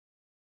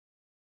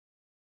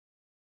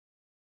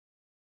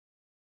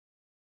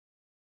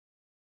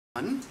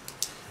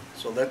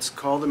So let's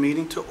call the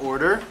meeting to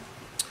order.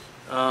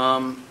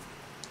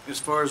 As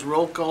far as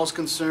roll call is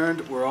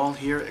concerned, we're all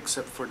here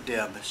except for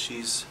Deb.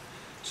 She's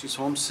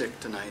homesick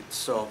tonight.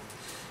 So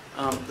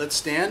let's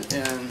stand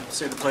and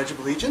say the Pledge of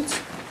Allegiance.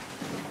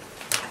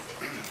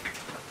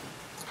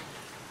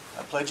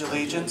 I pledge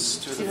allegiance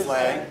to the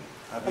flag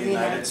of the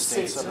United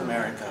States of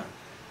America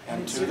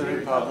and to the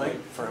republic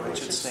for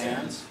which it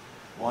stands,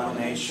 one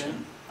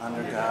nation,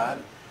 under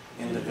God,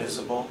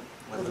 indivisible,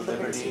 with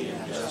liberty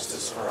and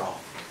justice for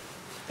all.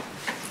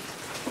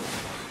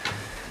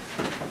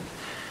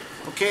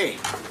 Okay.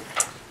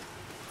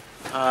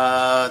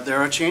 There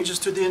are changes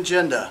to the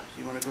agenda.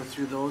 You want to go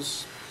through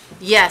those?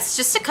 Yes,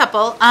 just a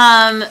couple.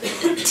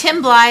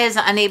 Tim Bly is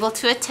unable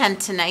to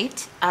attend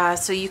tonight,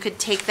 so you could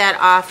take that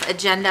off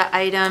agenda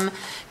item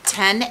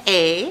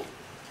 10A.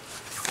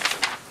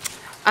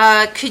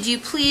 Could you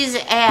please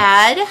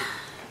add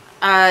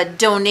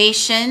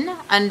donation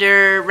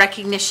under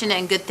recognition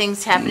and good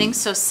things happening,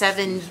 so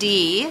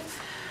 7D,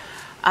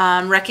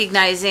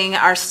 recognizing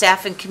our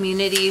staff and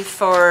community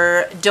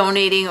for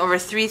donating over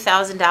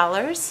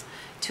 $3,000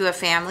 to a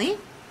family.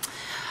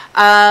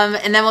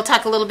 And then we'll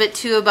talk a little bit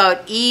too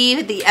about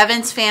E, the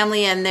Evans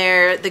family, and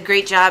the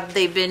great job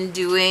they've been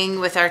doing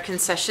with our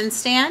concession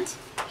stand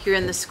here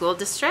in the school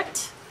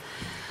district.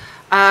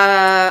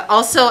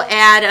 Also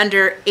add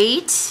under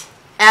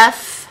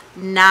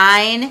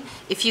 8F9,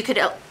 if you could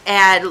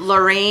add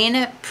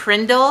Lorraine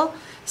Prindle,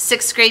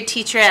 6th grade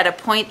teacher at a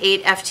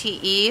 0.8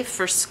 FTE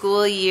for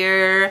school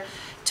year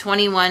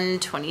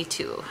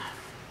 21-22.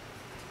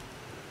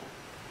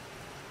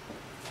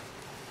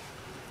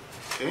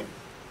 Okay.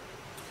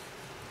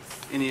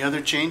 Any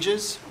other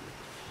changes?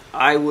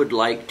 I would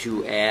like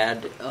to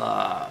add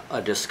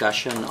a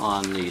discussion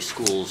on the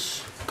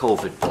school's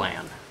COVID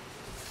plan.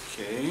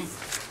 Okay.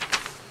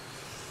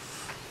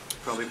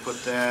 Probably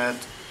put that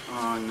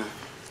on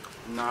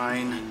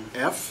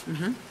 9F.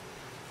 Mm-hmm.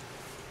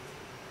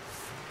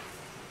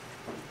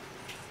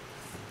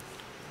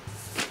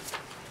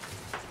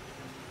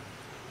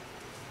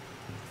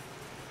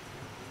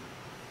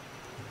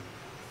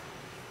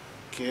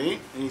 Okay,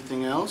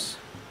 anything else?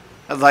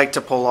 I'd like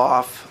to pull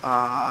off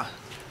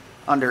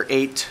under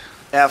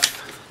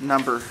 8F,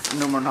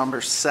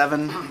 number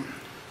 7.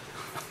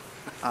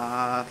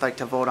 I'd like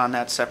to vote on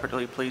that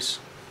separately, please.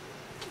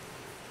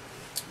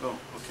 Oh,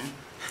 okay.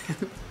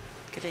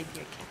 Good idea,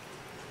 Kat.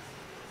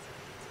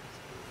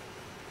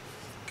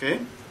 Okay.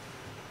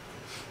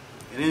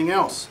 Anything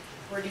else?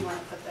 Where do you want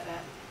to put that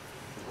at?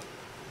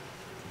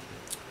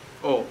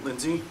 Oh,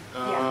 Lindsay?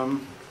 Yeah.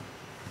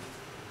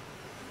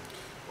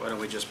 Why don't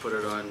we just put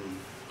it on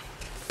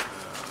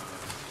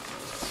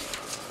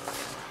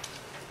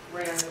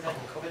Right under the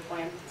COVID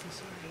plan?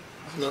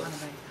 No.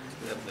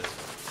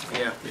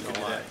 yeah, we can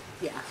do that.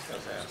 Yeah.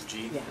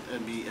 G, Yeah.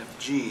 that'd be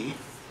FG.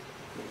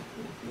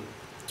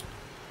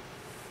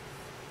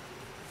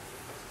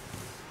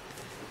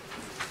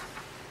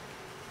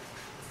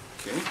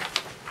 Okay.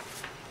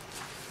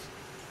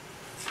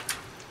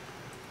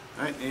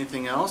 All right,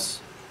 anything else?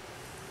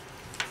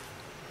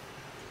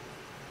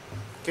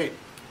 Okay,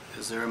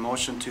 is there a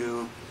motion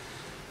to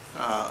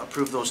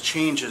approve those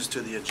changes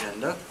to the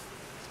agenda?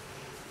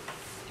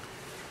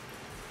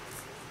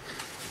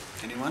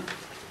 Anyone?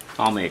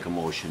 I'll make a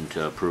motion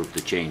to approve the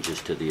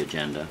changes to the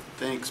agenda.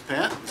 Thanks,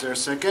 Pat. Is there a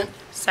second?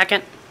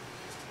 Second.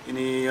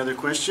 Any other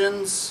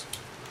questions,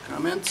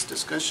 comments,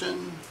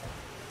 discussion?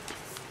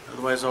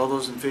 Otherwise, all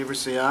those in favor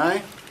say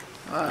aye.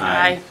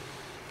 Aye.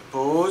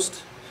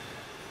 Opposed?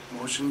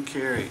 Motion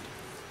carried.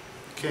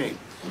 Okay,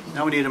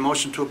 now we need a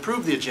motion to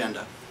approve the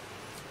agenda.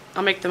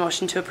 I'll make the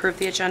motion to approve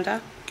the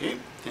agenda. Okay,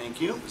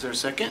 thank you. Is there a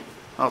second?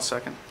 I'll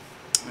second.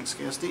 Thanks,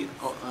 Cassidy.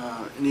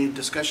 Any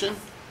discussion?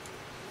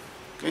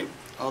 Okay,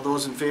 all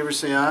those in favor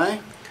say aye.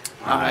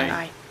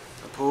 Aye.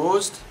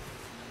 Opposed?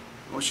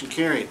 Motion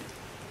carried.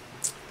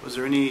 Was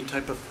there any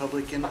type of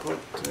public input?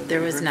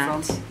 There was heard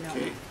not, from? no.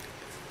 Okay.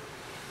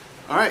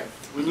 All right,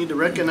 we need to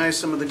recognize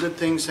some of the good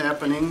things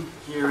happening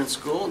here in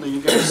school. Now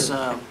you guys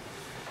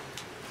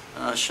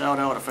shout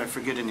out if I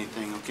forget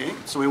anything, okay?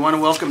 So we want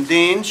to welcome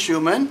Dane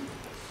Schumann.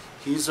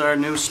 He's our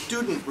new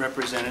student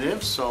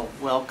representative, so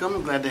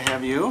welcome. Glad to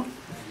have you.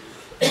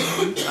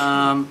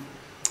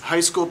 High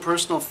school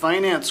personal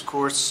finance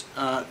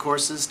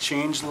courses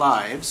change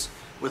lives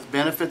with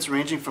benefits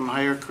ranging from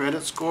higher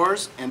credit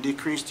scores and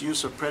decreased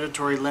use of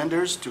predatory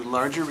lenders to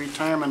larger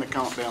retirement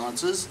account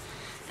balances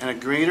and a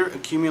greater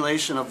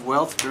accumulation of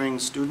wealth during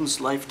students'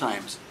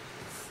 lifetimes.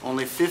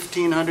 Only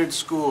 1,500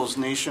 schools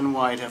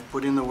nationwide have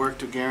put in the work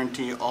to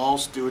guarantee all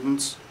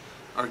students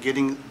are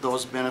getting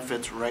those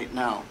benefits right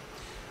now.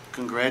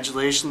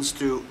 Congratulations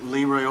to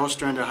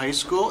LeRoy-Ostrander High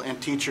School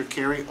and teacher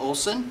Carrie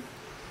Olson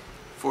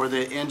for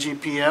the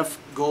NGPF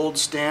Gold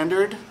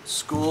Standard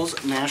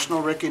Schools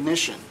National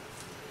Recognition.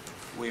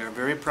 We are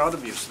very proud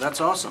of you, so that's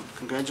awesome.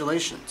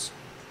 Congratulations.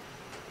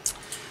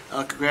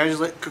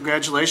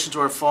 Congratulations to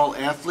our fall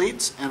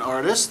athletes and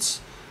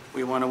artists.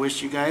 We want to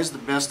wish you guys the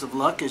best of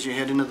luck as you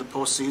head into the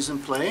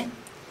postseason play.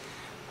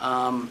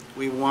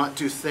 We want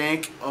to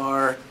thank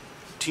our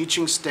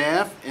teaching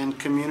staff and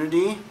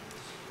community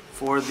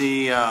for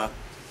the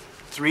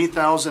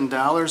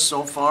 $3,000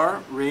 so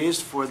far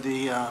raised for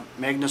the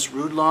Magnus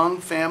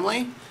Rudlong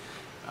family.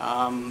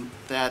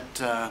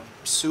 That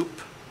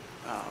soup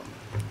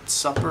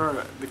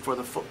supper before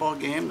the football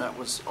game, that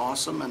was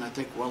awesome and I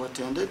think well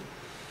attended.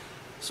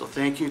 So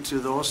thank you to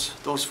those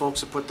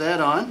folks that put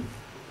that on.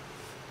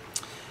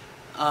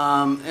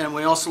 And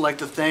we also like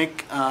to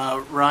thank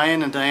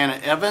Ryan and Diana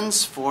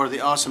Evans for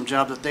the awesome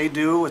job that they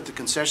do with the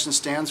concession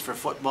stands for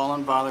football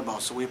and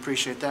volleyball. So we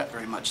appreciate that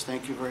very much.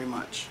 Thank you very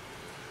much.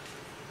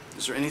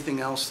 Is there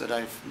anything else that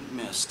I've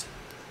missed?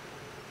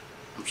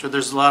 I'm sure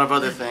there's a lot of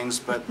other things,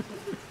 but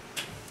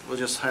we'll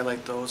just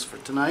highlight those for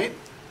tonight.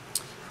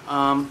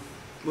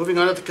 Moving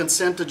on to the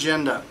consent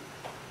agenda.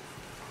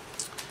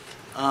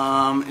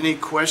 Any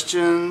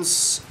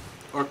questions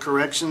or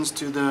corrections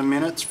to the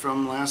minutes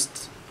from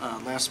last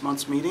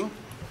month's meeting?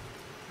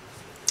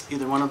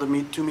 Either one of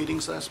the two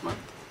meetings last month?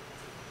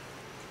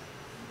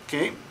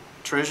 Okay,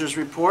 treasurer's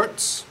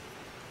reports.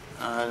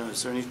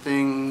 Is there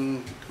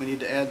anything we need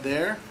to add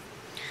there?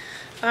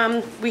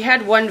 We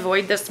had one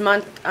void this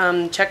month.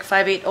 Check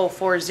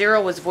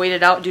 58040 was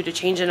voided out due to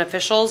change in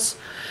officials.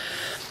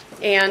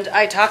 And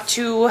I talked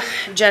to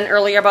Jen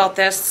earlier about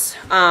this.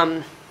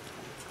 I'm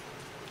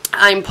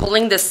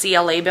pulling the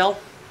CLA bill.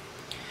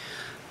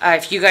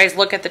 If you guys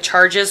look at the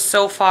charges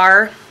so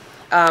far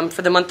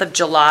for the month of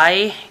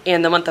July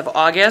and the month of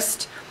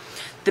August,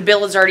 the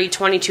bill is already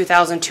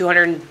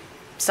 $22,200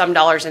 some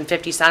and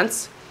 50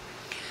 cents.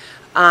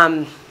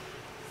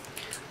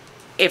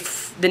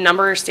 If the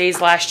number stays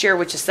last year,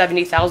 which is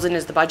 70,000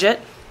 is the budget,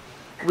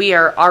 we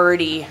are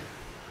already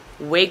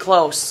way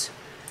close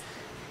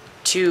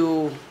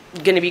to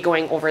going to be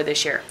going over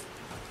this year.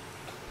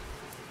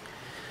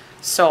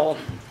 So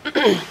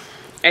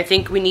I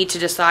think we need to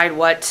decide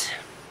what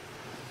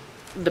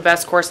the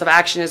best course of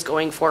action is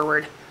going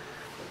forward.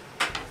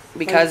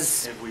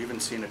 Because have we even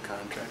seen a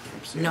contract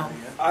from CLA No.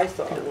 yet? I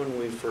thought when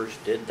we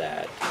first did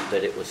that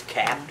it was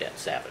capped at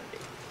 70.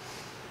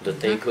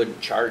 That they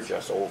couldn't charge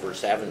us over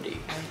 70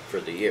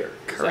 for the year.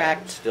 Is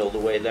Correct. that still the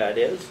way that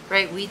is?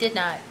 Right, we did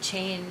not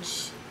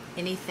change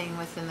anything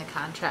within the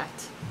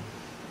contract.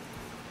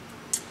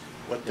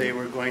 What they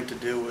were going to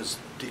do was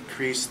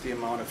decrease the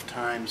amount of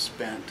time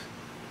spent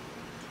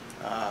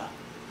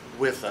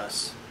with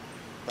us,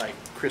 like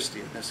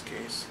Christie in this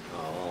case,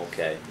 Oh,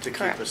 okay. to keep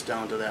Correct. us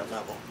down to that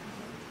level.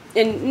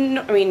 And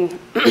I mean,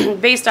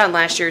 based on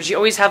last year's, you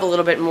always have a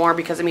little bit more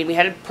because I mean, we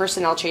had a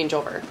personnel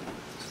changeover,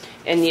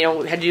 and you know,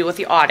 we had to deal with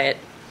the audit.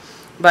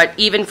 But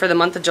even for the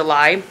month of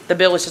July, the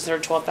bill was just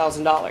under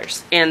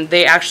 $12,000, and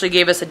they actually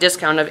gave us a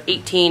discount of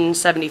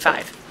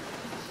 $1,875.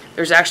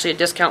 There's actually a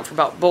discount for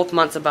about both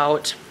months,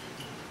 about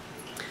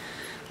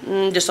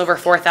just over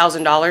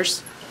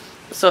 $4,000.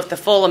 So if the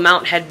full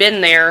amount had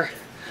been there,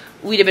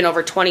 we'd have been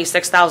over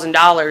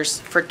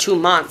 $26,000 for 2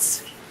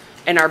 months,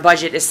 and our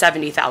budget is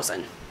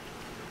 $70,000.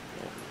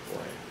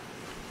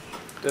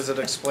 Does it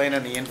explain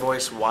in the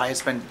invoice why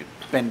it's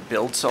been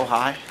billed so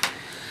high?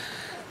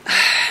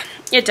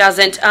 It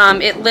doesn't.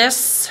 It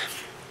lists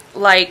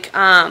like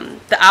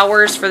the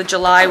hours for the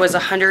July was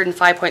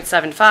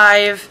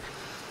 105.75,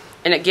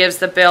 and it gives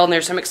the bill, and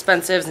there's some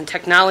expenses and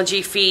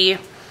technology fee.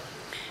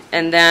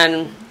 And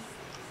then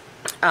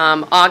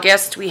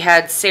August we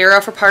had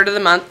Sarah for part of the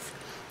month,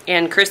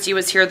 and Christy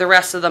was here the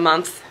rest of the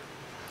month.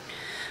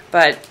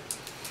 But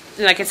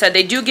like I said,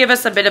 they do give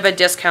us a bit of a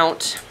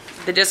discount.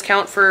 The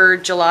discount for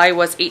July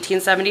was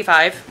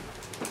 $1,875.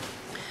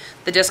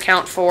 The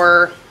discount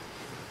for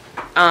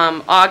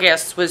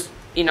August was,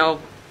 you know,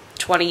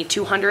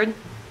 $2,200.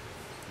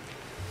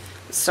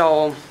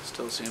 So,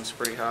 Still seems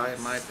pretty high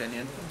in my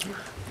opinion.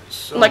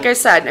 So, like I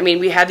said, I mean,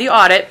 we had the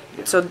audit,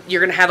 so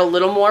you're going to have a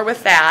little more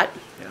with that.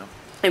 Yeah.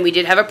 And we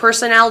did have a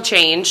personnel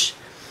change,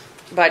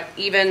 but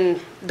even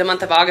the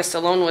month of August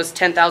alone was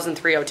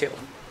 $10,302.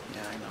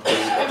 Yeah, I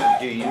know.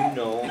 Do you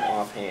know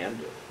offhand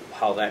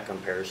how that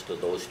compares to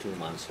those 2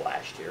 months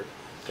last year?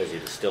 Because it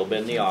had still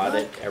been the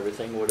audit,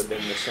 everything would have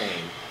been the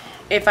same.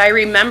 If I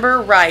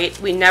remember right,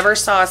 we never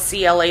saw a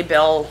CLA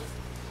bill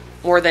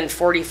more than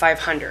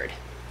 $4,500.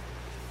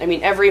 I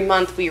mean, every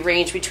month we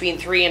ranged between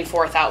 $3,000 and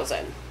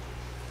 $4,000.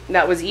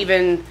 That was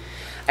even,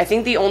 I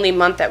think the only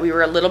month that we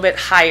were a little bit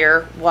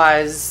higher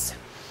was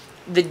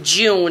the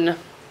June.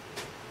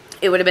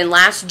 It would have been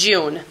last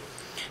June,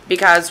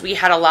 because we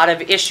had a lot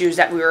of issues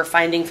that we were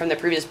finding from the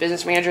previous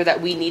business manager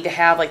that we need to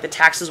have, like the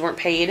taxes weren't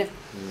paid.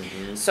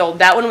 Mm-hmm. So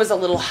that one was a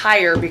little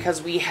higher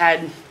because we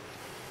had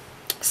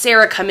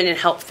Sarah come in and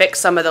help fix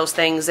some of those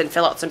things and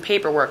fill out some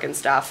paperwork and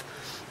stuff.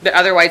 But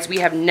otherwise, we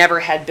have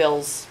never had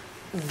bills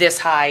this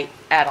high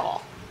at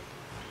all.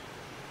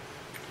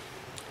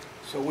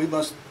 So we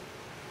must,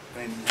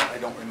 I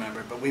don't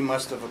remember, but we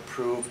must have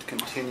approved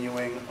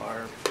continuing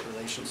our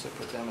relationship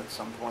with them at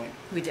some point.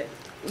 We did.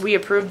 We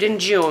approved in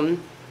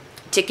June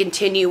to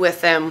continue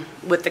with them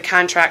with the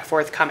contract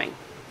forthcoming.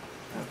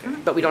 Okay.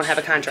 But we don't have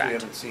a Which contract. we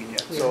haven't seen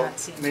yet. We have So not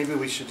seen. maybe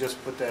we should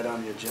just put that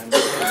on the agenda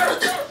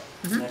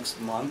for next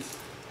month.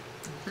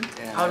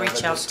 And I'll have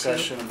reach a out to-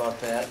 discussion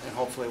about that, and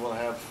hopefully we'll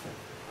have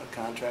a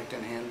contract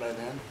in hand by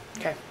then.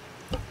 Okay.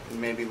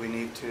 And maybe we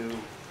need to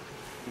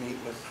meet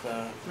with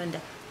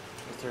Linda.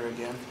 her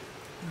again.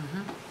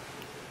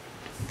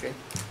 Okay.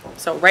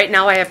 So right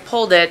now I have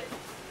pulled it.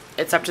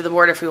 It's up to the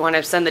board if we want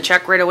to send the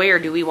check right away or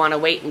do we want to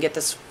wait and get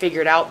this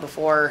figured out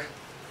before?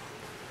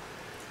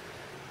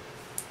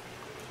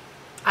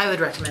 I would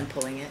recommend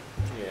pulling it.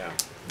 Yeah.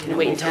 You know,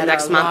 Wait we've until had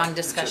next a month. long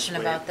discussion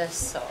Just about this,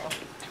 so.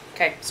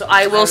 Okay, so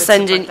I I will would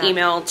send an support that.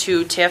 email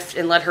to Tiff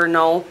and let her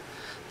know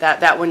that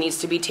that one needs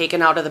to be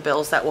taken out of the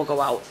bills that will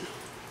go out.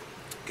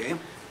 Okay.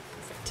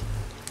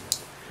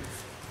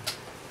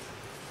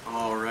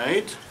 All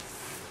right.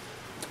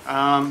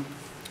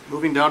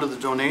 Moving down to the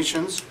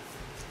donations.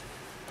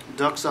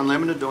 Ducks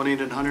Unlimited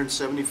donated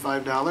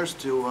 $175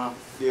 to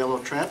the Yellow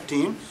Trap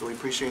team, so we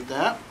appreciate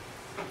that.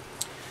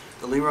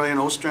 The Leroy and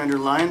Ostrander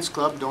Lions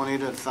Club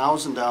donated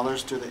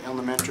 $1,000 to the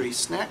elementary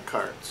snack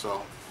cart,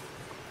 so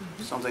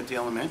sounds like the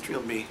elementary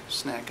will be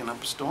snacking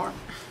up a storm.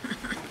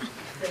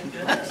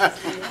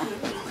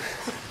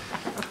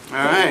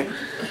 All right.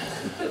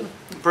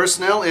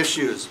 Personnel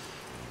issues.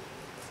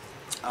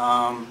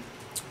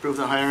 Approve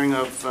the hiring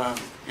of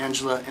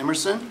Angela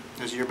Emerson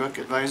as yearbook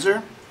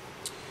advisor.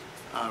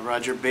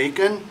 Roger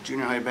Bacon,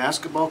 junior high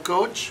basketball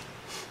coach.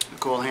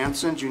 Nicole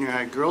Hansen, junior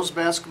high girls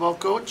basketball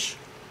coach.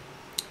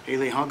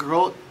 Haley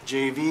Hunkerholt,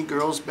 JV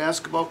girls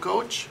basketball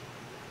coach.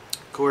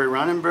 Corey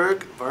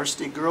Ronenberg,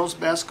 varsity girls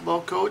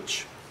basketball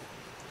coach.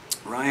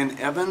 Ryan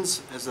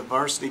Evans as the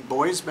varsity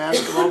boys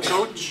basketball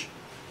coach.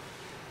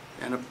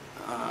 And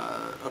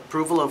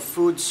approval of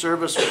food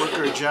service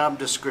worker job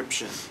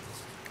description.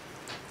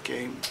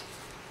 Okay.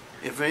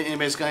 If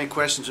anybody's got any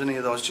questions on any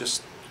of those,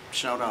 just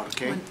shout out,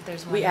 okay?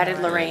 There's We one added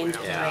more. Lorraine.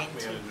 Lorraine.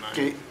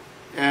 Okay.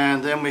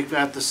 And then we've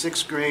got the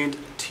 6th grade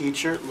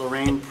teacher,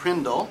 Lorraine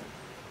Prindle,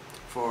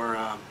 for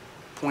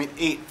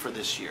 .8 for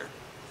this year.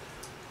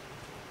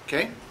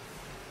 Okay?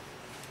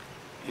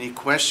 Any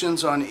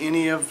questions on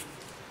any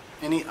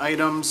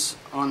items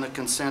on the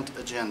consent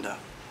agenda?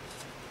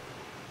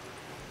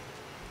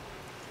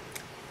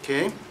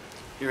 Okay.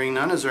 Hearing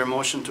none, is there a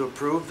motion to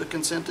approve the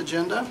consent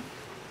agenda?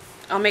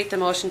 I'll make the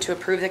motion to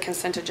approve the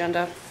consent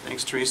agenda.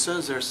 Thanks, Teresa.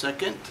 Is there a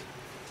second?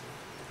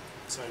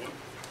 Second.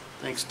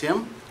 Thanks,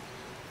 Tim.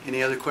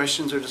 Any other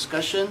questions or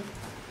discussion?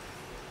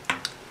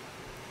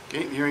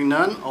 Okay, hearing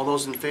none. All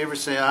those in favor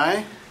say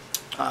aye.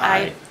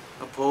 Aye.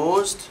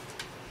 Opposed?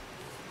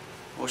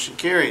 Motion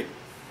carried.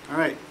 All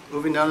right,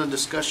 moving down to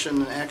discussion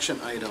and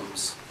action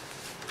items.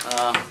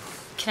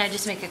 Can I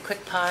just make a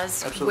quick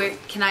pause? Absolutely.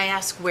 Can I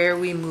ask where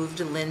we moved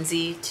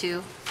Lindsay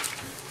to?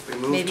 We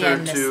moved Maybe I her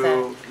missed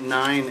to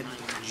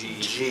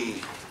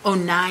 9G. Oh,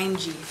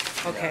 9G.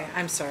 Okay,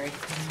 I'm sorry.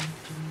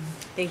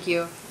 Thank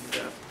you.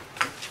 Yeah.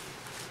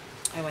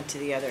 I went to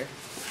the other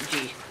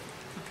G.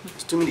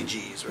 There's too many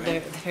Gs,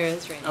 right? There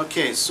is right now.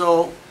 Okay,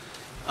 so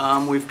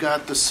we've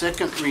got the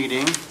second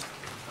reading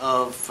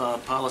of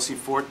Policy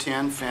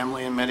 410,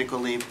 Family and Medical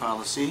Leave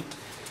Policy.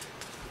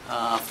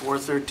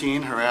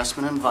 413,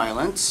 Harassment and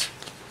Violence.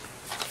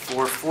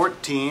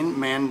 414,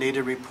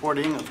 Mandated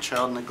Reporting of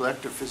Child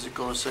Neglect or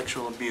Physical or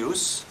Sexual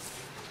Abuse.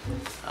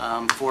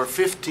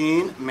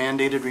 415,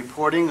 Mandated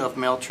Reporting of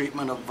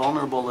Maltreatment of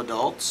Vulnerable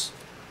Adults.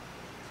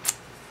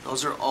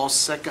 Those are all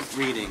second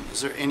reading. Is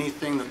there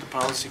anything that the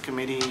Policy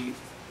Committee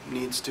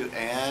needs to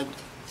add,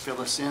 fill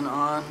us in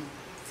on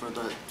for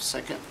the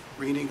second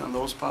reading on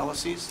those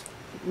policies?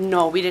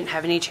 No, we didn't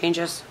have any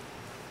changes.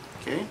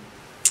 Okay.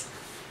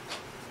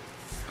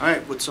 All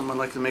right, would someone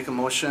like to make a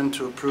motion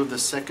to approve the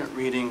second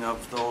reading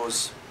of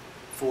those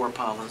 4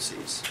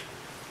 policies?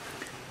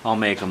 I'll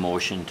make a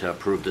motion to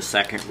approve the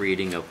second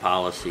reading of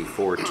policy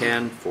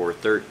 410,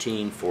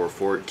 413,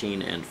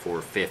 414, and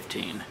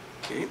 415.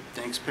 Okay,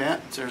 thanks,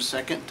 Pat. Is there a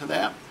second to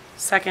that?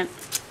 Second.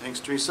 Thanks,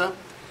 Teresa.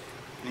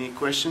 Any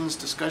questions,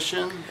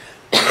 discussion?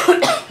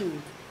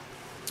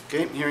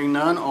 Okay, hearing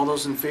none. All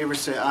those in favor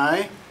say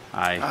aye.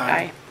 Aye.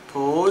 Aye.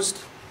 Opposed?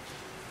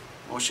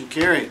 Motion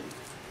carried.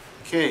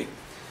 Okay.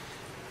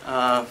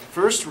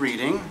 First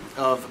reading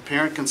of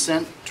Parent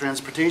Consent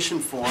Transportation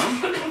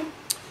Form,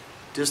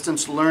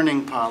 Distance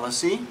Learning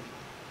Policy,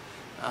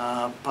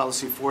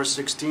 Policy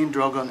 416,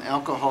 Drug and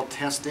Alcohol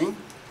Testing,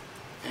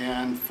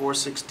 and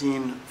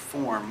 416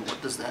 Form.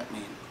 What does that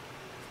mean?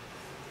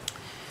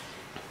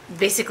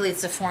 Basically,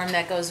 it's a form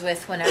that goes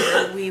with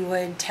whenever we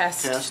would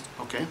Test,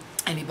 okay.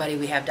 anybody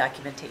we have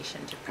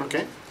documentation to prove.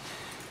 Okay.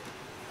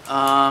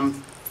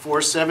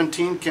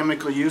 417,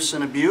 Chemical Use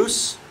and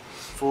Abuse.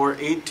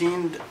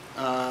 418,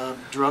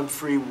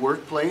 Drug-Free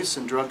Workplace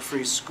and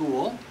Drug-Free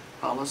School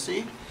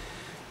Policy.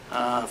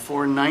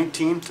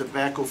 419,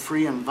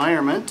 Tobacco-Free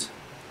Environment,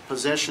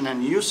 Possession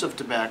and Use of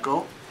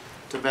Tobacco,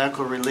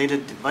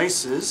 Tobacco-Related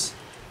Devices,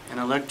 and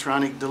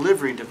Electronic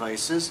Delivery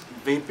Devices,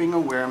 Vaping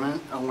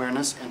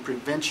Awareness and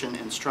Prevention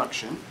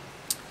Instruction.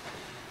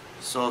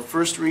 So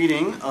first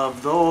reading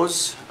of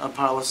those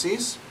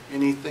policies.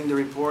 Anything to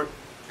report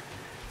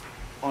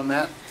on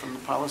that from the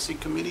Policy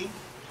Committee?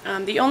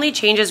 The only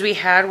changes we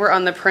had were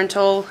on the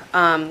parental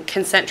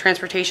consent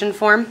transportation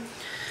form.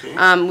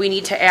 Okay. We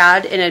need to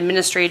add an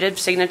administrative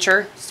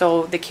signature,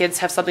 so the kids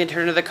have something to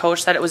turn to the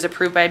coach that it was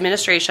approved by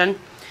administration.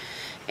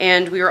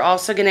 And we were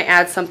also going to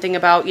add something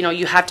about,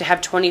 you have to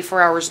have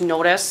 24 hours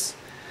notice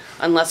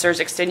unless there's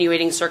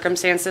extenuating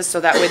circumstances, so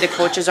that way the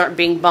coaches aren't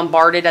being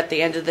bombarded at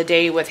the end of the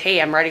day with,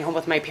 hey, I'm riding home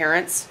with my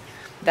parents.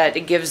 That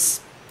it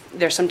gives,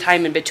 there's some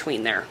time in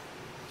between there.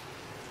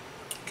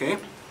 Okay.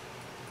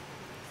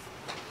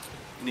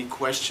 Any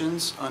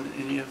questions on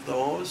any of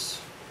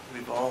those?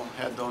 We've all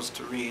had those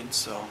to read,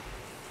 so.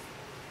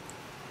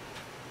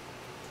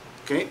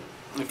 Okay,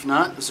 if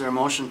not, is there a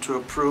motion to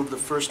approve the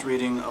first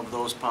reading of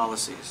those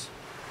policies?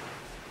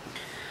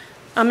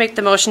 I'll make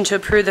the motion to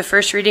approve the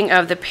first reading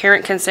of the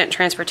parent consent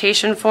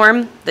transportation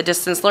form, the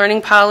distance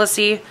learning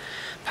policy,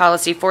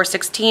 policy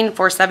 416,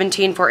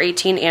 417,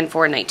 418, and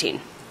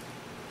 419.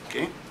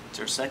 Okay, is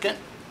there a second?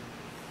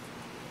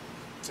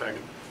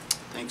 Second.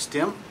 Thanks,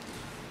 Tim.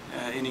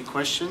 Any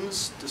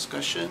questions,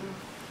 discussion?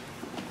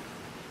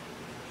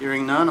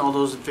 Hearing none, all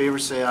those in favor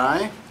say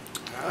aye.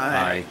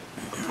 Aye.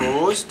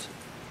 Opposed?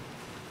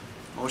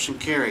 Motion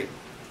carried.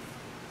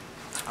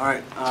 All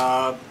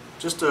right,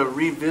 just a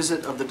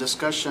revisit of the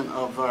discussion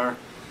of our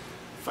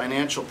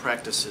financial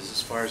practices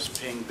as far as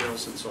paying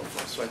bills and so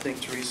forth. So I think,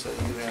 Teresa,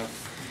 you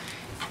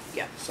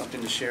have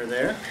something to share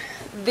there?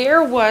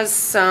 There was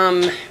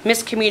some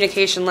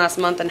miscommunication last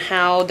month on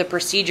how the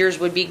procedures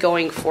would be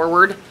going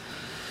forward.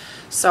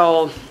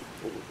 So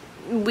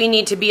we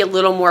need to be a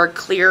little more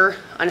clear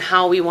on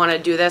how we want to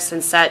do this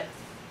and set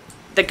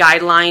the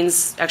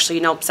guidelines,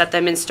 actually, set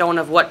them in stone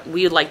of what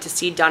we would like to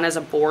see done as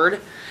a board.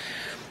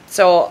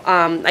 So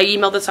I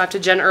emailed this off to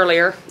Jen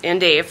earlier and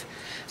Dave.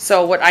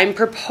 So what I'm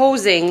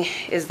proposing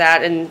is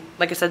that, and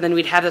like I said, then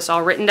we'd have this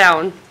all written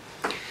down.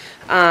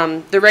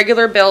 The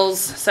regular bills,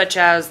 such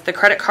as the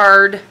credit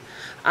card,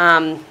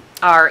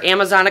 our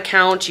Amazon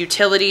account,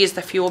 utilities,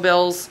 the fuel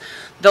bills,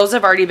 those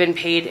have already been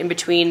paid in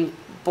between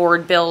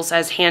board bills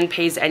as hand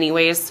pays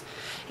anyways.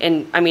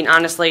 And I mean,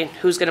 honestly,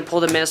 who's going to pull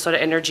the Minnesota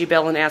Energy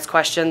bill and ask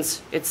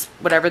questions? It's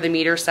whatever the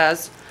meter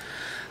says.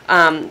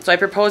 So I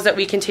propose that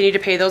we continue to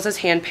pay those as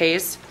hand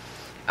pays.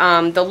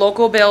 The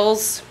local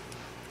bills,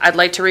 I'd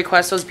like to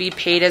request those be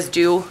paid as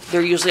due.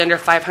 They're usually under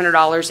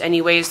 $500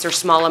 anyways. They're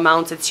small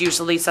amounts. It's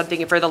usually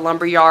something for the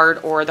lumber yard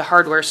or the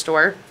hardware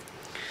store.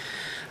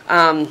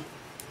 That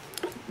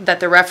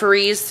the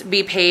referees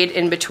be paid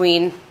in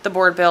between the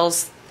board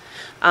bills.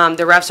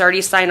 The refs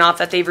already sign off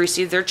that they've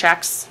received their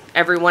checks.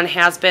 Everyone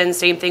has been.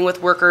 Same thing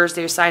with workers.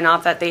 They sign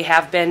off that they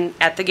have been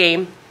at the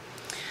game.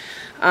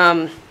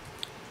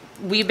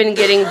 We've been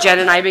getting, Jen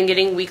and I have been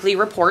getting weekly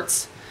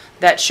reports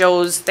that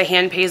shows the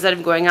hand pays that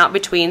are going out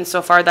between.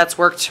 So far, that's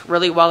worked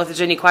really well. If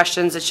there's any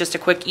questions, it's just a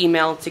quick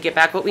email to get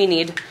back what we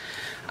need.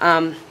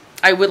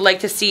 I would like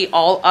to see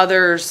all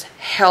others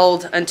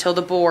held until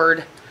the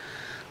board,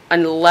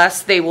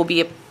 unless they will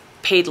be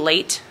paid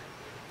late,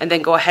 and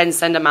then go ahead and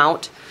send them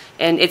out.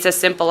 And it's as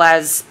simple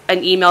as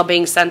an email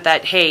being sent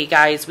that, hey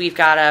guys, we've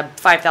got a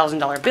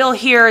 $5,000 bill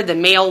here. The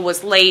mail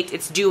was late.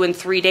 It's due in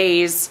 3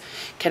 days.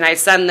 Can I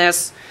send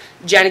this?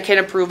 Jen can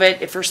approve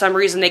it. If for some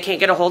reason they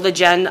can't get a hold of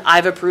Jen,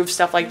 I've approved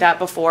stuff like that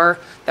before,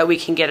 that we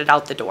can get it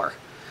out the door.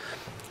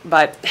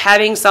 But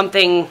having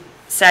something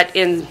set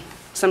in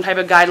some type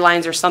of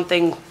guidelines or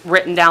something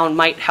written down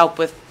might help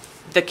with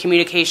the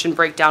communication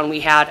breakdown we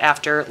had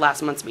after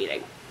last month's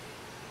meeting.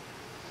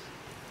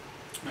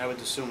 I would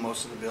assume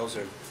most of the bills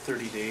are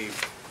 30-day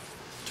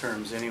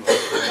terms anyway,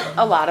 right?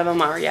 A lot of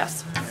them are,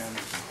 yes. And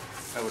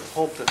I would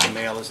hope that the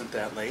mail isn't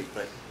that late,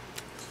 but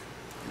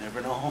you never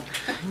know.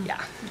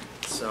 Yeah.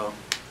 So,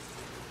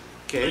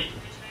 okay.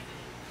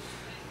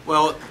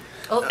 Well,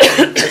 Oh,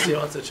 Christie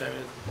wants to chime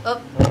in.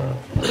 oh,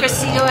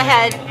 Christy, go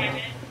ahead.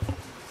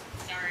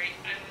 Sorry,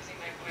 I'm losing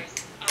my voice.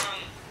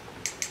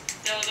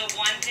 So the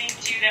one thing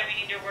too that we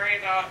need to worry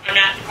about, I'm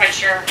not quite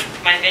sure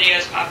if my video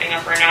is popping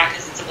up or not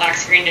because it's a black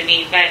screen to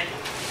me, but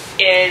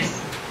is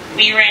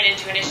we ran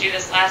into an issue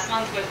this last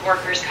month with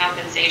workers'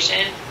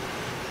 compensation.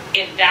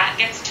 If that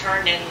gets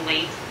turned in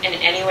late in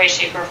any way,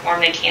 shape, or form,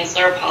 they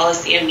cancel our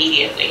policy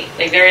immediately.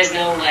 Like, there is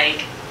no,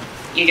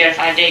 you get a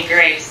 5-day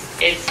grace.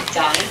 It's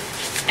done.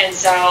 And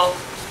so,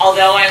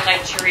 although I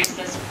like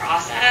Teresa's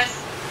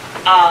process,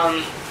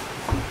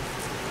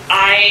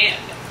 I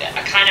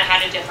kind of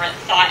had a different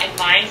thought in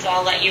mind, so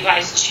I'll let you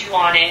guys chew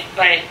on it.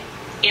 But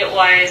it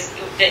was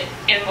that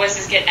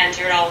invoices get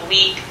entered all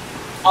week.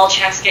 All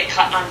checks get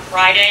cut on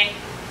Friday.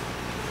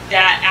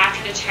 That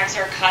after the checks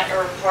are cut, a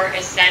report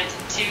is sent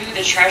to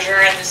the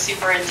treasurer and the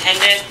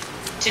superintendent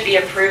to be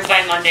approved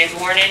by Monday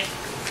morning.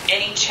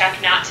 Any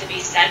check not to be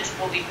sent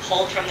will be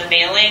pulled from the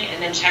mailing,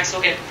 and then checks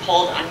will get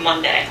pulled on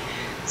Monday.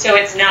 So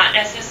it's not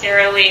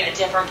necessarily a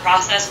different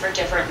process for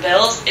different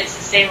bills. It's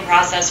the same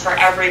process for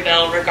every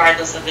bill,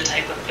 regardless of the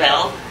type of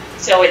bill.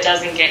 So it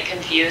doesn't get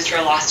confused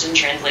or lost in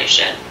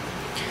translation.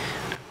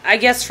 I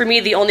guess for me,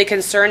 the only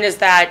concern is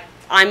that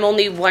I'm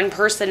only one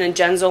person and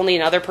Jen's only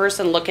another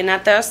person looking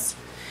at this.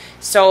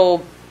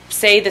 So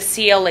say the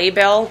CLA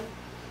bill,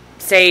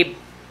 say,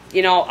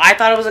 I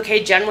thought it was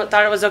okay, Jen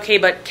thought it was okay,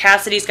 but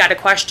Cassidy's got a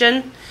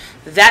question.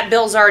 That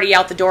bill's already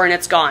out the door and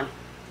it's gone.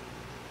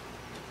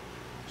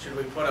 Should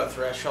we put a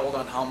threshold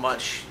on how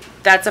much?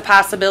 That's a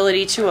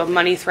possibility too, a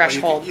money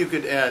threshold. You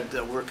could add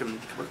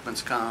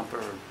workman's comp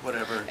or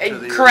whatever to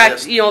the Correct,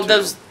 list, you know, too.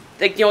 those,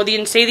 like, you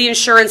know, say the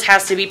insurance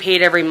has to be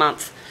paid every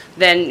month,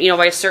 then, you know,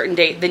 by a certain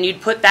date, then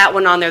you'd put that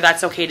one on there,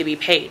 that's okay to be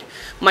paid.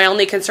 My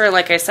only concern,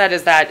 like I said,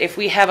 is that if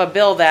we have a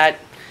bill that,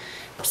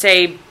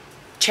 say,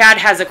 Chad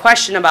has a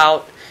question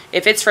about,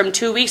 if it's from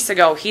 2 weeks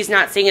ago, he's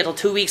not seeing it till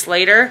 2 weeks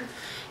later,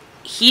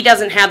 he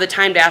doesn't have the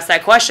time to ask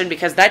that question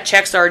because that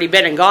check's already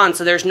been and gone,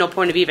 so there's no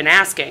point of even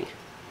asking.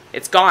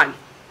 It's gone.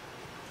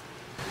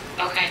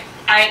 Okay,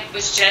 I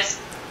was just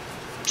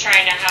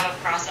trying to have a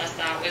process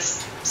that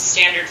was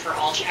standard for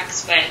all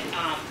checks, but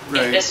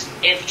Right.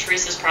 if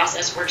Teresa's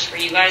process works for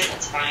you guys,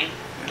 that's fine.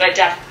 But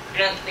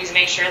definitely please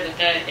make sure that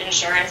the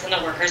insurance and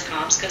the workers'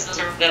 comps, because those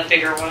are the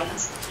bigger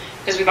ones,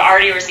 because we've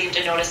already received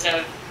a notice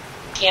of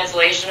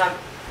cancellation of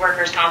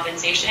workers'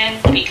 compensation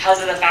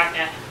because of the fact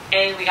that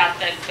A, we got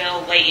the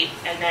bill late,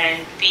 and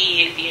then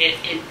B,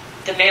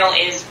 the mail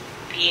is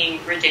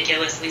being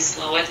ridiculously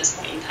slow at this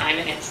point in time,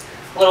 and it's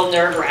a little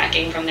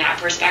nerve-wracking from that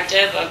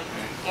perspective of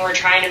when we're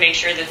trying to make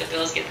sure that the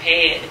bills get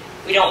paid.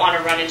 We don't want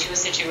to run into a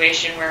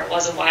situation where it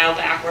was a while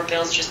back where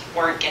bills just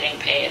weren't getting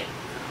paid.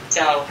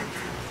 So,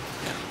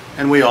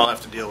 And we all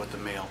have to deal with the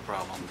mail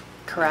problem.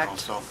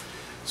 Correct. You know,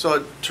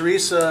 so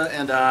Teresa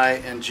and I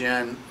and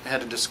Jen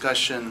had a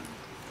discussion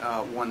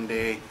one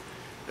day.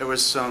 There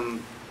was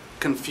some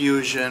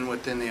confusion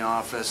within the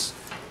office.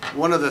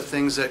 One of the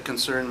things that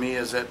concerned me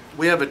is that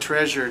we have a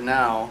treasurer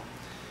now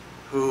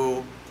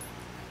who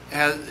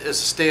is a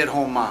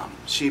stay-at-home mom.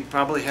 She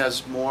probably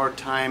has more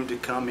time to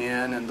come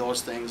in and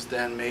those things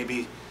than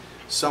maybe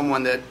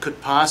someone that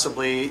could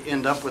possibly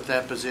end up with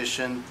that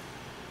position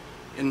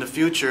in the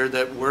future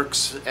that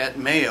works at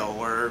Mayo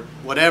or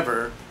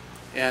whatever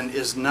and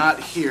is not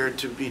here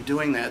to be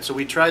doing that. So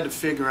we tried to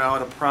figure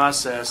out a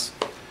process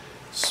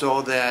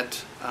so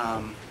that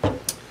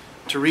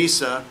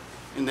Teresa,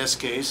 in this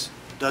case,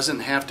 doesn't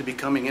have to be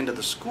coming into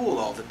the school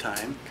all the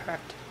time.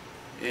 Correct.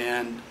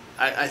 And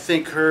I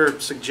think her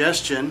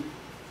suggestion,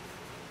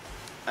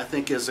 I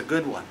think, is a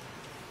good one.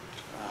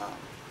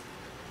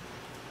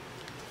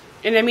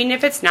 And I mean,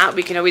 if it's not,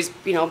 we can always,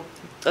 you know,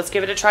 let's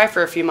give it a try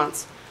for a few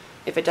months.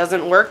 If it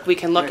doesn't work, we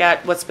can look Right.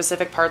 at what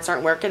specific parts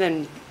aren't working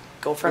and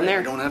go from You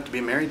there. don't have to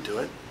be married to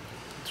it.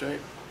 That's right.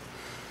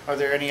 Are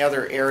there any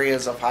other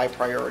areas of high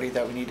priority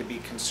that we need to be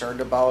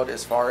concerned about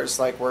as far as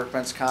like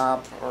workman's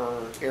comp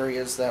or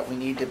areas that we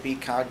need to be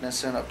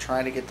cognizant of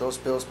trying to get those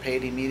bills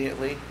paid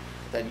immediately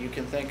that you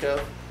can think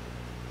of?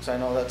 Because I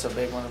know that's a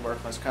big one,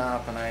 workman's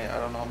comp, and I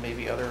don't know,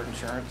 maybe other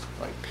insurance,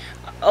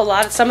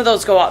 like, Some of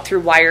those go out through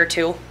wire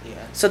too. yeah.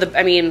 So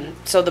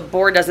the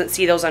board doesn't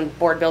see those on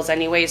board bills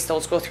anyways.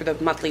 Those go through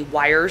the monthly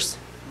wires.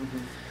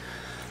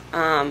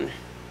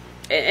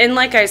 And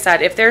like I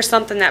said, if there's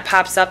something that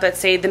pops up that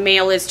say the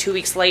mail is 2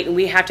 weeks late and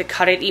we have to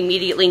cut it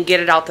immediately and get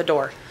it out the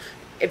door.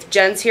 If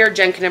Jen's here,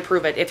 Jen can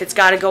approve it. If it's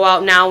got to go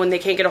out now and they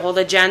can't get a hold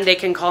of Jen, they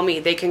can call me.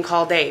 They can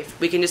call Dave.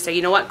 We can just say,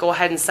 you know what, go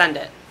ahead and send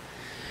it.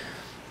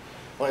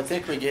 Well, I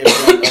think we gave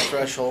them a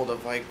threshold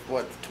of like,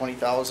 what,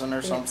 20,000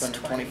 or something,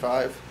 20.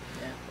 25?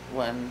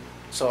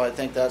 So I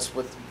think that's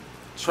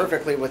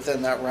perfectly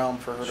within that realm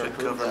for her to Should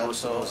approve cover that.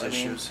 most of So, those I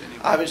mean, issues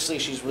anyway. obviously,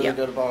 she's really Yeah.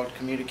 good about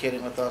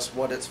communicating with us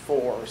what it's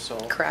for, so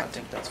I Correct.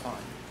 think that's fine.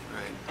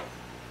 Right.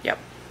 Yep.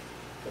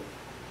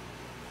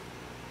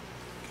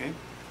 Okay.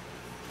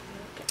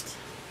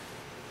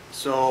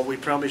 So we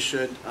probably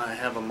should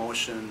have a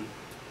motion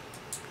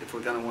if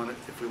we're gonna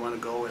if we want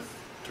to go with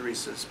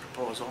Teresa's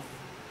proposal.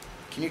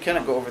 Can you kind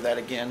of go over that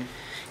again?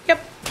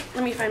 Yep.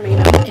 Let me find my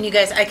email. And you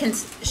guys,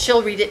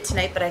 she'll read it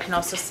tonight, but I can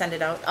also send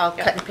it out. I'll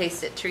cut and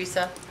paste it,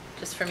 Teresa,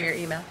 just from your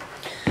email.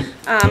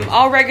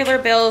 All regular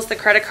bills, the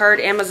credit card,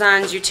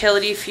 Amazon's,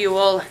 utility,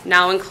 fuel,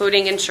 now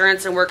including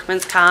insurance and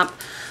workman's comp,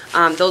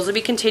 those will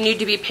be continued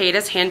to be paid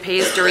as hand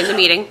pays during the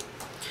meeting.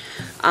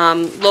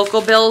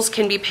 Local bills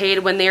can be paid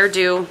when they are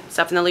due,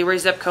 except in the LeRoy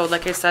zip code.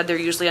 Like I said, they're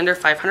usually under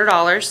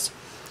 $500.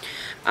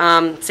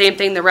 Same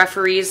thing, the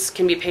referees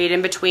can be paid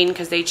in between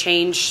because they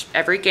change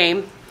every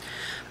game.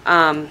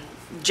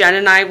 Jen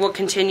and I will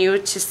continue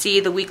to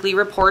see the weekly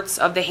reports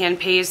of the hand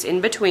pays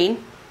in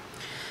between.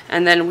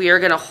 And then we are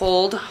going to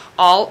hold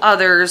all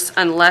others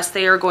unless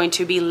they are going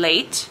to be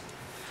late,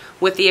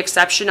 with the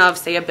exception of,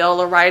 say, a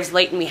bill arrives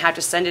late and we have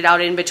to send it out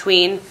in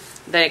between,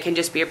 then it can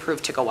just be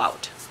approved to go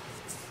out.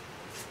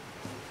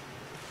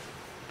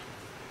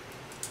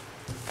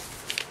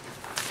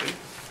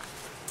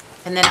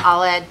 And then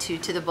I'll add to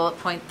the bullet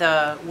point,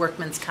 the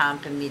workman's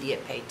comp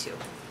immediate pay too.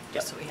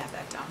 Just so we have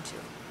that down too.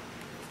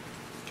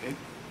 Okay.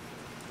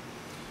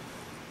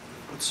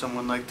 Would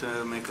someone like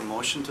to make a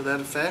motion to that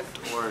effect,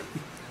 or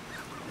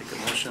make a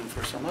motion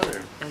for some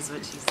other? That's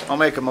what she said. I'll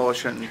make a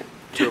motion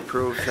to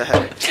approve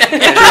that.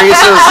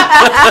 Teresa's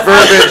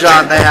verbiage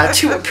on that.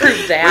 To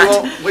approve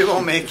that. We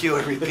won't make you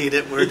repeat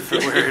it word for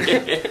word.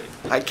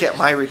 I can't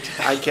remember.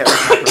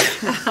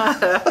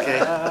 Okay.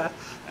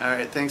 All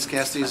right, thanks,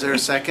 Cassidy. Is there a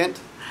second?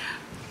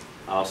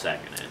 I'll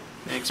second it.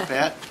 Thanks,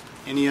 Pat.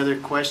 Any other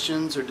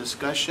questions or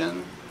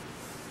discussion?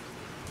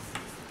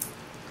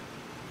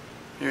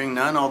 Hearing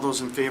none, all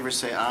those in favor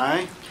say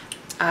aye.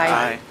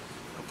 Aye.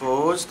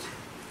 Opposed?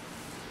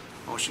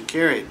 Motion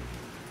carried.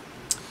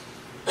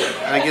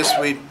 I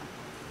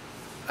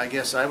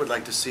guess I would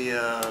like to see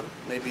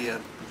maybe a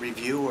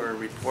review or a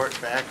report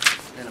back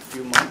in a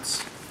few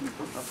months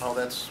of how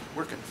that's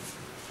working.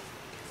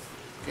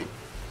 Okay.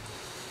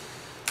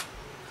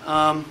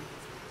 All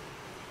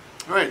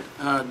right,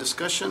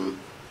 discussion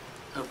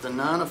of the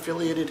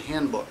non-affiliated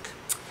handbook.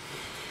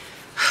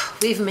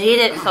 We've made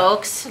it,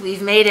 folks.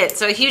 We've made it.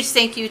 So a huge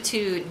thank you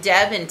to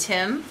Deb and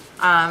Tim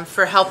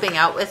for helping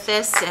out with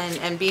this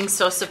and being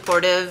so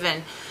supportive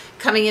and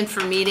coming in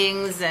for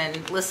meetings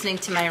and listening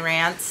to my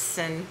rants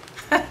and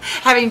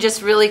having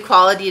just really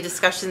quality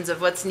discussions of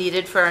what's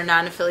needed for our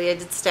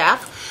non-affiliated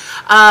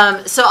staff.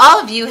 So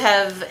all of you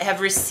have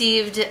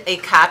received a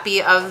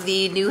copy of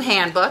the new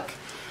handbook,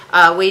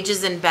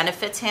 Wages and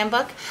Benefits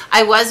Handbook.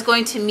 I was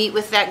going to meet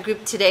with that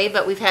group today,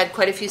 but we've had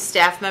quite a few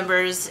staff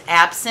members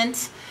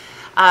absent.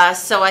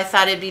 So I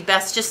thought it'd be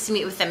best just to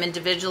meet with them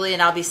individually,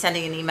 and I'll be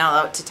sending an email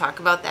out to talk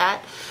about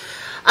that.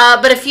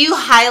 But a few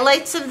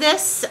highlights of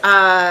this.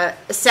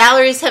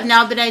 Salaries have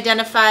now been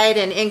identified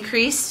and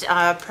increased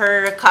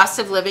per cost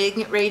of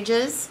living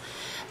ranges.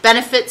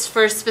 Benefits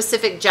for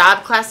specific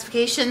job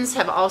classifications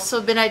have also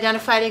been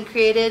identified and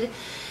created.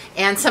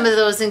 And some of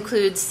those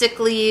include sick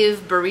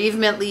leave,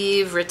 bereavement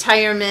leave,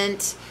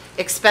 retirement,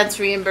 expense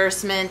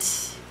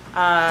reimbursement,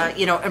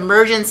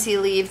 emergency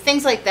leave,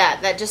 things like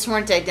that just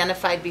weren't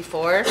identified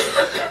before.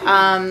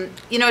 To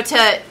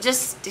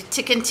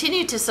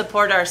continue to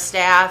support our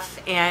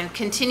staff and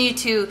continue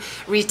to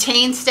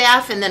retain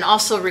staff and then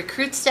also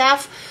recruit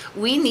staff,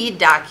 we need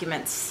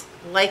documents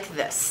like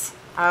this.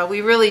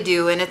 We really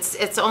do, and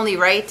it's only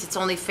right, it's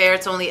only fair,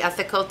 it's only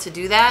ethical to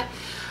do that.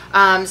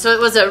 So it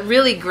was a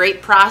really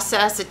great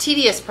process, a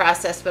tedious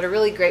process, but a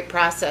really great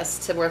process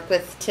to work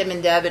with Tim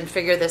and Deb and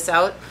figure this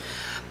out.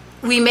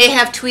 We may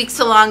have tweaks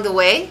along the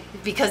way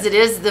because it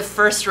is the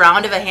first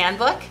round of a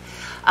handbook.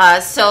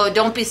 So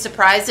don't be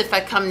surprised if I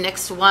come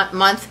next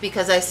month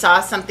because I saw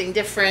something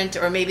different,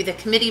 or maybe the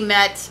committee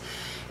met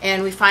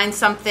and we find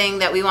something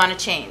that we want to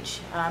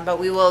change. But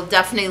we will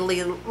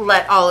definitely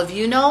let all of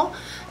you know,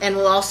 and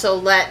we'll also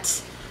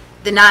let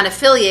the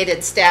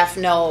non-affiliated staff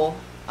know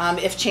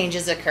if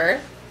changes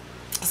occur.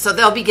 So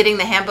they'll be getting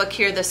the handbook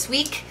here this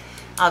week.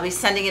 I'll be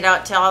sending it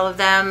out to all of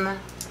them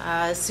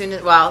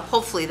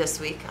hopefully this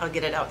week. I'll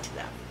get it out to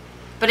them.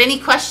 But any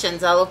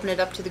questions, I'll open it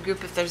up to the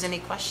group if there's any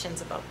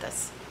questions about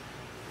this.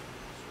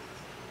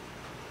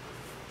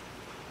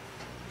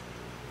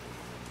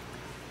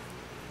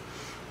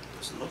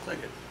 Doesn't look like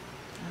it.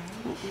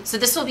 So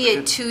this will be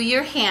a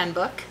 2-year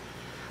handbook.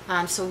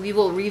 So we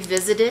will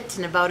revisit it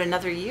in about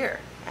another year,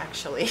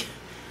 actually.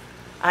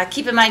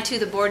 Keep in mind, too,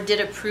 the board did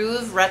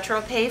approve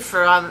retro pay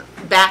for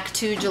back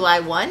to July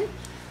 1.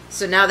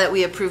 So now that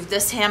we approved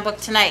this handbook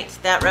tonight,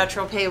 that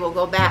retro pay will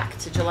go back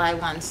to July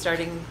 1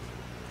 starting.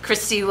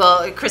 Christy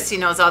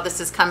knows all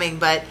this is coming,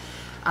 but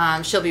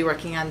she'll be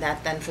working on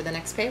that then for the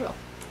next payroll.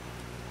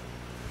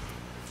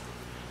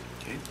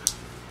 Okay.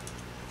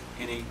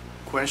 Any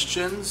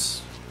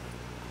questions,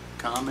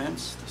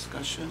 comments,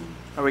 discussion?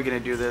 Are we going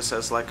to do this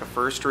as like a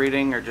first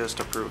reading or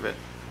just approve it?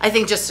 I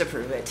think just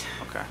approve it.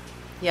 Okay.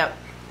 Yep.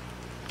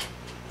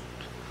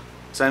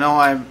 So I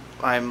know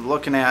I'm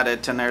looking at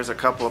it, and there's a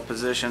couple of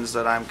positions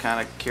that I'm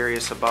kind of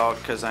curious about,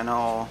 because I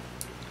know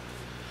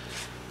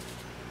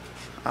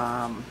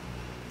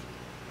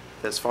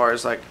as far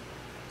as like,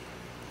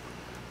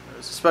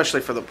 especially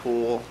for the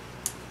pool,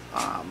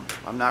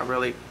 I'm not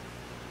really,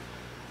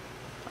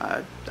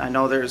 I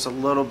know there's a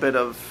little bit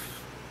of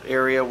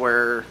area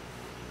where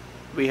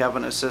we have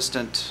an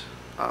assistant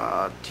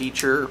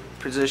teacher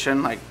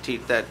position, like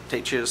that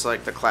teaches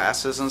like the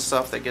classes and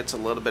stuff, that gets a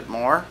little bit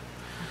more.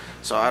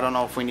 So I don't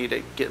know if we need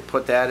to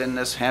put that in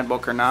this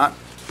handbook or not.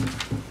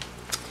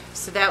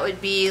 So that would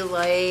be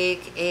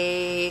like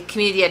a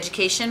community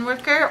education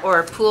worker or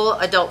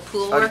adult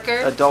pool worker?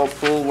 Adult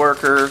pool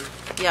worker.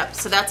 Yep,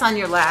 so that's on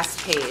your last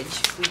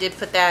page. We did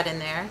put that in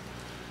there.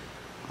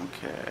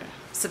 Okay.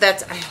 So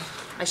that's,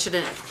 I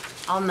shouldn't,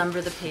 I'll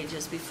number the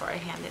pages before I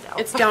hand it out.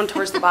 It's down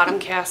towards the bottom,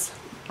 Cass.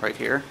 Right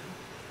here?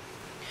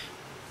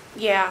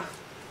 Yeah.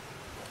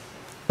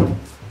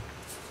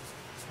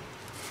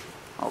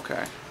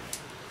 Okay.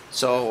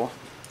 So,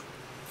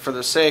 for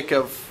the sake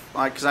of,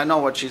 because I know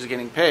what she's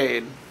getting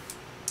paid,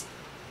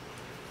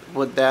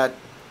 would that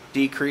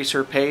decrease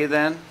her pay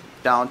then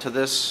down to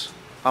this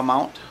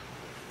amount?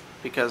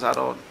 Because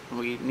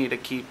we need to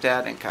keep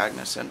that in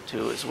cognizant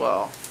too as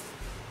well.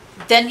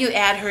 Then you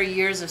add her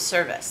years of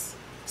service.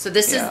 So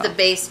this is the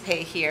base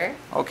pay here.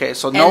 Okay,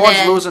 so no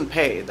one's losing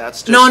pay.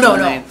 That's just the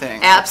main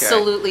thing.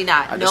 Absolutely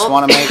not. I just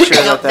want to make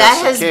sure that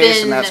that's the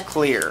case and that's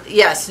clear.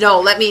 Yes,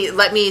 no, let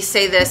me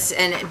say this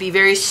and be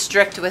very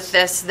strict with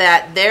this,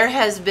 that there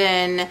has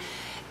been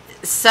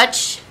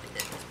such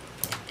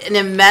an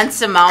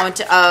immense amount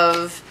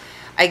of,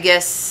 I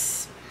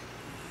guess,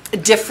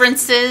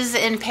 differences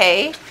in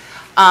pay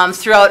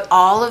throughout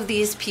all of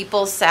these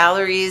people's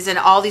salaries and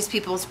all these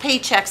people's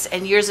paychecks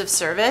and years of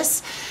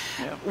service,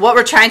 What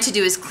we're trying to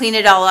do is clean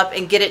it all up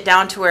and get it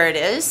down to where it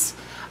is.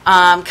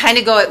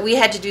 We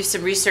had to do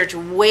some research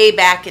way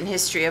back in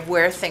history of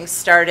where things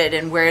started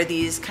and where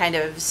these kind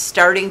of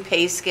starting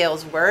pay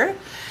scales were.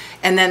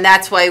 And then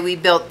that's why we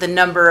built the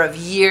number of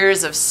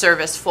years of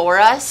service for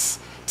us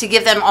to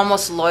give them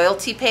almost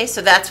loyalty pay.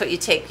 So that's what you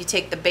take. You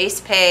take the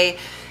base pay,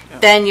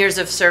 then years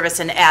of service,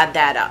 and add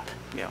that up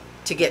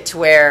to get to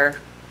where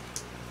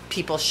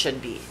people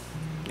should be.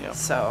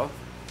 So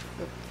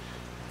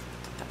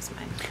that was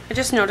mine. I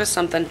just noticed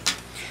something.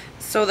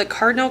 So the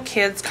Cardinal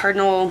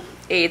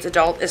AIDS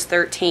adult is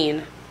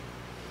 13.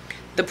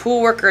 The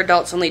pool worker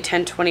adult's only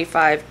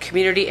 1025.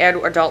 Community ed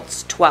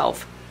adults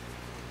 12.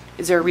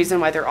 Is there a reason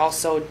why they're all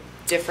so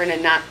different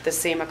and not the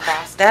same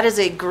across? That is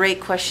a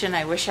great question.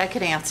 I wish I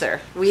could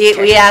answer.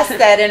 We asked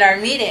that in our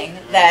meeting.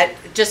 That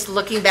just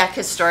looking back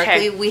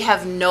historically, we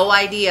have no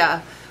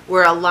idea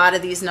where a lot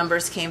of these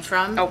numbers came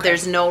from.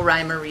 There's no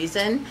rhyme or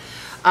reason.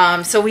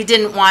 So we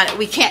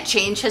can't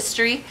change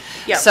history.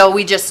 So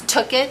we just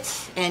took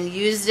it and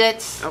used it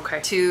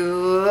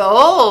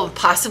to,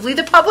 possibly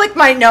the public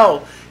might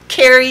know.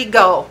 Carrie,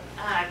 go.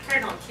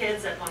 Cardinal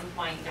Kids at one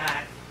point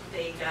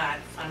got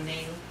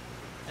funding,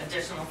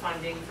 additional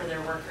funding for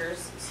their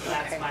workers. So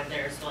that's why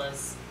theirs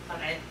was, but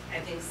I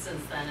think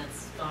since then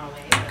it's gone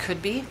away. But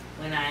could be.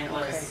 when I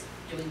was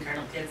doing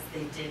Cardinal Kids,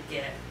 they did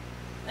get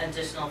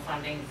additional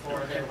funding for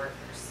their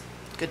workers.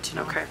 Good to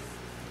know.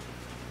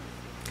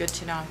 Good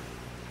to know.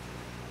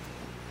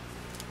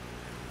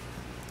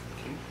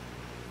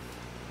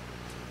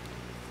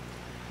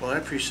 Well, I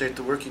appreciate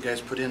the work you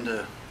guys put in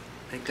to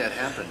make that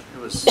happen.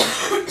 It was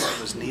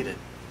needed.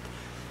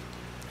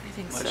 I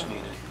think Much so.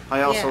 needed.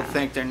 I also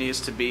think there needs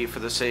to be, for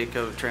the sake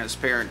of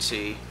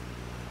transparency,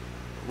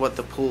 what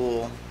the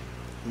pool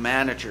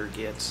manager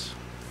gets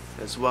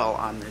as well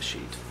on this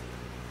sheet.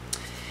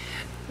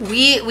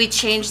 We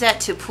changed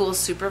that to pool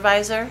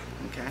supervisor,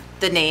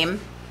 the name,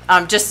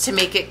 just to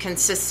make it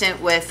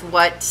consistent with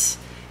what,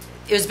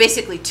 it was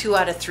basically 2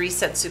 out of 3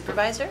 said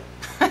supervisor.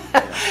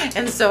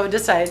 And so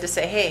decided to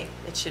say, hey,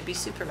 it should be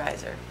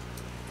supervisor.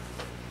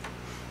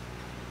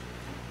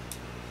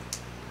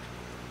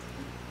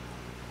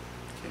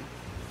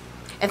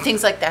 And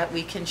things like that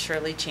we can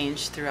surely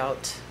change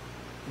throughout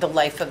the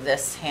life of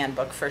this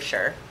handbook for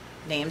sure.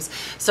 Names.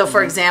 So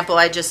for example,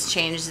 I just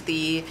changed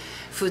the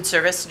food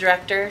service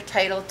director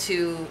title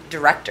to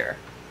director,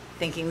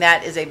 thinking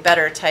that is a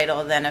better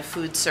title than a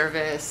food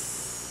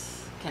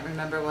service, can't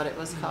remember what it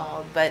was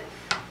called, but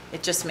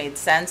it just made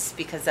sense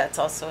because that's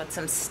also what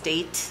some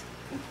state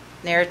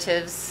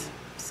narratives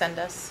send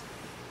us.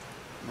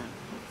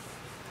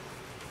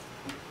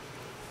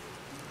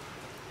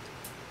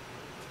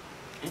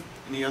 Okay.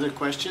 Any other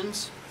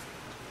questions?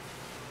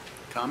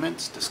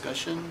 Comments,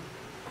 discussion?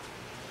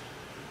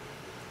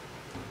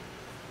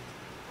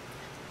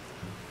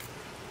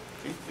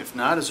 Okay. If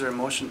not, is there a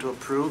motion to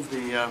approve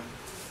the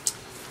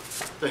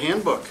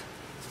handbook?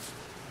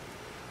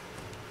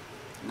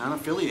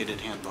 Non-affiliated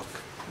handbook.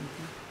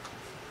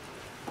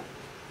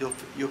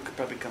 You'll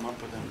probably come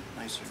up with a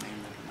nicer name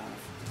than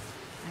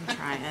non-affiliated. I'm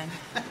trying.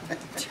 I'm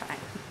trying.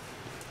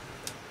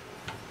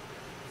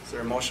 Is there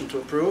a motion to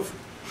approve?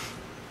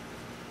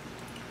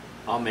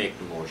 I'll make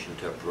the motion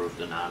to approve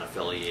the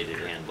non-affiliated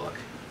handbook.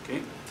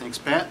 Okay, thanks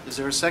Pat. Is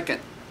there a second?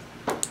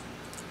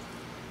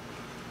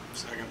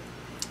 Second.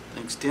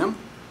 Thanks Tim.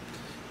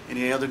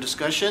 Any other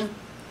discussion?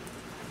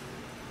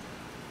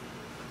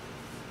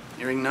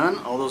 Hearing none,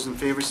 all those in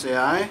favor say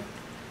aye.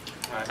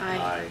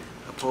 Aye.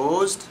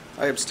 Opposed?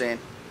 I abstain.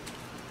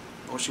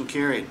 Motion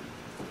carried.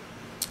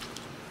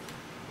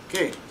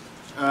 Okay,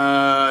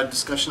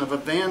 discussion of a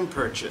van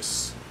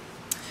purchase.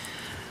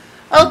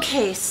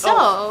 Okay,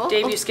 so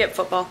Dave, you skipped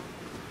football.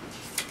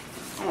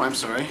 Oh, I'm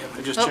sorry,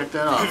 I just checked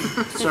that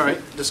off. Sorry,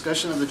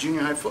 discussion of the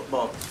junior high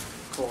football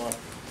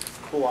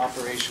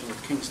cooperation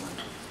with Kingsland.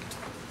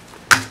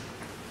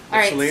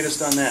 What's the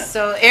latest on that?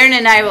 So Aaron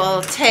and I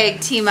will tag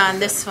team on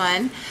this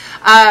one.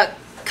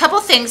 Couple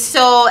things.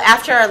 So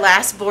after our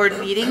last board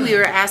meeting, we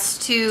were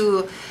asked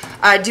to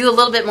do a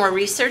little bit more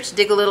research,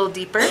 dig a little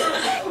deeper,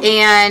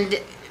 and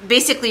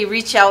basically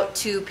reach out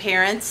to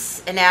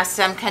parents and ask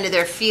them kind of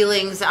their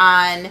feelings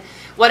on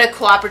what a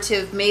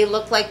cooperative may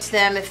look like to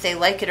them, if they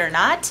like it or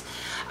not.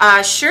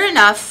 Sure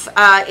enough,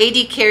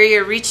 AD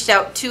Carrier reached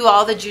out to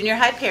all the junior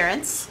high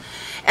parents.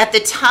 At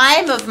the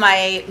time of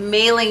my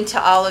mailing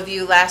to all of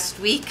you last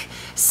week,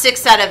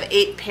 6 out of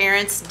 8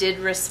 parents did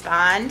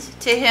respond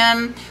to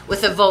him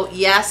with a vote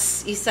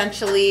yes,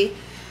 essentially,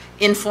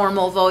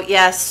 informal vote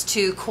yes,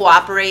 to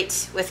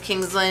cooperate with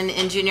Kingsland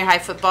in junior high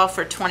football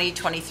for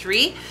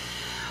 2023,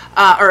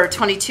 or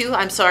 22,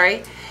 I'm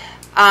sorry.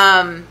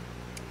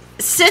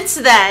 Since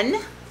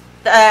then,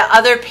 the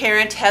other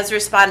parent has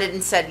responded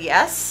and said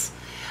yes.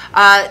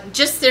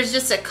 There's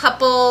just a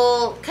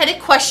couple kind of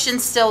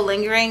questions still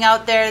lingering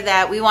out there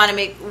that we want to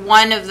make.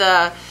 One of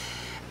the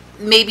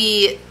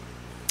maybe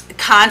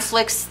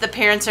conflicts the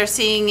parents are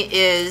seeing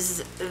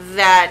is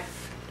that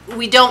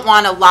we don't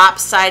want a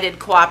lopsided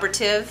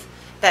cooperative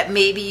that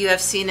maybe you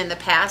have seen in the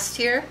past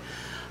here.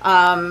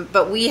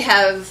 But we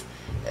have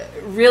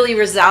really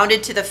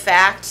resounded to the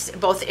fact,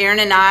 both Aaron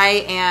and I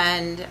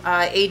and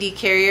AD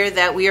Carrier,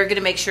 that we are going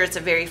to make sure it's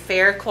a very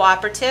fair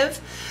cooperative.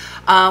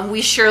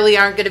 We surely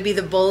aren't going to be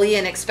the bully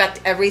and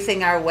expect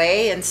everything our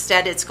way.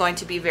 Instead, it's going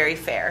to be very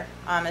fair,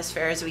 as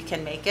fair as we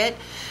can make it.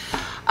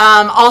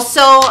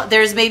 Also,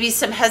 there's maybe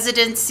some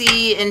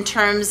hesitancy in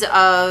terms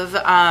of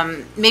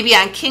maybe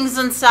on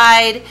Kingsland's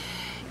side,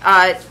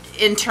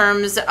 in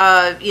terms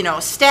of, you know,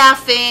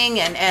 staffing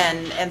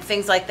and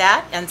things like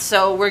that. And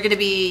so we're going to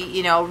be,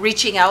 you know,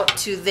 reaching out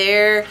to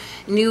their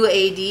new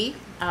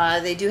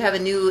AD. They do have a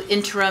new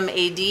interim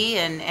AD,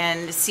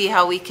 and see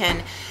how we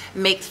can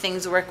make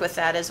things work with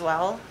that as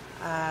well.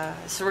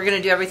 So we're going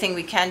to do everything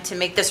we can to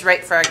make this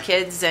right for our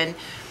kids and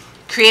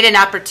create an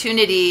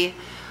opportunity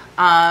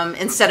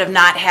instead of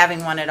not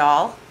having one at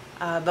all.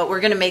 But we're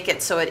going to make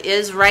it so it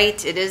is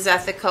right, it is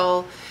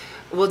ethical.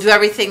 We'll do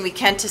everything we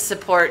can to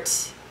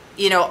support,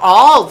 you know,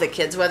 all the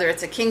kids, whether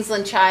it's a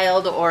Kingsland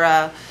child or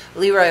a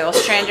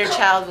LeRoy-Ostrander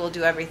child. We'll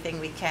do everything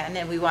we can,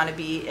 and we want to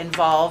be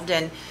involved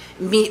and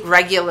meet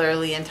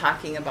regularly in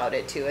talking about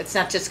it too. It's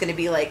not just going to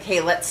be like,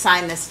 hey, let's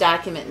sign this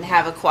document and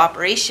have a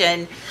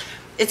cooperation.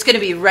 It's going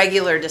to be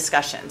regular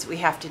discussions. We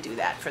have to do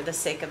that for the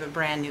sake of a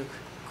brand new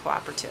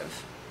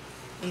cooperative.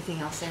 Anything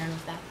else, Aaron,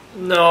 with that?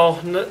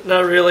 No,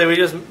 not really. We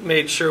just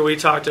made sure we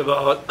talked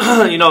about,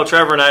 you know,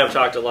 Trevor and I have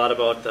talked a lot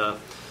about the,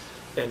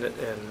 and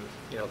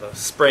you know, the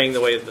spring,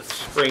 the way the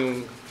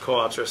spring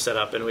co-ops are set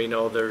up, and we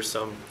know there's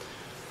some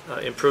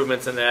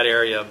improvements in that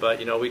area. But,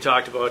 you know, we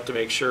talked about to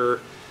make sure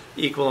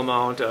equal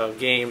amount of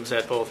games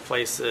at both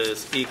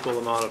places, equal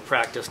amount of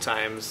practice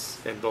times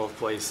in both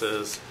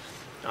places,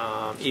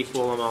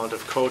 equal amount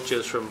of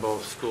coaches from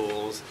both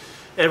schools.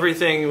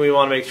 Everything, we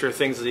want to make sure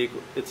things is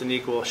equal, it's an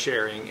equal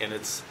sharing, and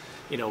it's,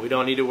 you know, we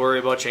don't need to worry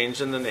about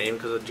changing the name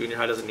because the junior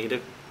high doesn't need a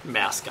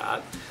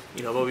mascot.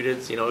 You know, but we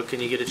did, you know,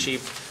 can you get a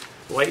cheap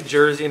white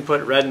jersey and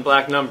put red and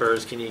black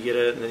numbers? Can you get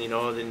it, and then, you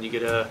know, then you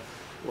get a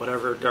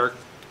whatever dark,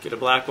 get a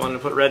black one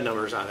and put red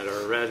numbers on it,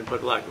 or red and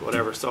put black,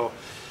 whatever. So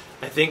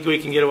I think we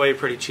can get away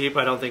pretty cheap.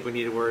 I don't think we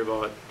need to worry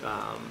about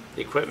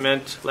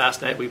equipment.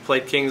 Last night we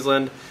played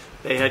Kingsland.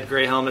 They had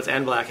gray helmets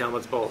and black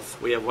helmets both.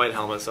 We have white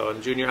helmets. So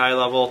in junior high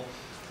level,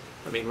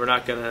 I mean, we're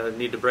not going to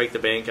need to break the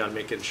bank on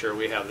making sure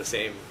we have the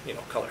same, you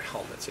know, color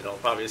helmets. You know,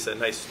 probably just a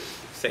nice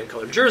same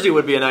color jersey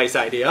would be a nice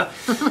idea.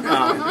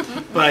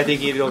 But I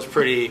think those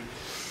pretty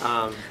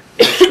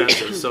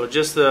expensive. So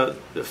just the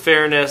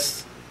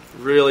fairness,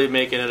 really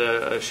making it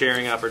a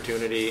sharing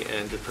opportunity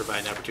and to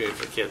provide an opportunity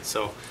for kids.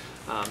 So,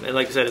 and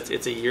like I said,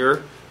 it's a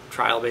year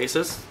trial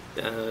basis.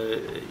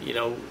 You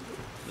know,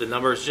 the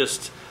numbers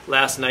just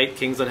last night,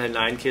 Kingsland had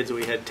 9 kids,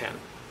 we had 10.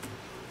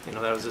 You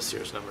know, that was this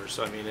year's numbers.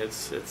 So I mean,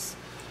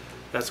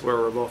 that's where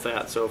we're both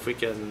at. So if we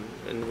can,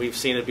 and we've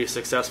seen it be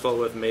successful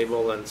with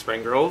Mabel and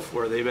Spring Grove,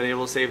 where they've been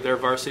able to save their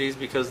varsities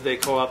because they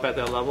co-op at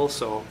that level.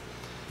 So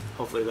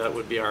hopefully that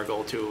would be our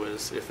goal too,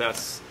 is if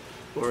that's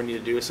what we need to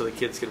do so the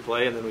kids can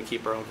play and then we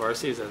keep our own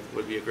varsities, that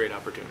would be a great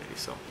opportunity.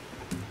 So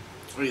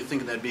What do you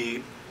think, that'd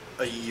be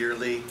a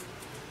yearly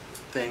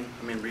thing?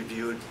 I mean,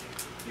 reviewed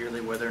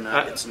yearly, whether or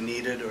not it's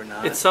needed or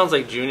not? it sounds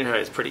like junior high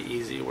is pretty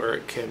easy, where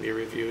it can be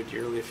reviewed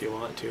yearly if you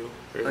want to.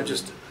 Really. I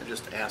just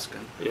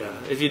asking. Yeah,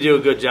 if you do a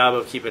good job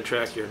of keeping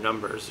track of your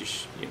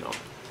numbers, you know,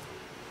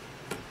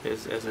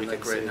 as we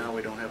Like can right see. now,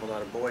 we don't have a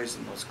lot of boys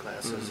in those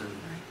classes, Mhm. and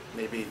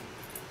maybe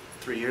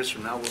 3 years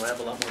from now we'll have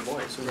a lot more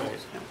boys. Who knows?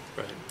 Right.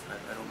 Right.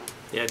 I don't know.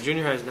 Yeah,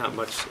 junior high is not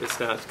much. It's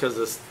not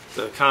because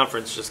the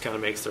conference just kind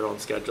of makes their own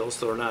schedule,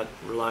 so we're not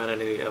relying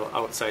on any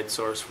outside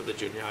source for the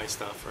junior high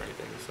stuff or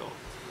anything. So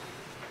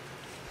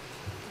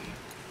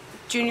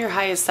Junior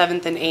high is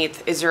 7th and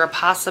 8th. Is there a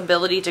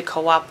possibility to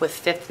co-op with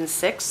 5th and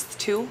 6th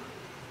too?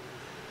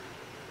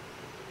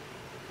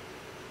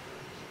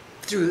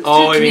 Through I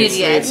mean,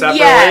 community ed. separately?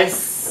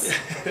 Yes.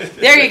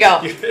 There you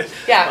go.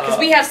 Yeah, because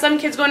we have some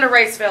kids going to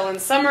Riceville,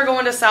 and some are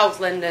going to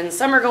Southland, and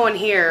some are going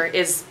here.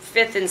 Is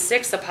 5th and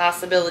 6th a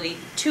possibility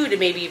too, to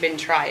maybe even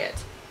try it?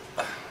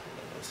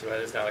 so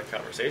that is not a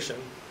conversation.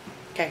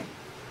 Okay.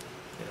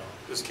 You know,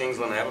 Does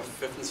Kingsland have a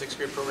 5th and 6th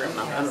grade program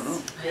now? I don't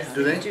know. Yeah.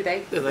 Do they? Do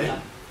they? do they? Yeah.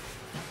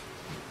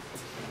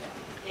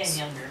 And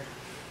younger.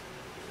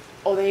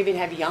 Oh, they even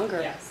have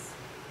younger. Yes.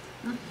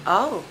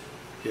 Oh.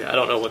 Yeah, I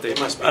don't know what they. It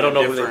must be I don't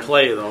know who they different.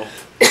 play though.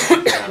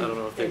 I don't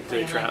know if They they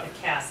play in travel. like the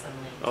Casson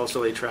League. Oh,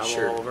 so they travel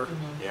Sure. all over.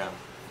 Yeah,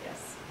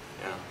 Yes.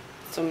 yeah.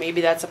 So maybe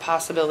that's a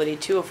possibility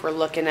too if we're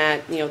looking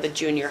at, you know, the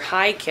junior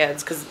high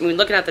kids, because I mean,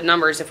 looking at the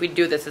numbers, if we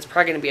do this, it's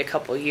probably going to be a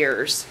couple of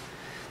years.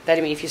 That,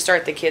 I mean, if you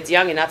start the kids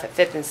young enough at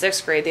 5th and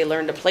 6th grade, they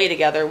learn to play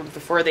together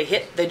before they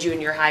hit the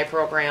junior high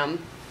program.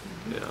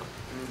 Yeah.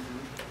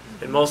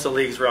 And most of the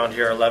leagues around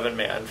here are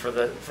 11-man for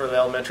the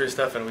elementary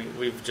stuff, and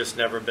we've just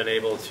never been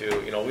able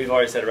to. You know, we've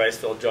always had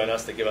Riceville join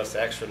us to give us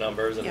the extra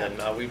numbers, and Yeah. then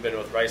now we've been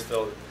with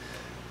Riceville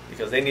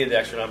because they needed the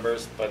extra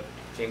numbers, but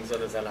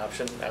Kingsland is an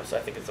option. So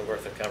I think it's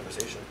worth a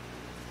conversation.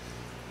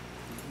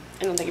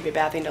 I don't think it'd be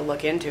a bad thing to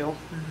look into.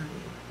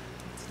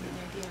 That's a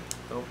good idea.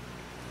 So,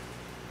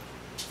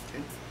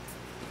 Okay.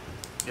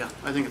 Yeah,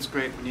 I think it's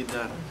great. We need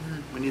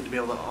to be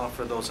able to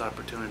offer those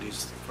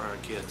opportunities for our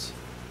kids.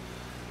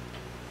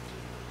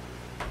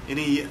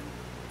 Any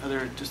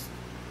other just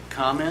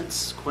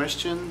comments,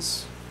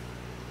 questions?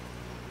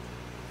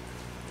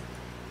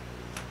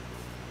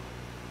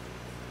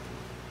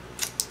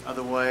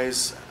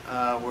 Otherwise,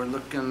 we're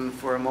looking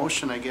for a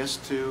motion, I guess,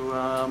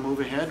 to move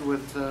ahead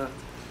with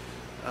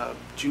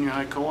junior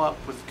high co-op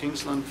with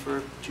Kingsland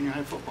for junior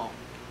high football.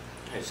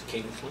 Has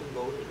Kingsland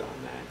voted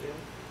on that yet?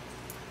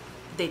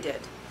 They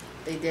did.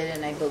 They did,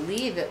 and I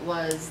believe it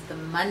was the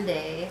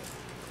Monday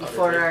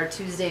before our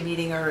Tuesday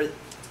meeting or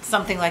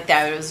something like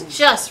that. It was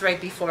just right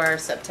before our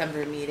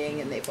September meeting,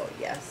 and they voted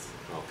yes.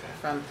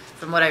 Okay.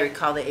 From what I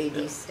recall, the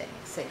AD saying.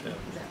 Yeah. Is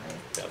that right?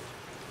 Yep.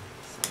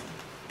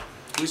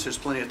 At least there's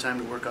plenty of time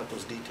to work out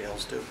those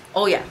details too.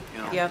 Oh, yeah.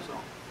 You know, Yep. so,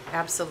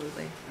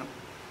 Absolutely. yep.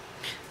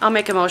 I'll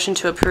make a motion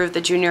to approve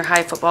the junior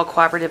high football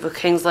cooperative with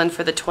Kingsland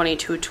for the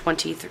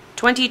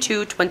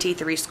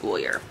 22-23 school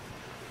year.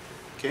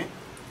 Okay.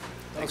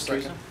 Thanks,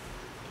 second. Teresa.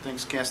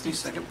 Thanks, Cassidy.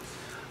 Second.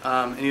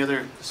 Any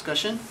other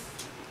discussion?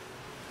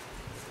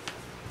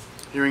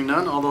 Hearing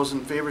none. All those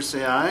in favor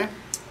say aye.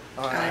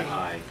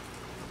 Aye.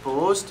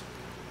 Opposed?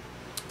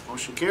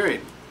 Motion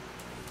carried.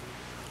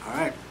 All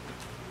right.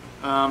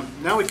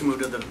 Now we can move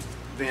to the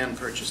van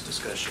purchase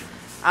discussion.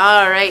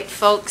 All right,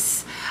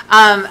 folks.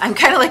 I'm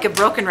kind of like a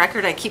broken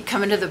record. I keep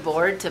coming to the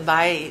board to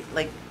buy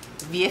like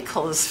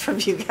vehicles from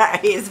you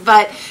guys,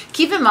 but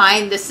keep in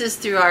mind this is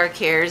through our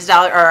CARES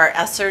dollar or our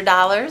ESSER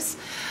dollars.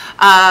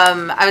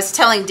 I was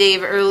telling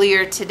Dave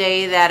earlier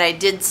today that I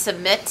did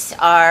submit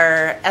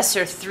our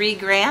ESSER 3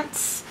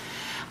 grants,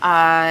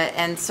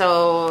 and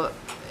so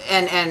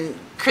and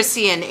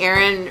Chrissy and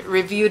Aaron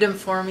reviewed them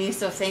for me,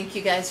 so thank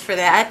you guys for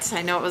that.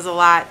 I know it was a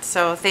lot,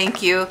 so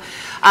thank you.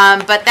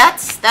 But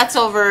that's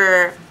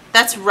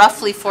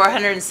roughly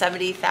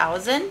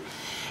 $470,000,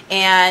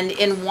 and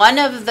in one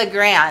of the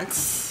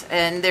grants,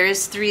 and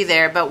there's 3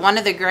 there, but one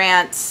of the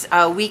grants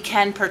we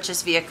can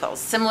purchase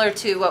vehicles similar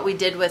to what we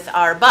did with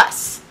our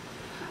bus.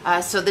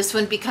 So this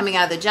wouldn't be coming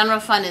out of the general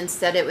fund.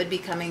 Instead, it would be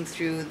coming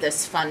through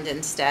this fund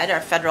instead,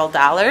 our federal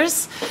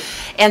dollars.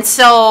 And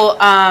so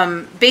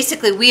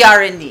basically, we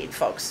are in need,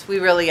 folks. We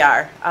really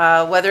are.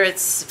 Whether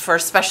it's for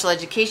special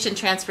education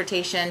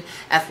transportation,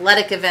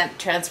 athletic event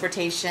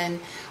transportation,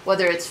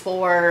 whether it's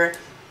for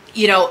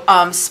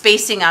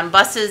spacing on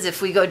buses,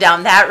 if we go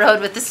down that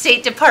road with the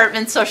State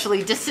Department,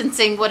 socially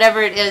distancing,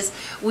 whatever it is,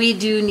 we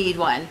do need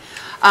one.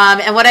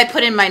 And what I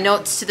put in my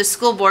notes to the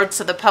school board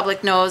so the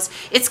public knows,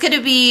 it's going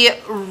to be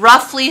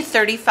roughly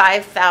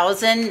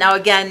 $35,000. Now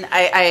again,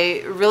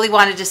 I really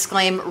want to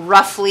disclaim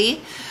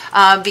roughly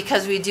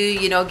because we do,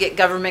 get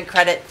government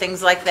credit,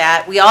 things like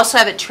that. We also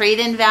have a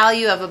trade-in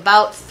value of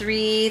about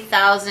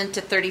 $3,000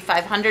 to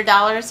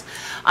 $3,500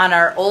 on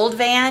our old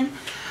van.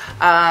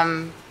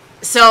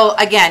 So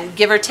again,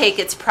 give or take,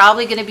 it's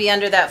probably going to be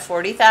under that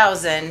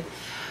 $40,000.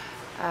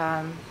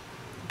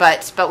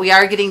 But we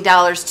are getting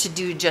dollars to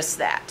do just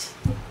that.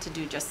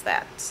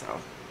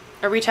 So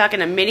Are we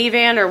talking a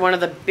minivan or one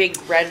of the big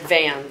red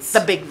vans?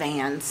 the big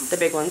vans, The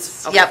big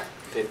ones? Okay. Yep.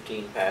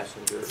 15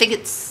 passengers. I think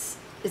is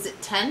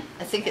it 10?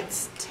 I think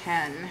it's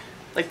 10.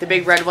 Like the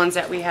big red ones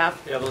that we have?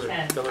 Yeah, those are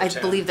I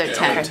 10. believe they're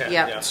Yeah, 10.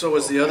 Yep. So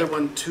is the other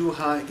one too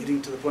high,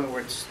 getting to the point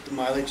where the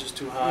mileage is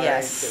too high?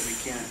 Yes. That we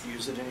can't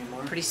use it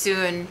anymore? Pretty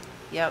soon.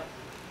 Yep.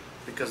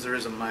 Because there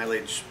is a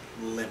mileage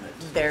limit.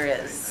 There right?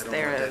 is. I don't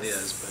There know what is.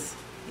 that is, but.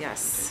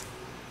 Yes.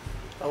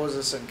 How is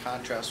this in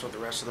contrast with the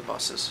rest of the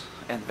buses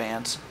and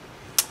vans?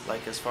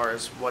 Like as far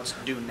as what's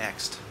due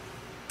next?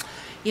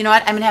 You know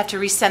what? I'm gonna have to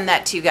resend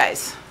that to you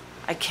guys.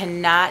 I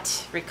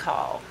cannot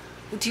recall.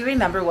 Do you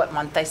remember what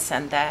month I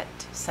sent that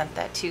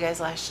to you guys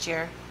last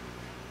year?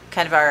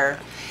 Kind of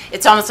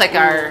it's almost like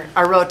our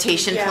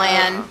rotation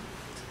plan.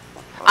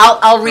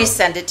 I'll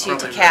resend it to you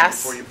to Probably right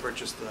Cass. before you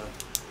purchase that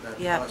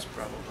Yep. bus,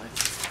 probably.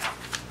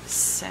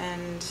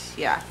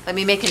 Let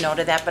me make a note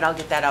of that, but I'll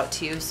get that out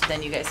to you so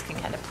then you guys can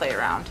kind of play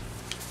around.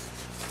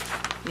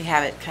 You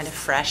have it kind of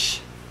fresh.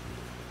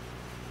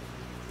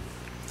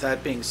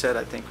 That being said,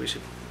 I think we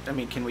should,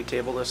 can we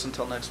table this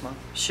until next month?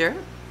 Sure.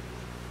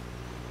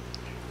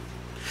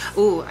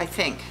 Ooh, I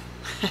think.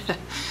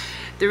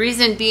 The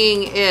reason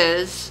being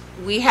is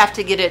we have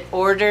to get it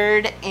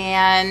ordered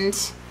and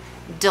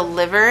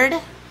delivered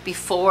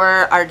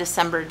before our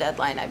December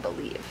deadline, I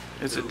believe.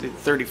 Is it the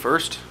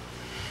 31st?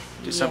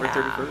 December Yeah.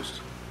 31st?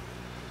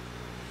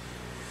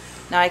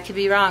 Now, I could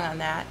be wrong on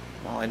that.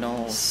 Well, I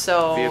know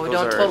So vehicles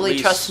don't are at totally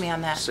least trust me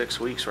on that. 6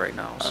 weeks right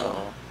now,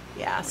 so.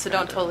 Yeah, so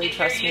don't totally If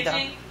trust you're me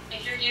though.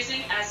 If you're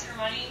using ESSER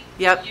money,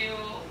 Yep. if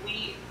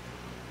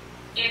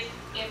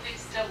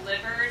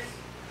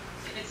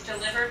it's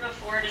delivered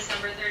before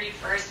December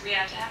 31st, we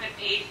have to have it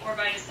paid for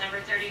by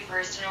December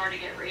 31st in order to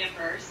get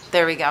reimbursed.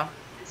 There we go.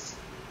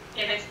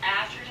 If it's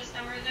after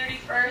December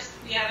 31st,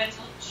 we have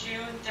until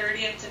June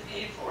 30th to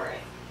pay for it.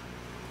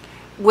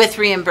 With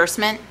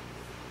reimbursement?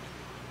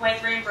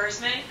 With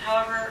reimbursement,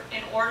 however,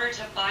 in order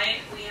to buy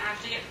it, we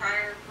have to get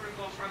prior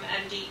approval from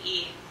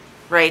MDE.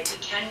 Right.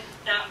 We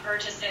cannot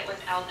purchase it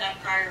without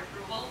that prior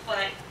approval,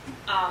 but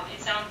it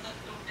sounds like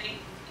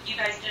you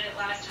guys did it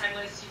last time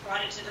was you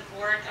brought it to the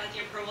board, got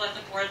the approval at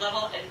the board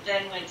level, and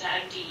then went to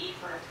MDE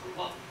for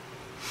approval.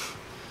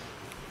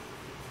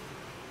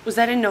 Was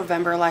that in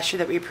November last year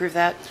that we approved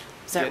that?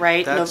 Is that Yeah,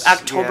 right?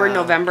 October, yeah.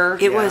 November?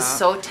 It was Yeah.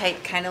 so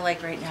tight, kind of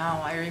like right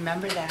now. I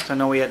remember that. So I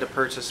know we had to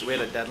purchase, we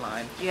had a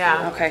deadline.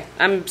 Yeah. Okay,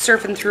 I'm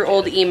surfing through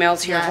old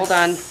emails here. Hold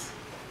on. Yes.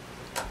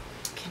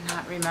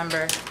 Cannot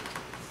remember.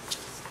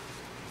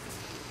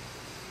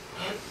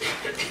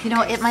 You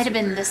know, it might have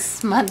been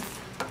this month,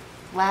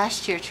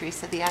 last year,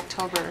 Teresa, the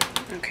October.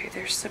 Okay,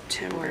 there's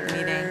September, Board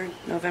meeting.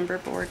 November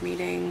board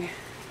meeting.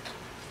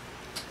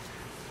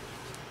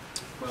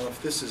 Well,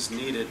 if this is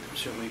needed,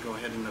 should we go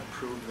ahead and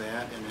approve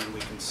that, and then we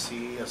can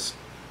see a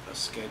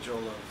schedule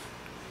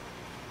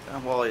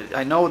of, Well,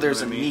 I know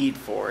there's Know a what I mean? need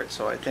for it,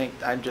 so I think,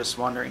 I'm just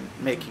wondering,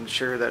 making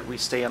sure that we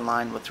stay in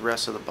line with the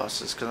rest of the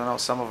buses, because I know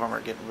some of them are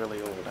getting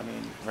really old. I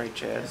mean, right,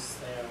 Chad? Yes,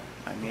 they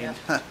are. I mean,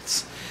 Yeah.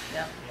 it's-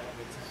 Yep.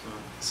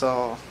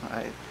 so,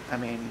 I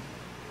mean,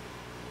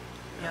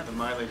 yeah, the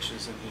mileage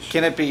is an issue.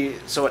 can it be,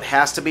 so it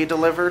has to be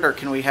delivered, or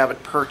can we have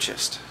it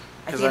purchased?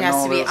 I 'Cause think it has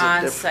know to be there's a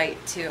on diff-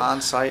 site too.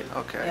 On site,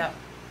 okay. Yep.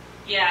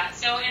 Yeah,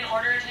 so in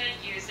order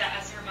to use the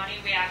ESSER money,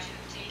 we have to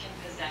have taken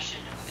possession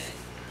of it.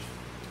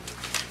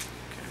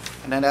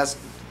 And then that's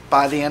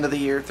by the end of the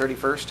year,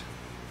 31st?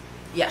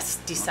 Yes,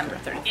 December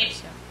Okay.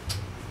 31st. Yeah.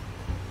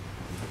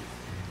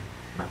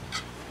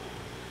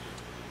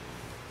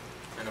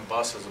 And a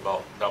bus is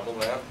about double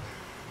that,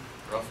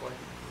 roughly?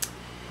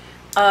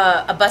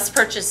 A bus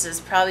purchase is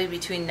probably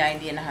between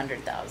 90 and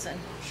 100,000.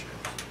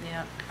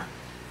 Yeah.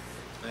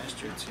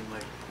 Last year it seemed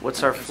like.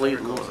 What's our as I fleet,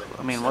 recall, it was look- like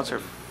I mean, what's our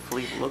 70.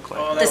 fleet look like?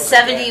 Oh, The that was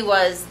 70 bad.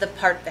 was the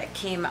part that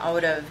came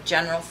out of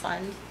general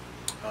fund,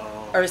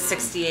 Oh. or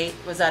 68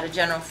 was out of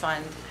general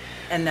fund,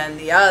 and then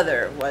the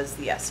other was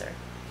the ESSER.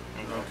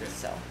 Okay.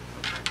 So,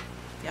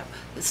 yep.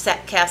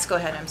 Cass, go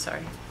ahead, I'm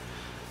sorry.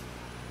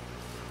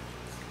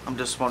 I'm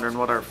just wondering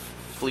what our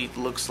fleet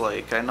looks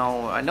like. I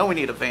know we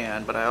need a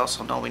van, but I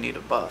also know we need a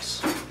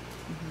bus.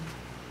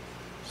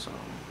 So,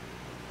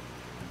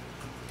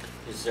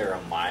 Is there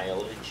a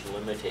mileage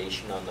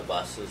limitation on the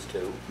buses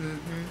too?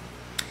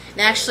 And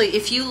actually,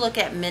 if you look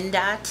at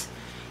MnDOT,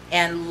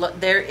 and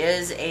there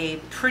is a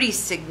pretty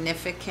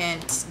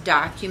significant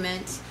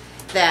document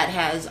that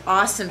has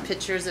awesome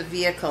pictures of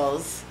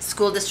vehicles,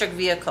 school district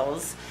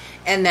vehicles,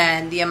 and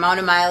then the amount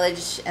of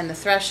mileage and the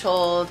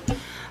threshold,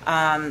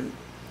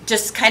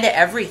 just kind of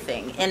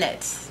everything in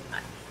it. I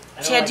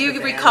know, Chad, like, do you the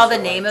vans recall the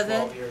are, name like, of it?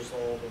 12 years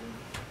old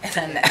and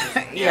And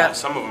then, Yeah,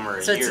 some of them are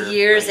a So year. it's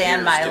years a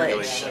and year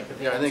mileage. stipulation.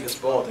 Yeah, I think it's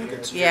both. I think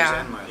it's years Yeah.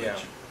 and mileage. Yeah.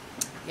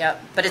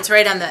 Yep, but it's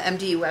right on the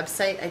MDU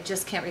website. I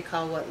just can't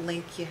recall what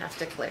link you have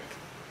to click.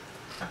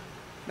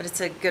 But it's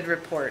a good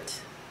report.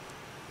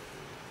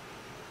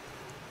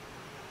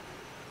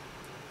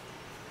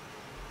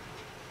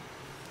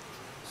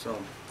 So,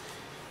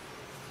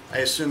 I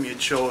assume you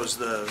chose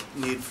the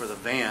need for the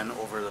van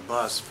over the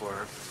bus for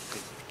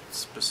a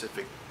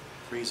specific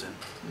reason,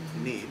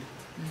 need.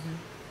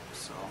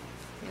 So,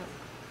 Yep.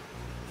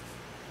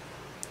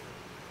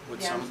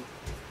 would Yeah. some,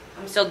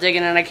 I'm still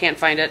digging and I can't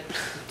find it.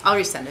 I'll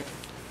resend it.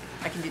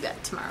 I can do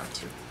that tomorrow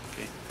too.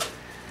 okay.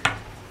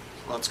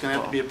 Well, it's gonna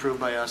have to be approved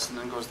by us and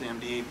then goes to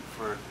MD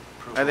for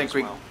approval I think as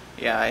we, well.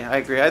 yeah, I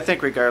agree. I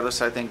think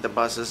regardless, I think the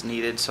bus is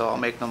needed, so I'll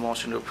make the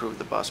motion to approve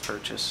the bus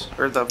purchase,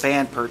 or the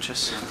van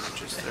purchase.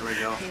 There we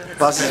go.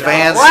 Buses,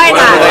 vans, Why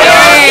whatever not? they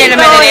are. Wait a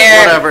minute here.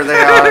 Whatever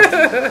they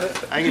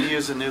are. I could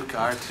use a new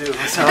car too.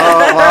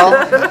 Oh,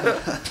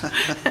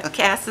 well,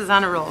 Cass is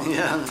on a roll.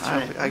 Yeah, that's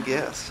right. I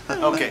guess.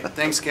 Okay,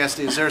 thanks,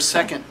 Cassidy. Is there a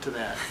second to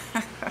that?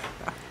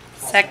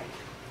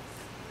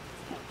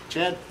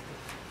 Chad?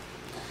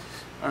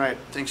 All right,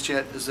 thanks,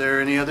 Chad. Is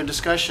there any other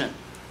discussion?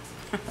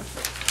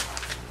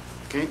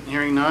 Okay,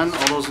 hearing none.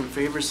 All those in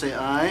favor say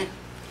aye.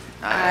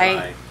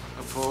 Aye.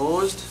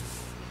 Opposed?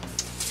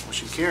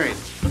 Motion carried.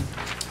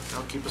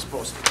 I'll keep us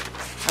posted.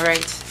 All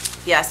right.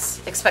 Yes,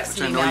 expect Which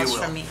some I know you emails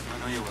will. from me. I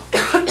know you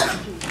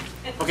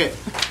will. Okay,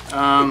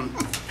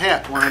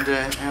 Pat wanted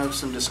to have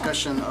some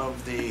discussion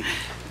of the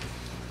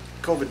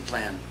COVID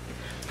plan.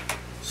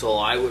 So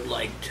I would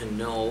like to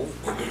know,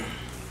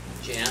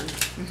 Jen,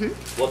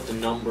 what the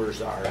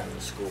numbers are in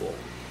the school.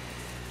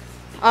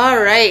 All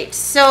right,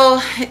 so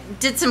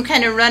did some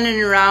kind of running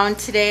around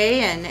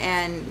today and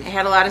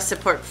had a lot of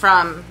support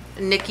from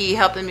Nikki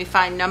helping me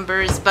find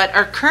numbers, but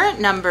our current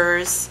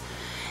numbers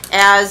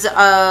as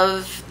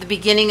of the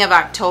beginning of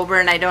October,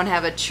 and I don't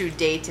have a true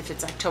date if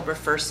it's October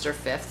 1st or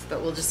 5th,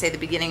 but we'll just say the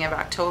beginning of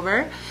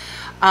October,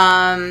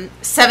 7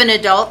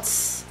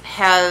 adults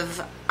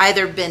have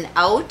either been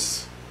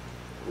out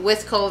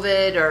with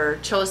COVID or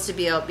chose to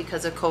be out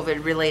because of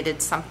COVID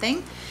related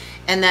something,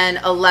 and then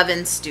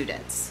 11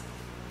 students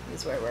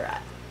is where we're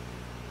at.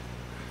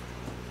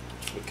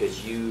 Because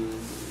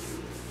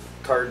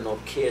Cardinal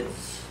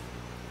Kids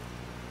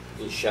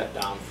is shut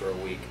down for a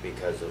week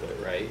because of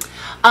it, right?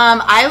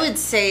 I would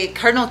say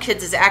Cardinal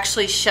Kids is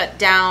actually shut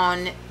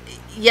down.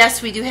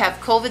 Yes, we do have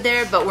COVID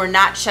there, but we're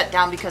not shut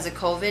down because of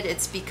COVID.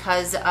 It's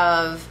because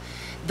of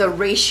the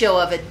ratio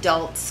of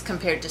adults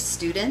compared to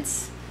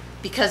students.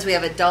 because we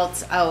have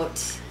adults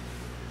out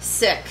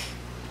sick,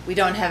 we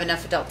don't have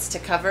enough adults to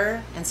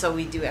cover, and so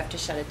we do have to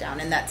shut it down,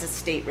 and that's a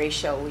state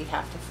ratio we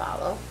have to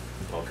follow.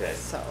 Okay,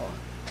 So,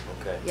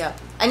 okay. yeah.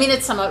 I mean,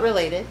 it's somewhat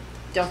related,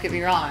 don't get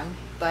me wrong,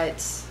 but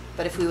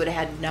if we would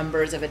have had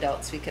numbers of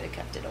adults, we could have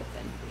kept it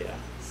open. Yeah,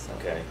 So,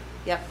 okay.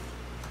 Yep.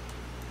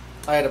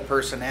 I had a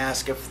person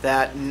ask if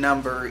that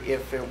number,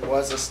 if it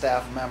was a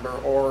staff member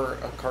or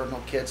a Cardinal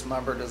Kids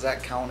member, does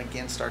that count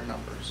against our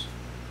numbers?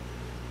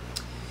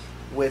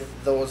 With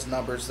those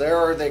numbers there,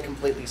 or are they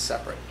completely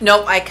separate?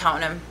 Nope, I count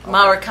them. Okay.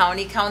 Mauer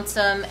County counts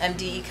them,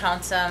 MDE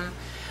counts them.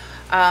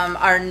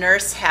 Our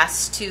nurse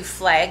has to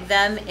flag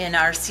them in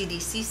our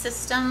CDC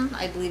system.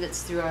 I believe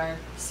it's through our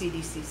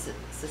CDC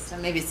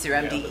system. Maybe it's through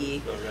Yeah,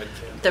 MDE. the red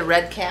cap. The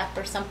red cap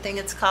or something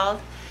it's called.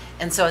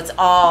 And so it's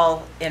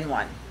all in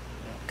one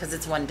because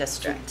it's one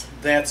district.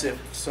 That's if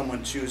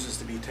someone chooses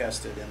to be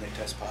tested and they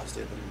test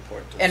positive and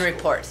report to the And school.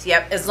 reports,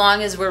 yep, as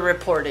long as we're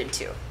reported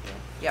to.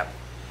 Yep.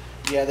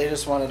 Yeah, they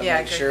just wanted to Yeah,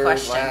 make good sure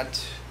question.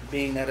 that,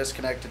 being that it's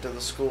connected to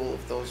the school,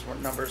 if those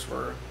numbers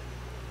were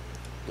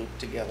looped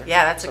together.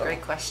 Yeah, that's a So,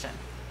 great question.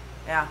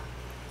 Yeah,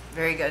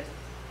 very good.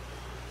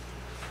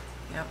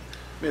 Yep.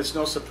 I mean, it's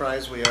no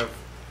surprise we have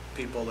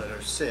people that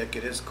are sick.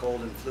 It is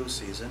cold and flu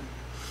season.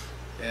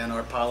 And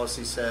our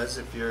policy says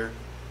if you're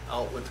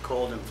out with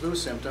cold and flu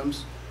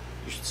symptoms,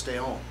 you should stay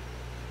home.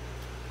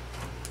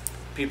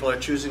 People are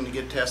choosing to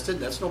get tested,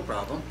 that's no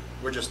problem.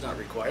 We're just not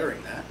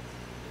requiring that.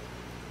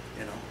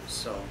 You know,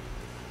 so.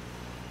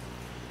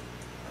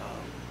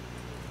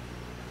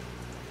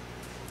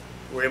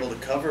 We're able to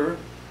cover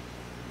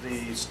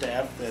the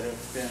staff that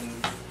have been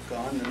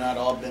gone. They're not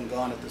all been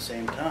gone at the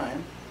same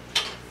time,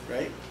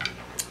 right?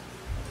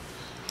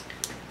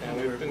 Yeah,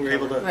 We're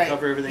able to Right.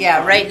 cover everything. Yeah,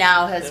 fine. right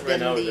now has Yeah, right been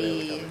now we've been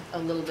able to cover. a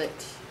little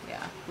bit,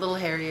 yeah, a little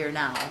hairier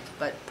now,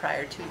 but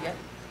prior to, yeah.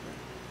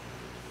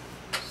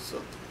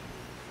 So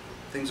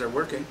things are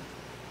working,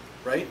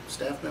 right,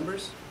 staff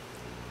members?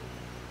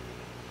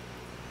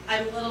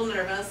 I'm a little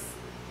nervous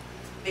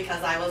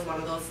because I was one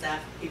of those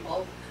staff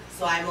people.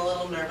 So I'm a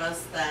little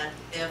nervous that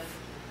if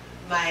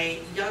my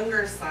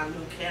younger son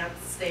who can't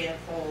stay at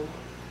home,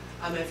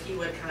 if he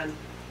would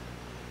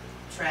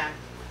contract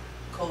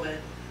COVID,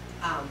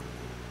 I'm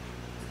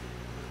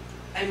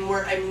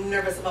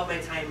nervous about my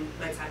time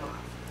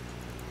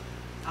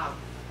off.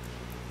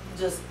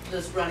 Just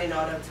running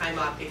out of time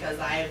off because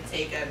I have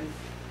taken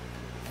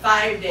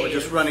 5 days. Or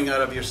just running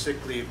out of your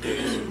sick leave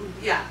days?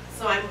 Yeah,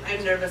 so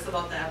I'm nervous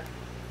about that.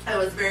 I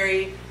was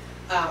very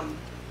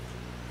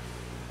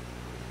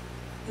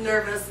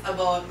nervous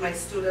about my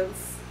students.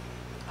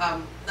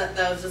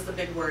 That was just a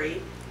big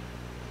worry.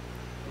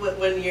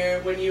 When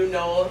you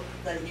know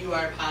that you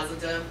are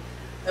positive,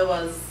 it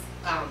was.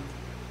 I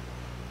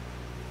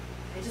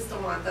just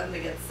don't want them to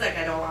get sick.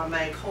 I don't want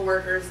my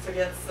coworkers to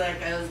get sick.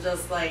 I was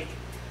just like,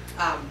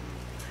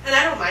 and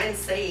I don't mind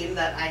saying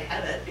that I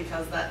had it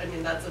because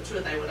that's the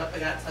truth. I went up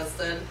and got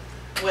tested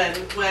when.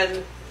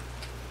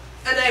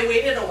 And I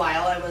waited a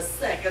while, I was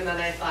sick, and then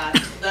I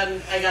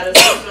got a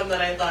symptom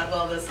that I thought,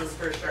 well, this is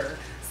for sure.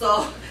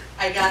 So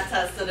I got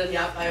tested, and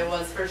yep, I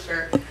was for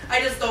sure. I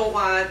just don't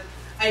want,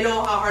 I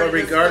know how hard But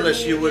it is for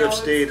regardless, me, you would have know,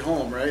 stayed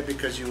home, right,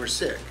 because you were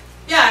sick?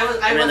 Yeah,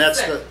 I mean, was that's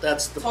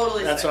sick.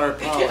 Totally that's sick. our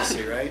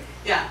policy, Yeah. right?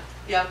 Yeah,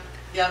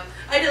 yep.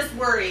 I just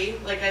worry,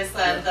 like I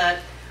said,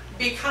 that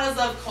because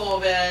of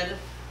COVID,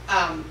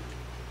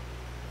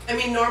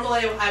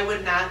 normally I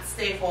would not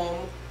stay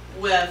home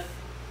with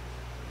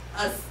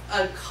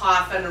a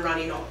cough and a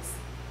runny nose.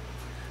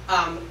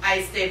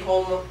 I stayed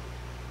home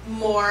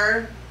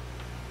more,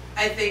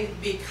 I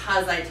think,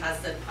 because I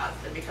tested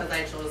positive, because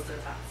I chose to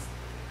test.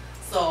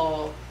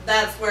 So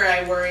that's where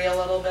I worry a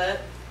little bit.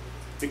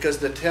 Because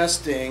the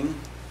testing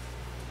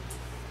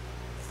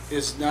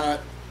is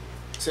not,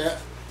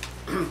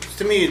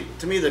 to me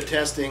the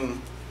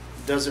testing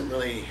doesn't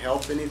really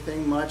help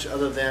anything much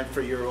other than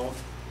for your own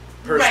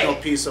personal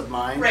Right. peace of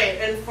mind. Right,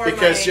 and for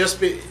Because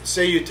my,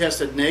 say you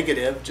tested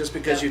negative, just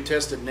because Yeah. you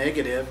tested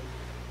negative,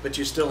 but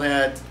you still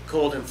had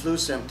cold and flu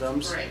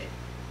symptoms, right.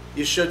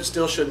 you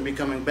still shouldn't be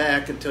coming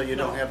back until you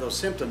don't No. have those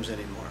symptoms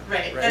anymore.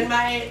 Right. And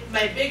my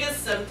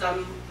biggest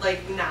symptom,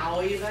 like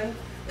now even,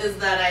 is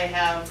that I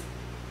have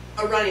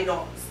a runny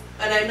nose.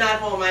 And I'm not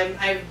home.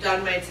 I've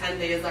done my 10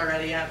 days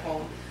already at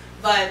home.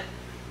 But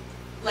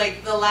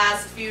like the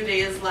last few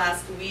days,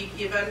 last week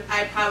even,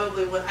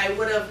 I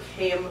would have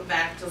came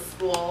back to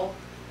school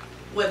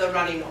with a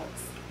runny nose.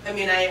 I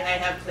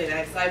have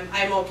Kleenex.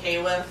 I'm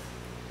okay with.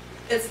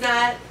 It's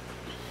not.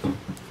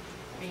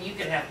 You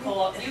could have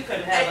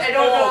a I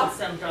don't know. cold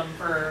symptom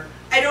for.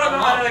 I don't know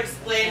how to month.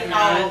 explain And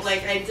how, that's-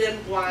 like, I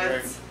didn't want.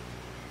 Right.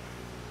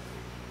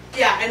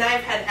 Yeah, and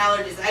I've had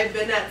allergies. I've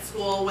been at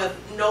school with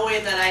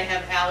knowing that I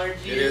have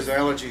allergies. It is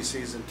allergy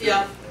season too.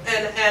 Yeah,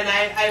 and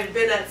I've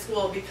been at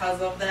school because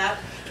of that.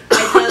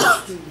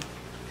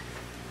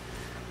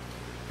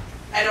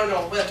 I don't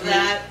know, with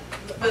that,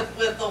 with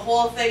the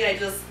whole thing,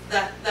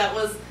 that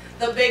was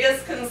the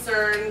biggest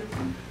concern,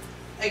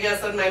 I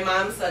guess, and my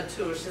mom said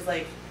too, she's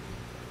like,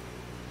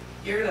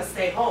 you're gonna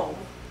stay home.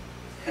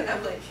 And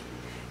I'm like,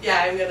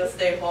 yeah, I'm gonna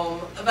stay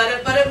home. But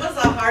it was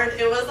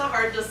a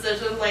hard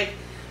decision. Like,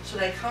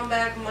 should I come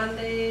back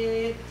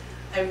Monday?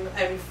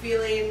 I'm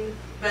feeling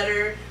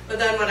better. But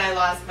then when I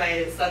lost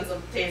my sense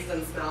of taste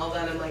and smell,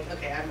 then I'm like,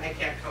 okay, I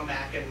can't come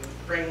back and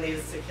bring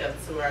these to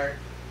kids who are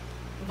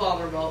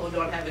vulnerable, who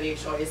don't have any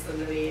choice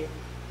in any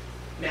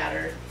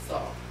matter.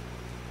 So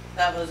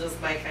that was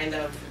just my kind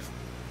of.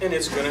 And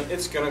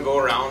it's gonna go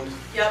around.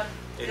 Yep.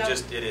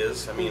 It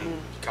is. I mean,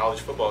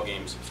 college football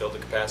games fill to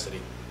capacity.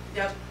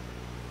 Yep.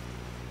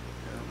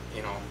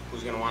 You know,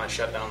 who's gonna want to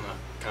shut down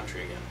the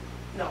country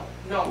again?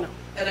 No.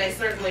 And I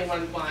certainly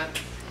wouldn't want.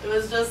 It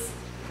was just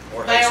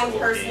Or my high own school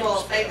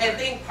personal. games. I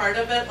think part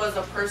of it was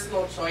a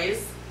personal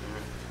choice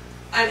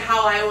on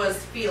how I was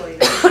feeling,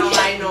 and how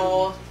I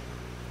know.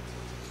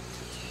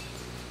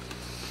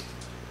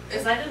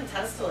 Is I didn't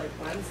test till like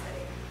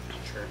Wednesday,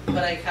 Sure.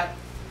 but I kept.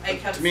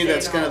 To me,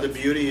 that's kind of the out.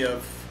 beauty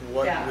of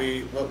what Yeah.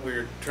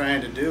 we're trying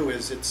to do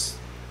is it's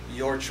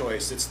your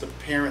choice. It's the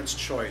parent's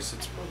choice.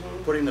 It's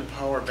putting the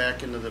power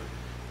back into the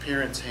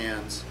parents'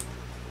 hands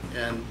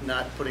and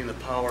not putting the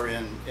power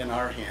in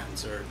our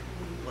hands or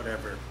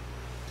whatever.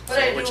 But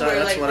I do that's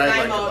where, like, what when I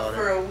I'm like out about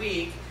for it. a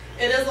week,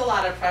 it is a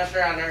lot of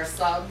pressure on our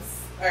subs.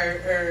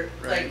 Or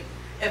Right. like,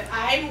 if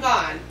I'm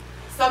gone,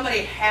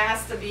 somebody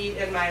has to be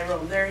in my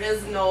room. There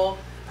is no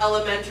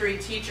elementary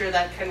teacher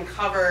that can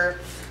cover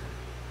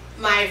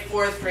my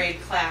 4th grade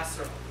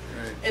classroom.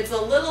 Right. It's a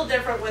little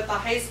different with the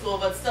high school,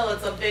 but still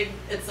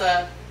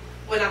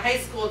when a high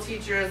school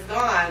teacher is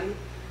gone,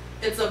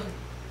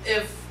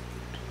 if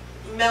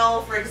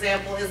Mel, for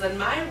example, is in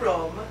my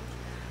room,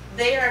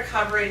 they are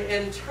covering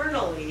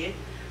internally,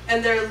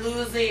 and they're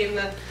losing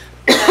that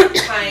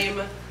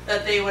time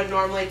that they would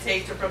normally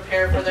take to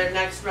prepare for their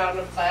next round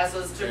of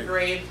classes, to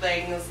grade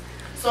things.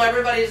 So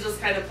everybody's just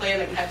kind of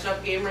playing a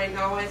catch-up game right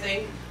now, I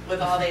think,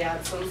 with all the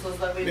absences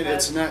that we've had.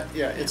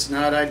 It's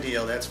not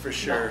ideal, that's for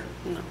sure.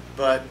 No.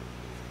 But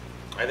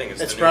I think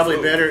it's it's the new probably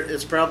flu. better.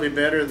 It's probably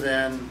better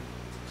than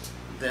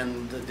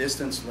the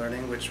distance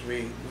learning, which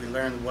we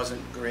learned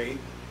wasn't great,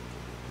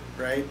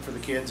 right, for the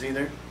kids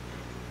either.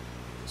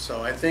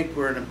 So I think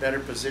we're in a better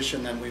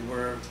position than we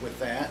were with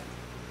that.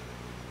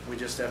 We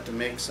just have to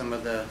make some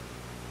of the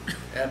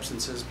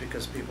absences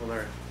because people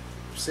are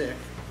sick.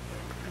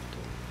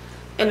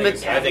 And I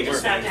with think it's-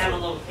 just have to have a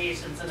little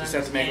patience and Just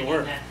have to make it understanding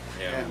work. that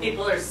Yeah.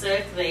 people are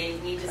sick, they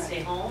need to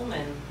stay home,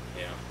 and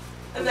Yeah.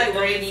 And that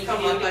What we grades need come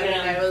to do up, to I mean,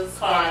 get I them was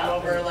caught gone up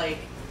over and- like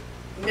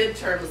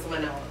midterms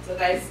went out,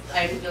 and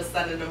I'm just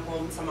sending them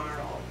home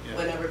tomorrow, Yeah.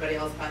 when everybody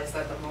else probably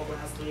sent them home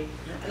last week.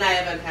 Yeah. And I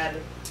haven't had,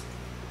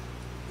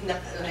 I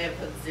have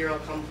had 0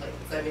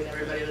 complaints. I mean,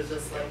 everybody was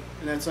just like,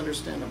 And that's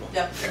understandable.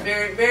 yep,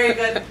 very, very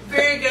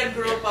good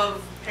group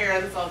of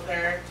parents out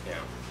there. Yeah.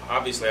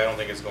 Obviously, I don't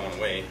think it's going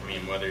away. I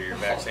mean, whether you're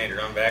vaccinated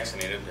or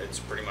unvaccinated, it's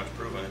pretty much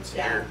proven it's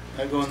Yeah. here.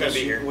 I'm going It's gonna this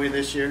be year, here. way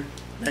this year,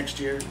 next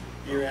year,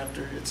 year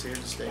after, it's here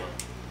to stay.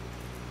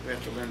 We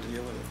have to learn to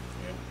deal with it.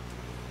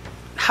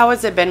 How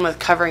has it been with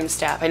covering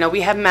staff? I know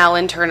we have Mal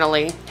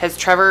internally.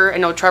 I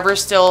know Trevor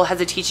still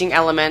has a teaching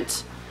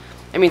element.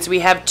 I mean, so we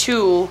have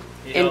 2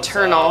 He helps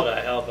internal. out,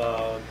 I help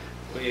out.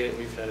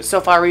 We've had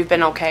So far, we've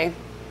been okay.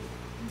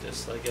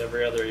 just like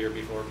every other year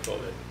before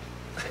COVID.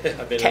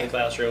 I've been in Okay. the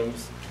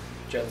classrooms.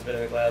 Jen's been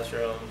in the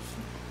classrooms.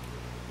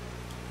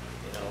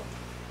 You know,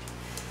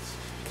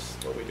 it's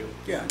just what we do.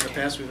 Yeah, in the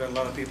past, we've had a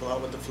lot of people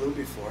out with the flu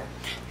before.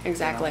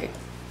 Exactly. You know,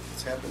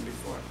 it's happened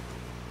before.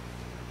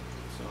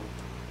 So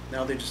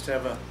now they just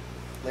have a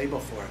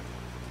label for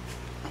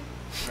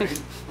it.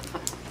 Right?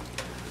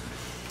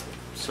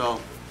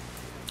 So,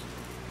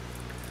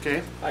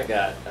 okay.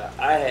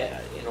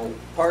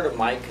 Part of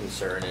my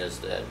concern is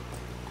that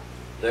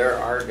there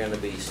are gonna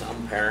be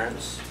some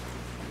parents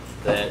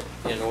that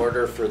in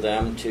order for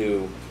them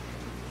to,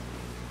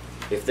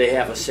 if they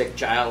have a sick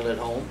child at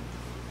home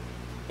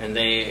and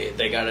they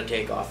gotta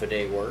take off a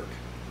day work,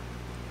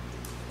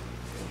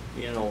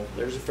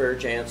 there's a fair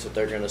chance that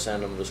they're gonna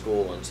send them to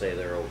school and say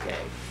they're okay.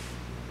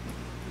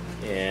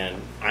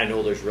 And I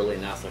know there's really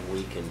nothing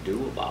we can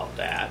do about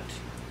that,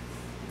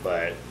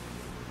 but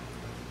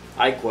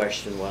I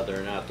question whether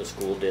or not the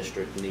school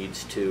district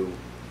needs to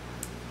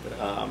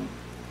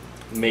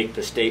make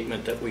the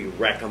statement that we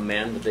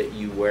recommend that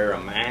you wear a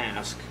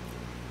mask,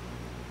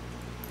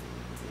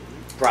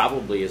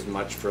 probably as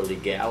much for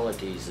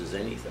legalities as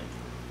anything.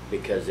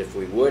 Because if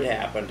we would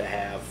happen to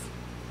have,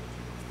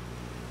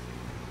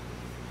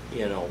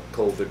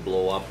 COVID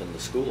blow up in the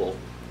school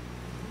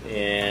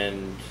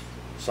and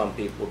some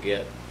people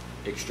get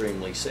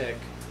extremely sick,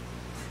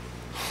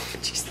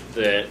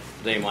 that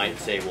they might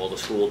say, well, the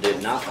school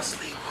did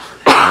nothing.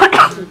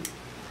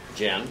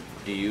 Jen,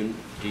 do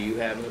you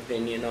have an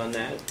opinion on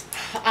that?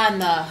 On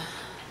the,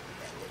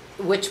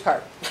 which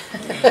part?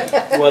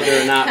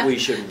 Whether or not we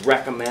should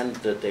recommend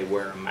that they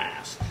wear a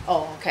mask.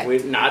 Oh, okay. We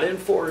not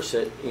enforce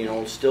it,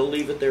 still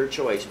leave it their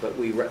choice, but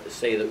we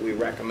say that we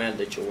recommend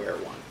that you wear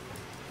one.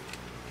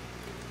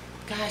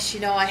 Gosh,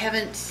 I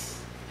haven't,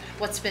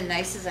 what's been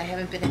nice is I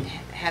haven't been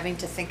having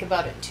to think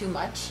about it too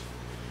much.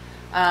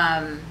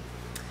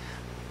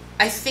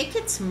 I think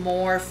it's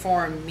more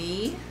for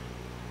me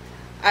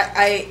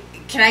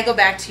Can I go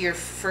back to your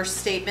first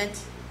statement,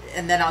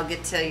 and then I'll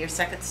get to your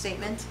second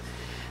statement?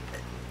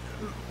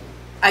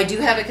 I do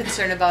have a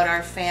concern about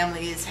our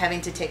families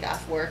having to take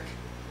off work.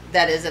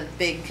 That is a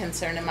big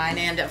concern of mine,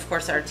 and of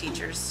course our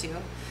teachers too.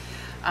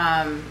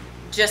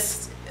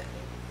 Just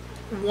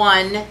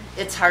one,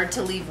 it's hard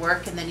to leave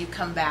work and then you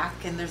come back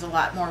and there's a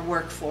lot more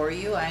work for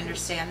you. I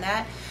understand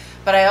that.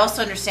 But I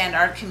also understand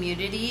our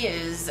community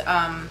has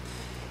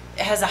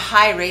a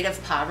high rate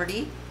of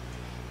poverty,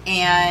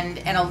 and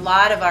a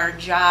lot of our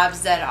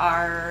jobs that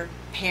our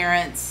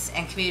parents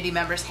and community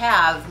members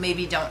have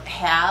maybe don't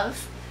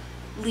have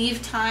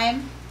leave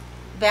time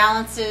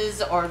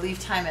balances or leave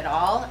time at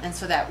all, and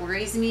so that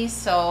worries me.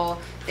 So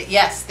that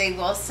yes, they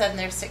will send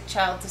their sick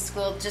child to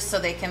school just so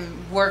they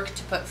can work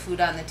to put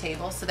food on the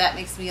table. So that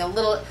makes me a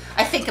little,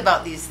 I think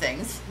about these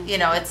things, you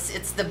know,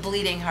 it's the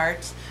bleeding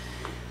heart,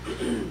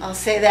 I'll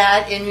say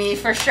that in me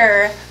for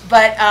sure.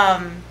 But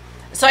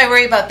so I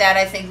worry about that,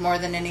 I think, more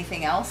than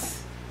anything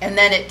else. And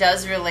then it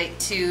does relate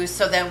to,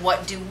 so then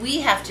what do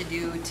we have to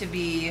do to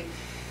be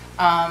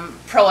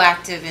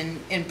proactive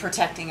in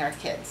protecting our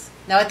kids?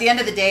 Now, at the end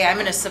of the day, I'm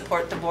going to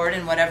support the board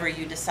in whatever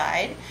you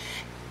decide.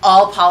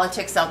 All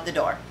politics out the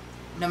door,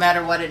 no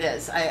matter what it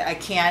is. I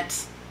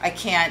can't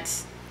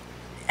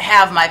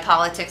have my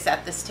politics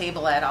at this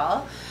table at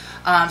all.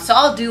 So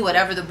I'll do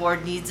whatever the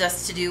board needs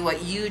us to do,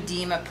 what you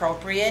deem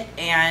appropriate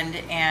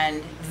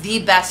and the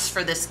best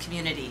for this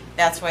community.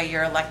 That's why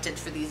you're elected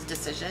for these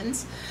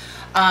decisions.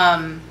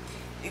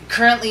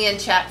 Currently in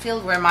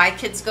Chatfield, where my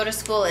kids go to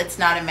school, it's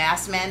not a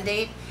mask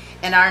mandate.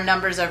 And our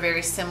numbers are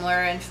very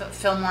similar in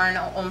Fillmore and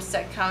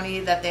Olmsted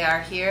County that they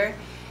are here.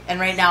 And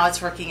right now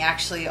it's working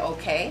actually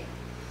okay.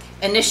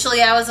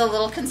 Initially I was a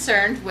little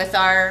concerned with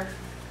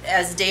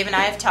as Dave and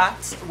I have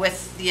talked,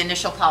 with the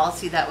initial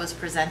policy that was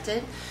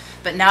presented.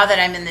 But now that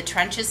I'm in the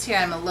trenches here,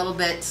 I'm a little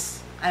bit,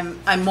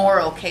 I'm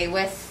more okay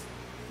with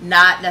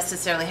not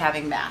necessarily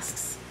having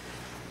masks.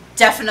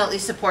 Definitely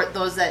support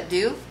those that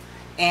do,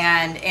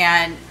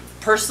 and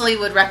personally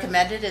would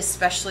recommend it,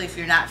 especially if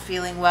you're not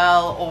feeling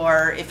well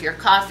or if you're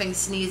coughing,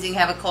 sneezing,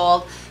 have a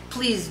cold.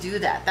 Please do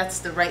that. That's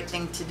the right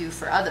thing to do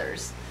for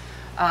others,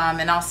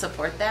 and I'll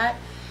support that.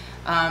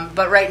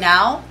 But right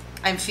now,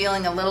 I'm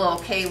feeling a little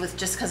okay with,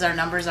 just because our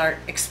numbers are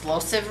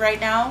explosive right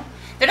now.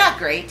 They're not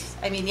great.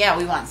 I mean, yeah,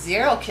 we want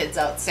 0 kids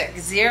out sick,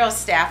 0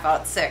 staff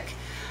out sick.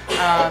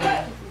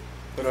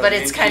 But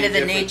it's kind of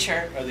the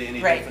nature. Are they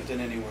any right. different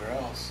than anywhere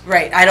else?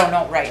 Right. I don't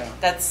know. Right.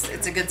 Yeah.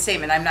 It's a good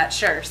statement. I'm not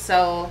sure.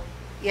 So,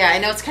 yeah, I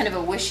know it's kind of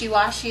a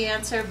wishy-washy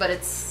answer, but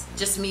it's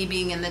just me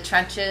being in the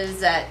trenches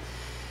that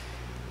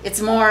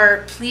it's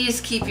more,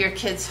 please keep your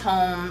kids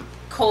home.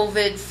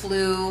 COVID,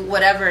 flu,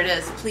 whatever it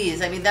is,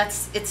 please. I mean,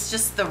 it's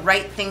just the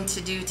right thing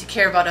to do to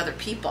care about other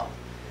people.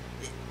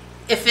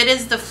 If it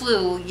is the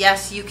flu,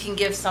 yes, you can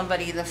give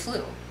somebody the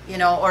flu, you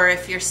know, or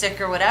if you're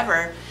sick or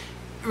whatever,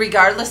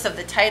 regardless of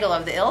the title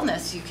of the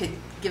illness, you could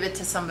give it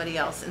to somebody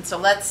else. And so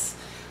let's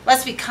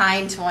be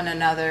kind to one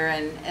another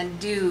and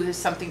do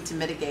something to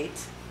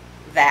mitigate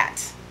that.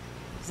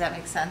 Does that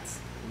make sense?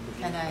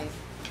 And I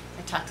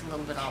talked a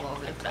little bit all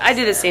over the place. I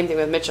did the same thing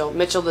with Mitchell.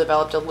 Mitchell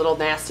developed a little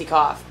nasty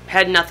cough.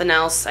 Had nothing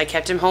else. I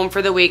kept him home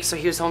for the week, so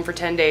he was home for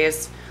 10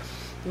 days.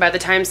 By the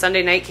time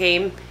Sunday night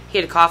came, he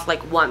had a cough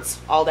like once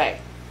all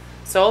day.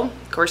 So,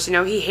 of course, you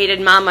know, he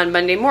hated Mom on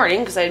Monday morning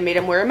because I had made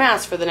him wear a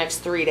mask for the next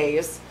 3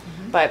 days.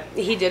 Mm-hmm. But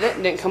he did it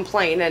and didn't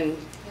complain, and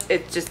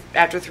it just,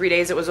 after 3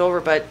 days it was over.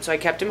 But so I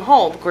kept him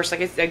home. Of course,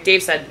 like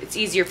Dave said, it's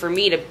easier for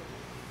me to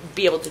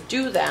be able to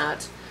do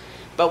that.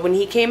 But when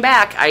he came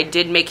back, I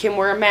did make him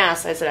wear a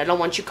mask. I said, I don't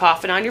want you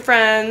coughing on your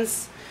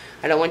friends.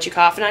 I don't want you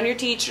coughing on your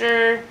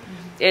teacher.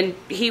 Mm-hmm. And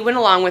he went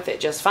along with it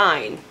just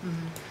fine.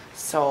 Mm-hmm.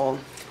 So,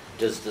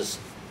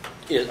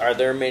 are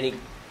there many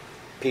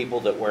people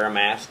that wear a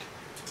mask?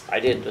 I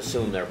didn't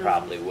assume there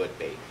probably would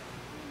be.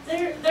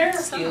 There are a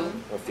few.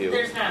 A few.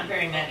 There's not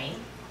very many.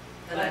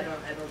 And I don't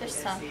think I There's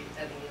see some. any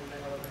in the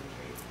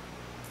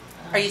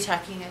elementary. Are you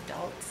talking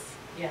adults?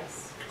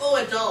 Yes. Oh,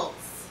 adults.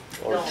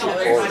 Or No,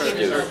 or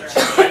there's students.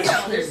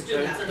 There's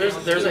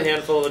students. There's a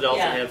handful of adults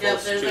and a Yeah. handful of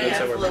Yep, there's a students that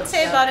handful were. of- I'd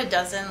say about a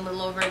dozen, a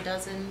little over a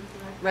dozen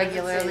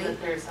regularly. I would say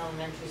that there's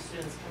elementary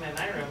students come in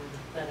my room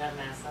that have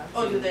masks on.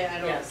 Oh, do they? I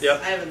don't. Yes.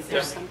 Yep. I haven't seen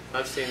Yep. them.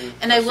 I've seen.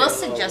 And I I've will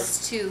seen it all over.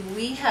 suggest too,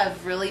 we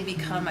have really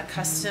become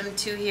accustomed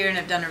to here and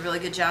have done a really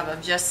good job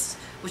of just,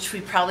 which we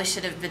probably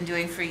should have been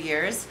doing for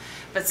years,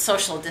 but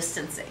social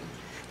distancing.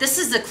 This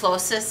is the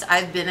closest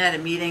I've been at a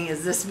meeting,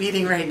 is this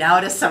meeting right now,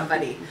 to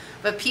somebody.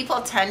 But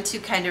people tend to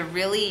kind of have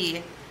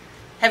really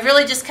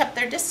just kept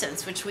their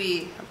distance, which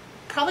we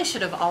probably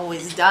should have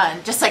always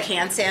done. Just like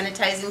hand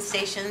sanitizing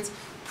stations,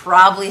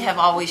 probably have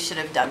always should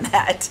have done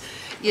that,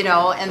 you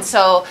know. And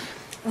so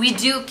we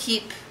do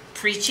keep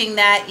preaching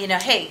that, you know,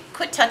 hey,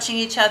 quit touching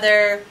each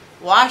other,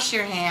 wash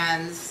your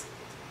hands,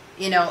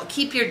 you know,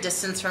 keep your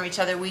distance from each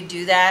other. We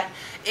do that.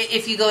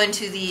 If you go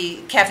into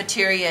the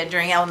cafeteria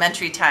during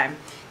elementary time,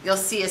 you'll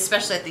see,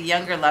 especially at the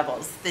younger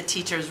levels, the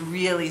teachers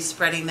really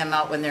spreading them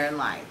out when they're in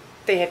line.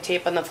 They have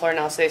tape on the floor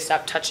now, so they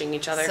stop touching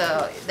each other.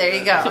 So there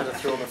you go.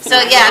 Throw the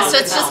So yeah, so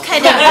it's just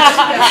kind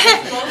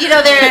of, you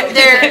know,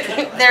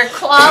 they're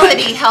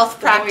quality health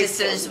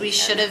practices we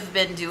should have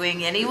been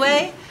doing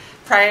anyway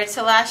prior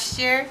to last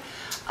year.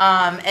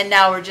 And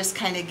now we're just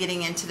kind of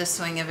getting into the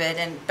swing of it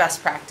and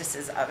best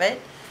practices of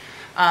it.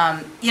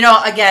 You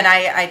know, again,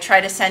 I try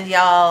to send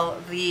y'all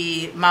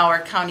the Mower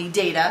County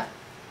data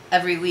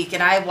every week,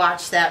 and I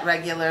watch that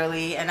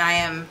regularly, and I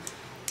am,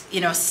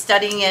 you know,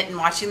 studying it and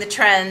watching the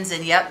trends,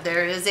 and yep,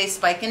 there is a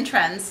spike in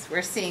trends.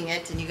 We're seeing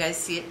it, and you guys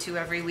see it too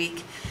every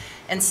week.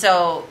 And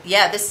so,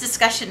 yeah, this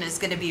discussion is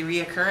going to be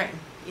reoccurring.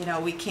 You know,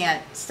 we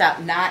can't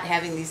stop not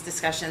having these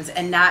discussions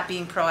and not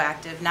being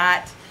proactive,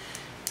 not,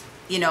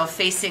 you know,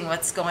 facing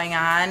what's going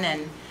on,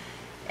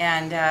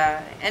 and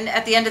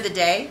at the end of the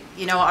day,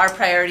 you know, our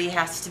priority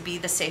has to be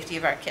the safety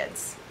of our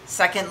kids.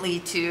 Secondly,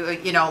 to,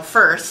 you know,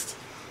 first,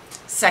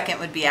 second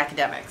would be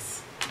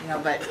academics. You know,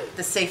 but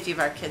the safety of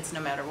our kids, no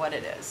matter what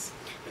it is.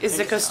 Is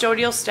the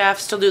custodial staff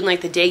still doing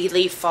like the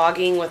daily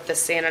fogging with the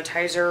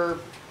sanitizer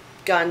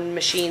gun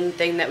machine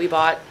thing that we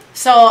bought?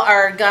 So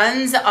our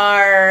guns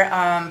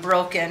are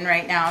broken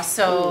right now.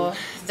 So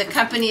the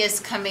company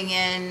is coming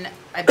in,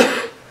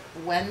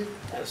 when?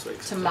 This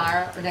week.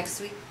 Tomorrow or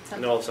next week?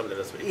 No, someday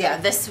this week. Yeah,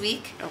 this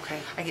week. Okay.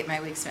 I get my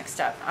weeks mixed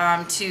up.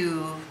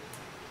 To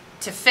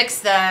fix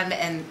them,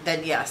 and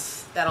then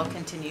yes, that'll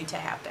continue to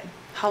happen.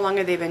 How long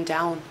have they been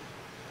down?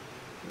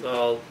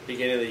 Well,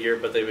 beginning of the year,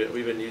 but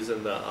we've been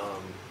using the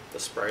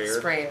sprayer.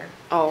 Sprayer.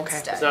 Oh, okay.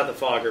 instead. It's not the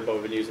fogger, but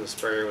we've been using the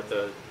sprayer with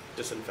the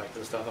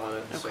disinfectant stuff on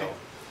it. Okay.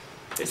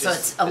 So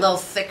it's a little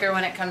thicker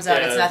when it comes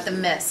out. Yeah, it's not the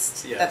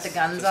mist that the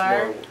guns it's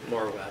are.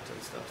 more wet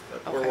and stuff.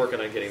 But Okay. we're working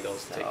on getting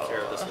those taken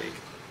care of this week.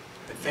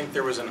 I think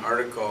there was an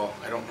article,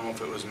 I don't know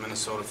if it was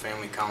Minnesota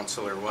Family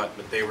Council or what,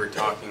 but they were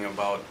talking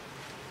about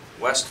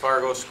West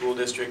Fargo School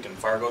District and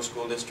Fargo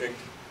School District.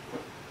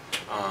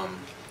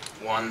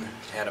 One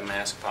had a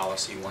mask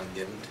policy, one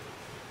didn't.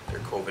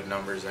 Their COVID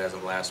numbers as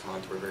of last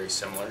month were very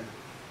similar.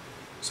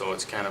 So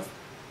it's kind of,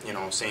 you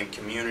know, same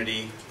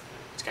community.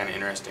 It's kind of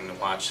interesting to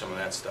watch some of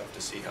that stuff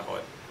to see how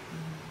it,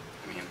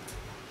 I mean,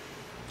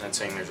 not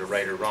saying there's a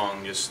right or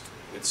wrong, just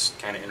it's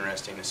kind of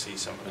interesting to see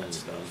some of that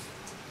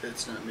stuff.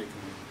 It's not making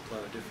a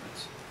lot of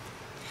difference.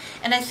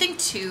 And I think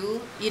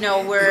too, you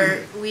know,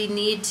 we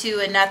need to,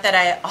 and not that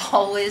I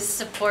always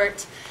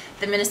support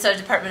the Minnesota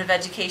Department of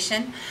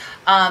Education,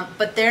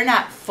 but they're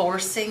not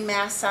forcing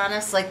masks on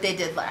us like they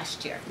did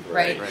last year,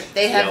 right?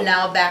 They have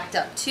now backed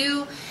up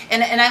too,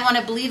 and I want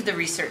to believe the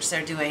research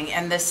they're doing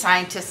and the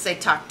scientists they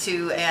talk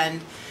to,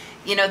 and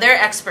you know, they're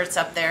experts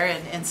up there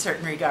in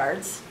certain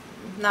regards.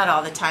 Not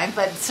all the time,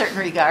 but in certain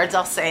regards,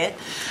 I'll say it.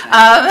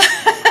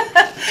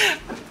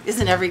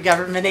 Isn't every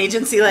government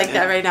agency like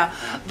that right now?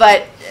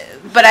 But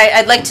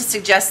I'd like to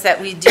suggest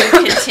that we do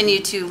continue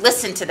to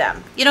listen to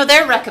them. You know,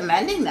 they're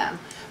recommending them,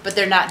 but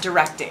they're not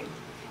directing.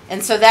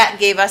 And so that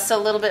gave us a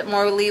little bit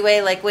more leeway,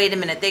 like, wait a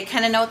minute, they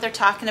kind of know what they're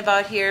talking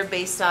about here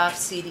based off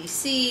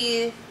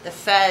CDC, the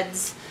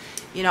feds,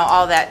 you know,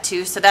 all that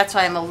too. So that's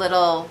why I'm a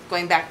little,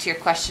 going back to your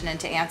question and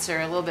to answer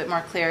a little bit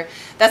more clear,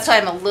 that's why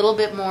I'm a little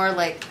bit more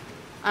like,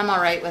 I'm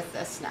all right with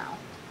this now,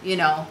 you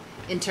know,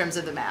 in terms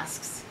of the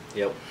masks.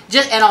 Yep.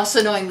 And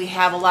also knowing we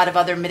have a lot of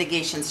other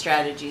mitigation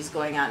strategies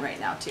going on right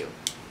now too.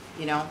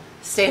 You know,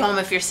 stay home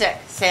if you're sick,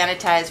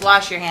 sanitize,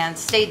 wash your hands,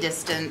 stay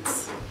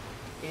distance,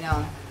 you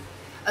know.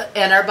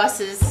 And our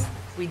buses,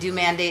 we do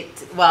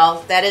mandate,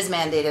 well, that is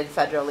mandated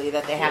federally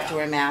that they have to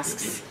wear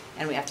masks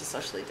and we have to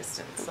socially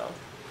distance. So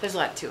there's a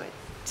lot to it.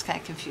 It's kind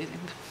of confusing.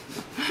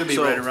 Could be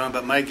right around,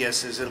 but my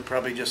guess is it'll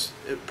probably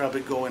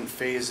go in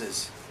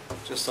phases,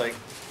 just like,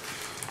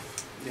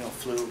 you know,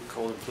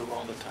 cold and flu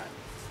all the time.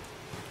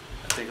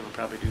 I think it'll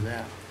probably do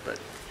that, but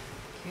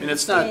I mean,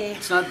 it's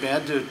not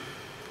bad to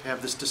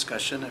have this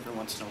discussion every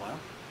once in a while.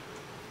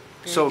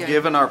 So good.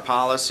 given our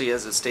policy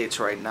as it states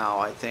right now,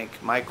 I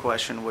think my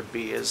question would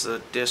be, is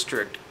the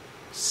district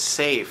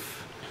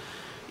safe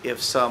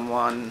if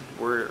someone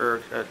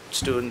or a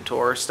student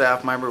or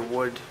staff member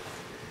would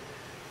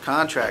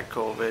contract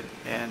COVID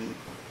and,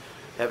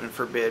 heaven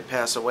forbid,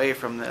 pass away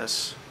from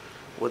this?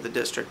 Would the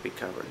district be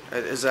covered?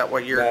 Is that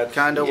what you're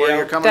kind of where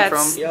you're coming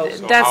from? So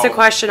That's the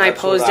question I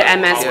posed to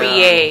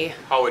MSBA.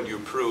 How would you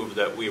prove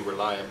that we were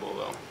liable,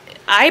 though?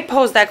 I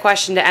posed that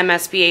question to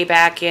MSBA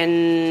back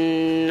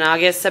in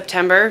August,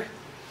 September.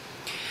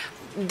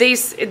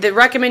 The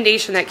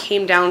recommendation that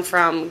came down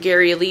from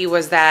Gary Lee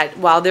was that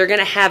while they're going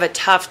to have a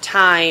tough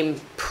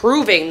time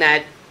proving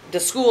that the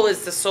school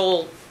is the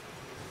sole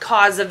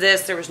cause of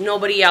this, there was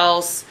nobody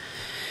else,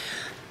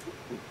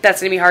 that's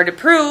going to be hard to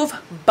prove,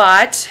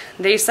 but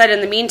they said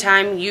in the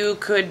meantime you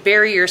could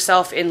bury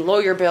yourself in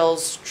lawyer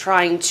bills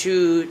trying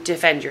to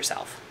defend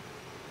yourself.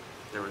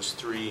 There was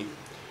 3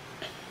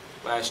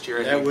 last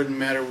year. That wouldn't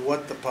matter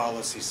what the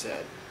policy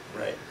said.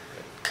 Right.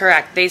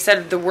 Correct. They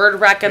said the word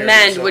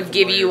recommend would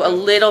give you a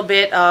little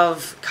bit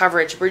of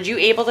coverage. Were you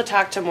able to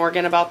talk to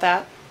Morgan about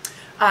that?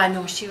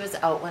 No, she was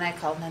out when I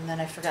called, and then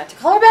I forgot to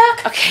call her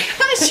back. Okay.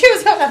 She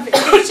was out on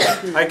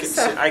vacation.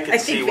 I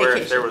could see where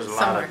if there was a lot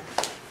somewhere.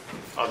 of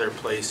other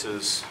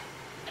places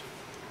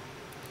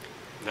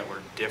that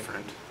were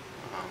different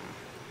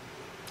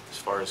as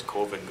far as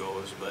COVID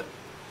goes, but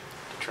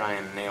to try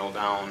and nail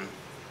down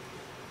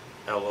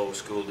LO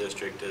school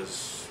district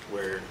is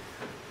where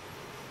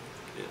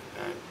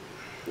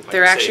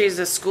There actually is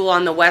a school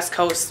on the west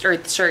coast,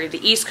 or sorry,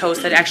 the east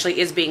coast that actually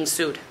is being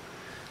sued.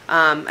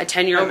 A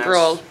 10-year-old And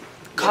girl that's-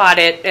 caught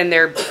it, and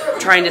they're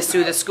trying to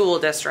sue the school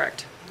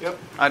district. Yep.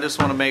 I just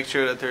want to make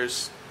sure that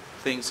there's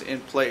things in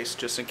place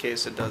just in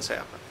case it does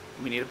happen.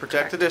 We need to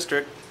protect the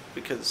district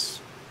because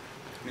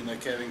I mean,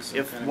 like having some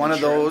if kind one of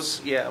insurance.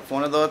 those, yeah, if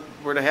one of those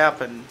were to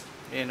happen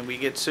and we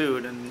get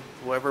sued and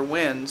whoever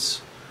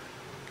wins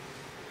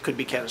could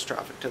be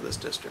catastrophic to this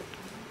district.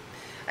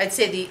 I'd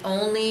say the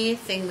only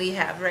thing we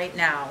have right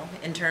now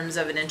in terms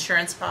of an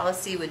insurance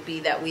policy would be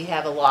that we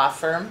have a law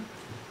firm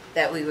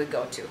that we would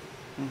go to.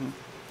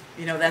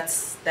 You know,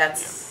 that's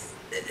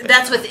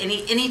with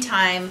any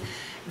time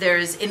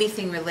there's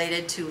anything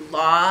related to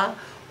law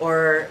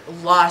or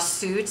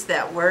lawsuits,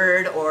 that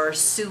word, or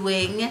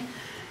suing.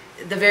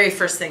 The very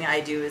first thing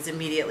I do is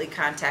immediately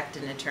contact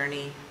an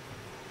attorney,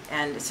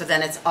 and so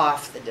then it's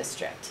off the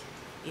district.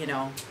 You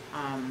know,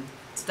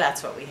 so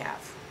that's what we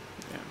have.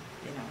 Yeah.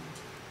 You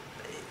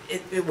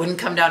know, it wouldn't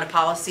come down to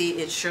policy.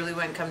 It surely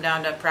wouldn't come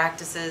down to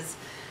practices.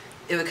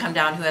 It would come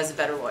down who has a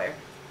better lawyer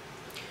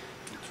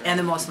and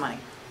the most money.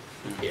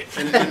 We've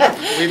been The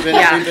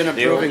only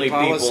approving people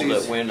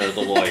policies. that win are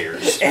the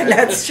lawyers. And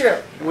that's true.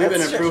 We've been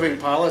That's true. approving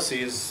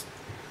policies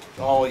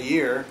all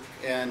year,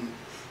 and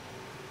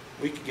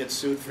we could get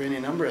sued for any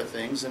number of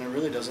things, and it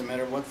really doesn't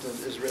matter what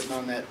is written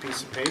on that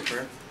piece of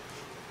paper.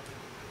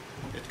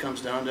 It comes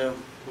down to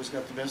who's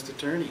got the best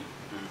attorney.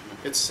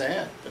 It's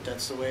sad, but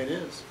that's the way it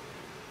is.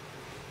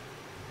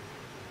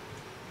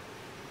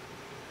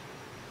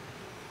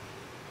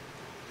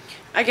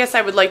 I guess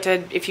I would like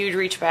to, if you'd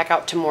reach back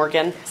out to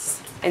Morgan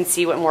and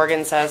see what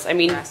Morgan says. I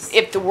mean, Yes.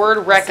 if the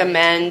word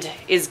recommend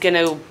is going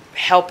to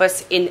help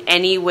us in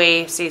any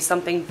way, say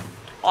something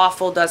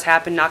awful does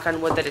happen, knock on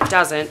wood that it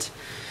doesn't.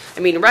 I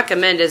mean,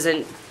 recommend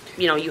isn't,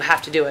 you know, you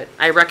have to do it.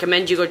 I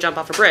recommend you go jump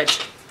off a bridge.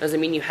 Doesn't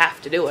mean you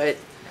have to do it.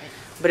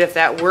 But if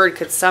that word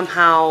could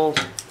somehow,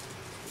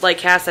 like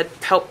Cass said,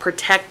 help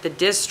protect the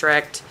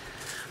district,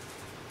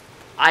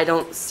 I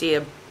don't see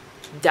a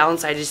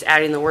downside just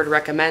adding the word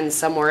recommend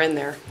somewhere in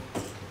there.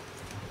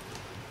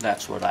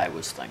 That's what I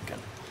was thinking.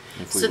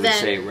 If we So would then-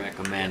 say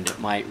recommend, it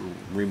might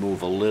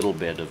remove a little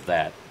bit of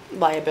that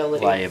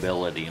Liability.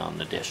 liability on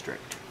the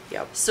district.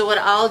 Yep. So what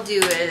I'll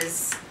do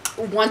is,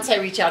 once I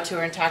reach out to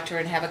her and talk to her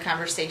and have a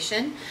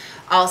conversation,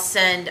 I'll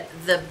send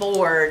the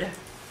board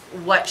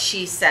what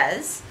she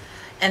says.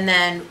 And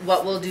then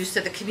what we'll do, so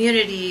the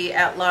community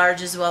at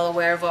large is well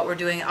aware of what we're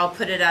doing, I'll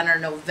put it on our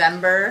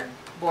November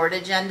board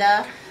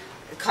agenda,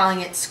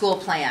 calling it school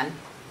plan.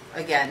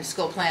 Again,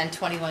 school plan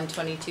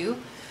 21-22.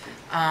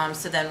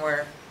 So then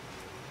we're,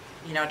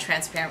 you know,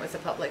 transparent with the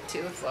public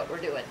too of what we're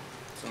doing.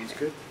 Sounds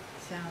good.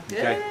 Sound good?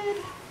 Okay.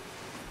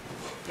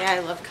 Yeah, I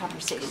love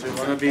conversations. We want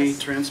like to be this.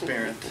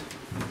 transparent.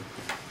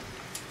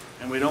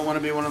 And we don't want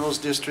to be one of those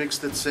districts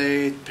that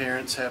say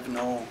parents have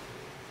no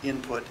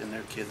input in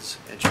their kids'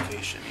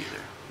 education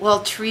either.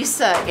 Well,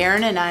 Teresa,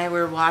 Aaron and I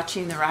were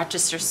watching the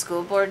Rochester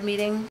School Board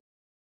meeting.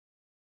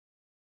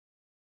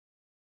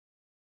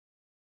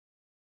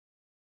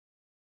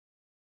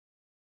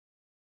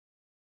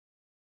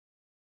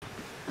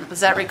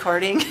 Was that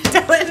recording?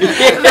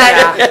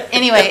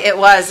 Anyway, it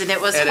was, and it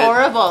was Edit.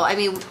 horrible. I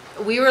mean,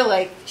 we were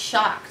like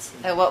shocked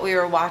at what we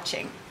were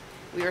watching.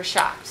 We were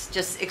shocked,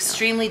 just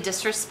extremely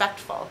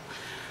disrespectful.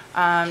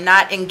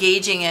 Not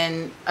engaging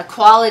in a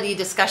quality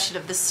discussion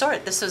of this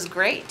sort. This was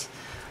great.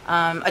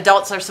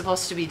 Adults are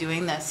supposed to be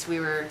doing this. We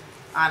were,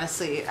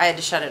 honestly, I had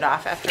to shut it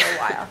off after a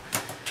while.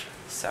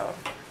 So,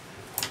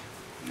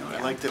 You know,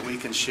 I like that we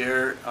can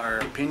share our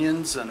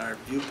opinions and our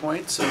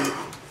viewpoints, and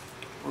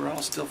we're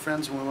all still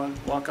friends when we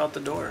walk out the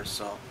door,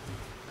 so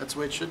that's the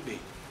way it should be.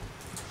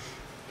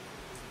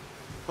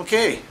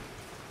 Okay.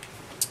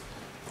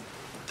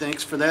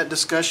 Thanks for that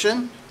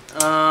discussion.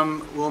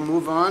 We'll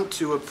move on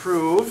to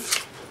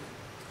approve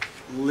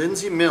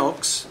Lindsay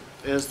Milks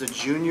as the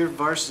junior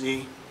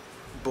varsity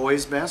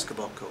boys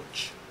basketball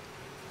coach.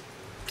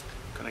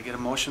 Can I get a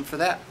motion for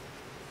that?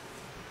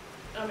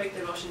 I'll make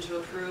the motion to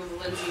approve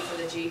Lindsay for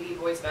the JV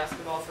boys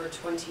basketball for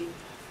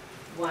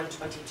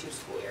 21-22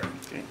 school year.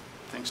 Okay.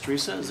 Thanks,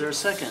 Teresa. Is there a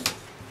second?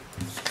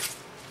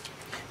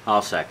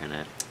 I'll second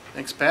it.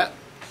 Thanks, Pat.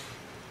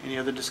 Any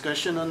other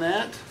discussion on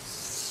that?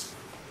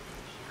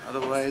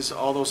 Otherwise,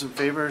 all those in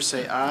favor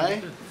say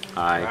aye.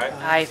 Aye.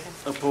 Aye.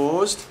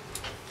 Opposed?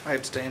 I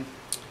abstain.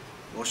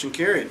 Motion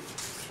carried.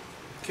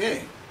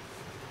 Okay.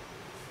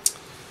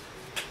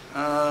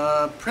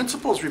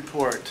 Principals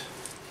report.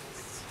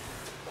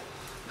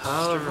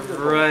 All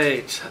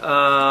right.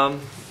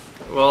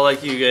 Well,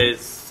 like you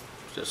guys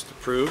just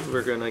approved,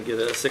 we're gonna get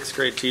a 6th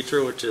grade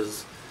teacher, which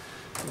is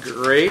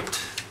great.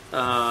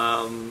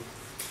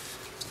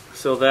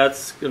 So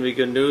that's gonna be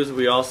good news.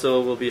 We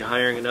also will be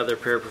hiring another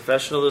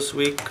paraprofessional this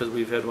week because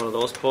we've had one of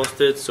those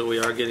posted. So we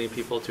are getting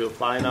people to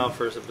apply now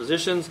for some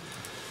positions.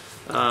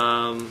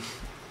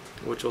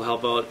 which will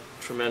help out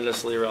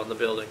tremendously around the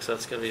building. So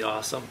that's going to be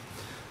awesome.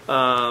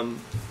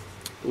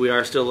 We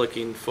are still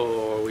looking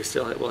for,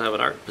 we'll have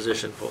an art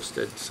position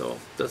posted, so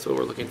that's what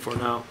we're looking for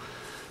now.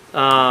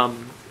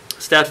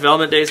 Staff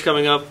Development Day is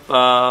coming up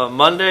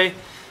Monday.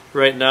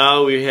 Right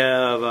now we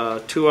have a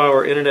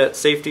 2-hour internet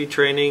safety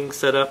training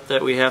set up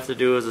that we have to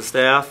do as a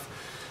staff.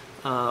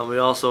 We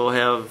also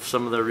have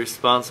some of the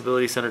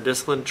Responsibility Center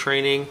discipline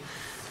training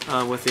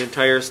with the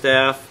entire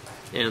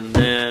staff, and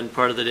then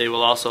part of the day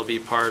will also be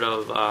part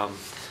of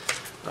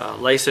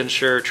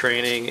licensure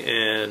training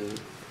and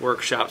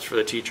workshops for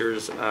the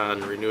teachers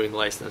on renewing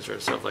licensure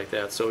and stuff like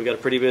that. So we got a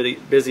pretty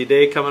busy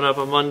day coming up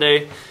on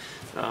Monday,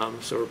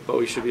 but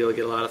we should be able to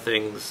get a lot of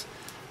things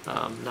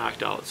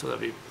knocked out, so that'll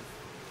be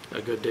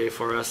a good day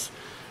for us.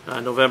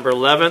 November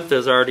 11th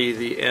is already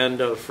the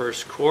end of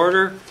first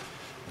quarter.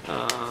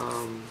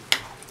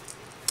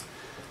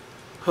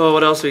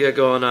 What else we got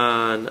going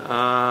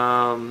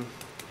on?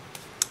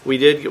 We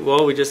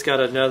just got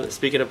another,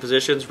 speaking of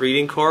positions,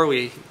 reading corps,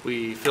 we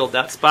filled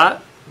that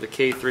spot, the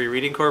K-3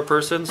 reading corps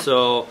person,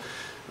 so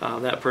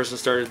that person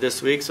started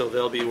this week, so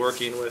they'll be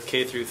working with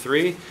K through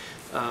 3,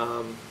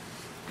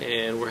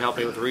 and we're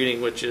helping with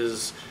reading, which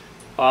is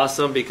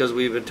awesome because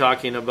we've been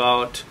talking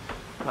about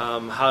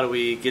how do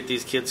we get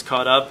these kids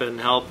caught up and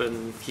help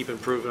and keep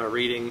improving our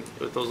reading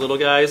with those little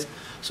guys.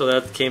 So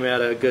that came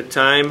at a good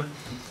time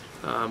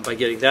by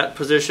getting that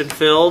position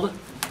filled.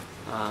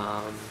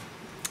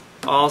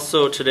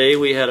 Also today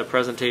we had a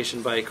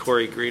presentation by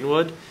Corey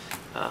Greenwood.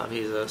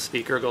 He's a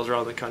speaker, goes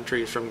around the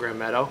country. He's from Grand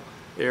Meadow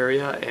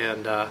area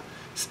and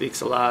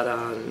speaks a lot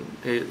on,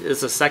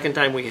 it's the second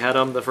time we had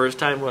him. The first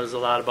time was a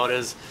lot about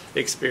his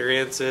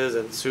experiences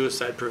and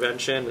suicide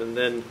prevention, and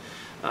then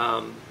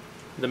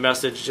the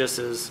message just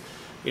is,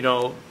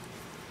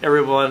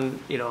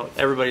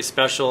 everybody's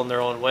special in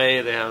their own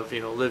way. They have,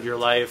 live your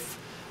life,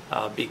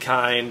 be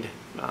kind,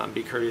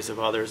 be courteous of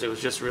others. It was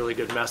just a really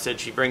good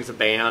message. He brings a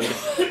band,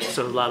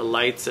 so a lot of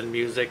lights and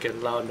music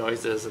and loud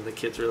noises, and the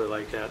kids really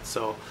like that.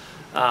 So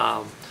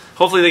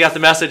hopefully they got the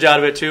message out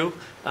of it too.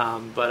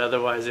 But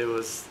otherwise, it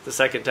was the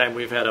second time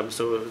we've had them,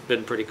 so it's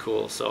been pretty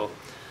cool. So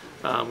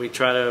we're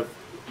trying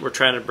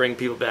to bring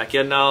people back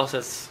in now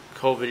since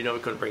COVID. We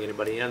couldn't bring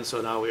anybody in,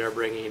 so now we are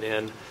bringing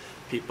in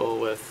people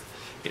with,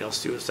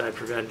 suicide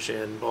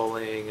prevention,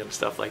 bullying, and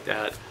stuff like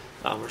that.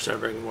 We're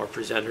starting to bring more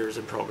presenters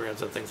and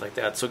programs and things like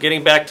that. So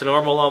getting back to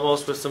normal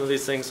almost with some of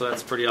these things. So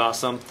that's pretty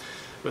awesome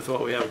with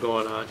what we have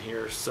going on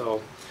here.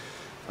 So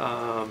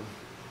I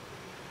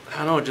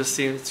don't know, it's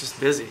just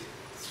busy.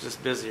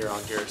 Just busy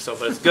around here, so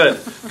but it's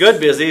good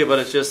busy, but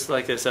it's just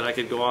like I said, I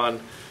could go on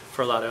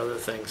for a lot of other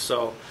things.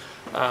 So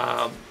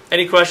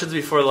any questions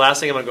before the last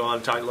thing I'm going to go on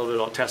and talk a little bit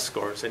about test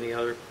scores? Any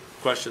other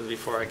questions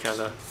before I kind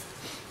of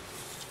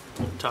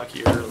talk to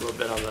you a little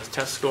bit on the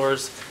test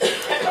scores?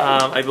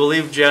 I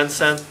believe Jen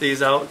sent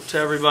these out to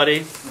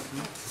everybody.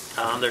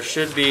 There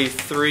should be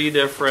three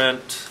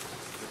different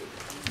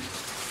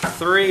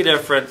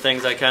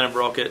things. I kind of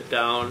broke it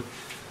down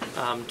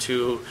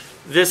to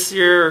this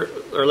year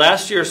or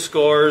last year's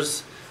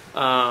scores.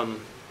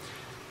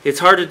 It's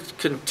hard to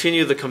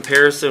continue the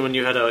comparison when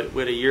you had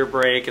a year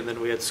break and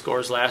then we had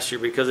scores last year,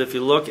 because if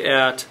you look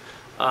at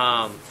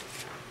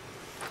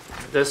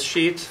this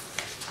sheet,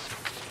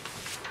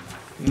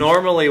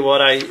 normally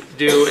what I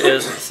do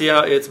is see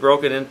how it's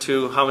broken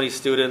into how many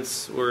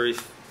students were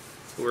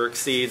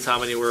exceeds, how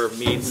many were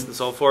meets, and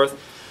so forth.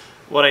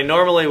 What I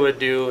normally would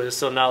do is,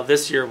 so now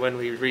this year when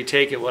we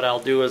retake it, what I'll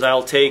do is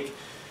I'll take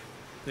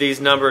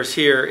these numbers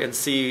here and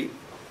see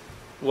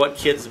what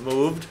kids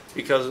moved,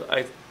 because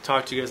I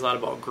talked to you guys a lot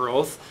about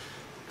growth.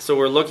 So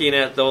we're looking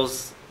at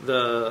those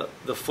the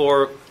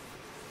 4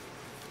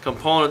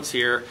 components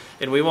here,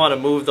 and we want to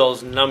move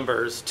those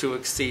numbers to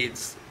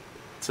exceeds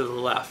to the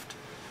left.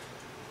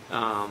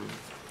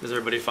 Does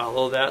everybody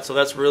follow that? So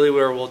that's really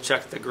where we'll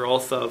check the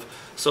growth of.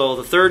 So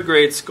the 3rd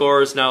grade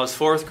scores now as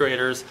 4th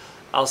graders.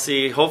 I'll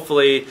see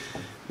hopefully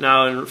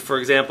now, for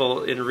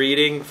example, in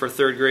reading for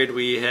 3rd grade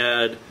we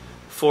had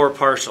 4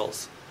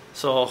 partials.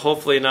 So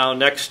hopefully now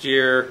next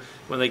year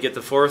when they get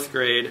to 4th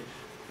grade,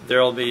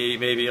 there'll be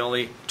maybe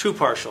only 2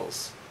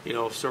 partials.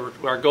 So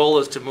our goal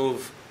is to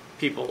move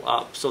people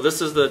up. So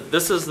this is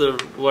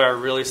where I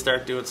really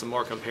start doing some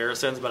more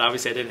comparisons. But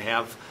obviously I didn't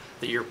have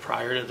the year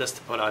prior to this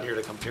to put on here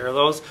to compare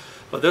those.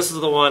 But this is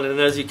the one, and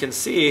as you can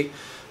see,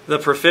 the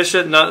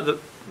proficient,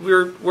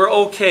 we're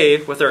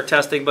okay with our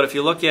testing. But if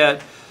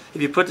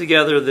you put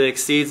together the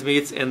exceeds,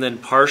 meets, and then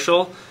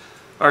partial,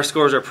 our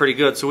scores are pretty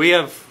good. So we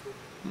have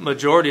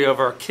majority of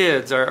our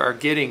kids are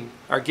getting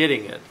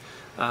it.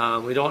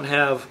 We don't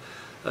have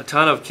a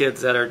ton of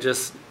kids that are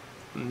just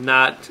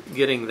not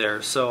getting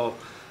there. So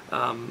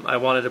I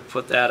wanted to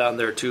put that on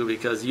there too,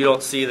 because you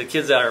don't see the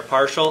kids that are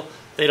partial,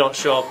 they don't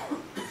show up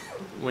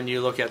when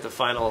you look at the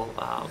final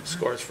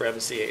scores for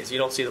MCAs. You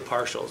don't see the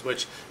partials,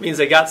 which means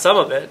they got some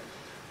of it.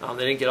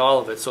 They didn't get all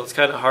of it. So it's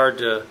kind of hard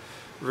to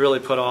really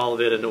put all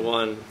of it into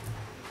one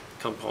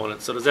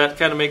component. So does that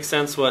kind of make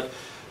sense?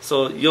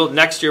 So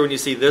next year when you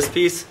see this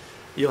piece,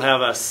 you'll have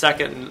a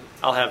second,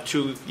 I'll have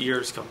 2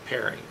 years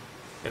comparing.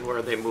 and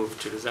where they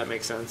moved to. Does that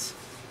make sense?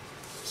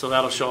 So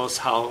that'll show us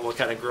what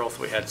kind of growth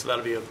we had. So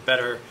that'll be a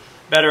better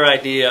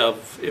idea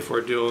of if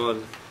we're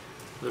doing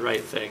the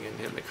right thing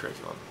in the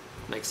curriculum.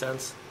 Make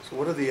sense? So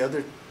what are the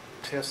other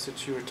tests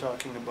that you were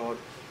talking about?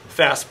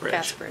 FastBridge.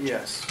 FastBridge.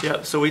 Yes.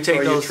 Yeah, so we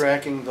take Are those. you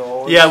tracking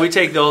those? Yeah, we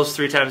take those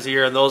 3 times a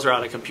year, and those are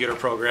on a computer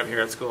program here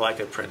at school. I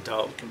could print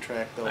out. You can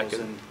track those I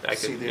could,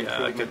 see the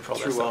yeah, I could improvement pull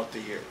this throughout up. the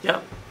year.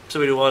 Yeah, so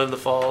we do one in the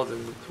fall,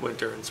 then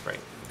winter and spring.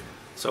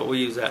 So we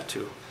use that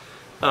too.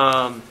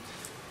 And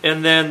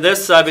then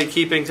this I've been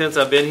keeping since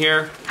I've been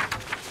here.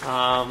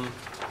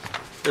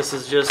 This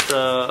is just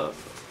the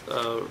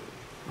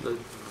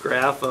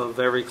graph of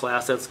every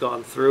class that's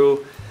gone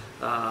through.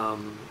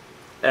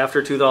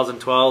 After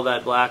 2012,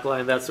 that black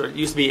line, that's what it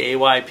used to be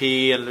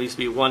AYP, and it used to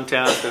be one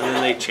test, and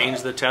then they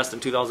changed the test in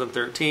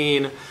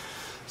 2013.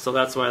 So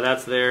that's why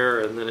that's there,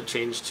 and then it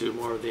changed to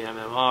more of the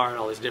MMR and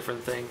all these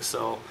different things.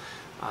 So,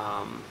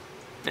 and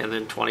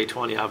then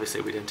 2020,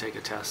 obviously we didn't take a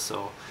test.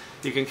 So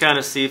you can kind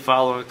of see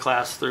following a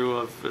class through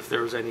of if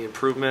there was any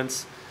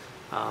improvements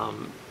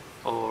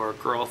or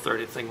growth or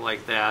anything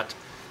like that.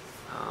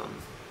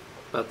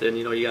 But then,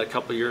 you know, you got a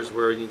couple of years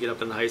where you get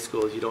up in the high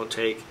school, you don't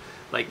take,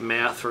 like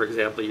math, for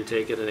example, you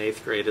take it in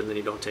 8th grade, and then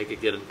you don't take it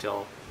again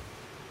until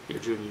your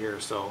junior year.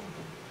 So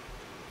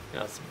yeah,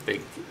 that's a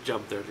big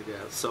jump there to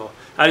get. So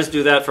I just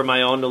do that for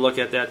my own to look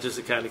at that, just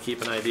to kind of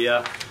keep an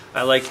idea.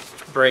 I like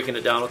breaking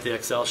it down with the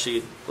Excel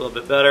sheet a little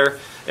bit better.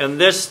 And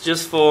this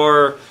just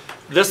for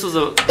this was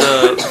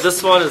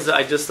this one is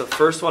just the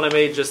first one I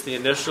made, just the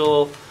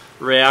initial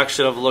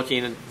reaction of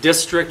looking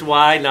district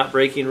wide, not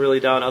breaking really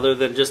down other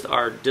than just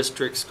our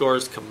district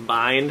scores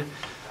combined.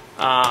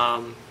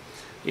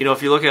 You know,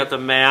 if you look at the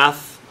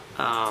math,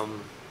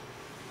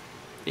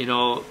 you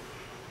know,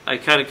 I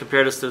kind of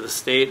compared us to the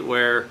state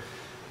where,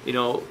 you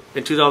know,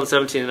 in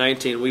 2017 and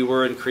 19 we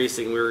were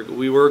increasing,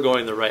 we were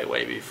going the right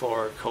way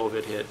before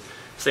COVID hit.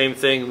 Same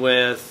thing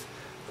with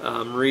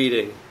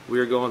reading, we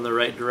were going the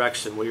right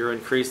direction, we were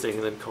increasing,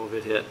 and then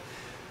COVID hit.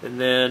 And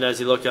then as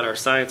you look at our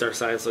science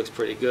looks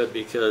pretty good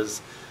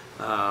because,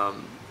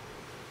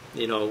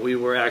 you know, we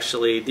were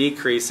actually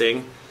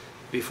decreasing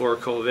before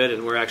COVID,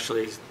 and we're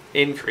actually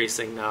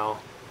increasing now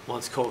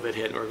once COVID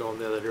hit, and we're going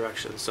the other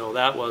direction. So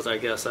that was, I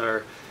guess,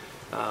 our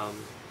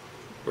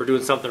we're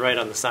doing something right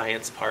on the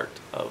science part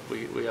of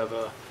we have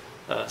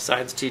a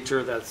science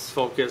teacher that's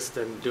focused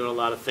and doing a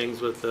lot of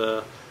things with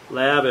the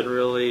lab, and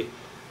really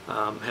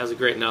has a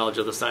great knowledge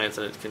of the science,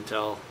 and it can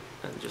tell,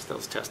 and just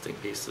those testing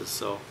pieces.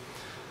 So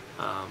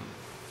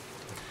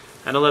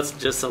I know that's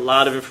just a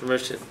lot of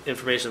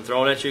information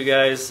thrown at you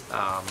guys.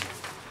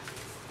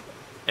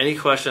 Any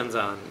questions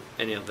on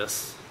any of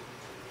this?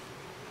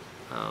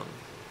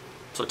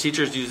 So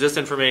teachers use this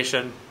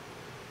information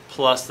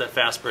plus the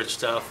FastBridge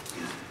stuff,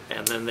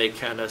 and then they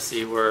kind of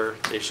see where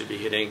they should be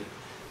hitting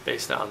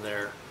based on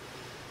their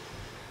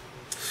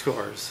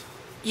scores.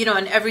 You know,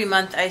 and every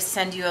month I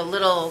send you a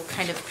little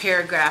kind of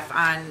paragraph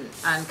on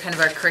kind of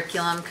our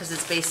curriculum, because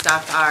it's based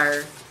off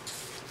our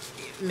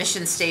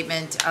mission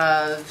statement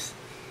of,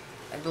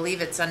 I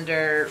believe it's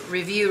under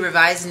review,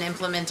 revise, and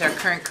implement our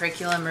current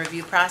curriculum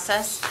review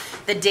process.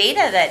 The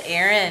data that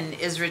Erin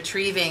is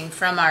retrieving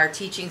from our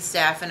teaching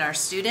staff and our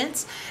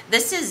students,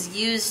 this is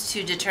used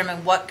to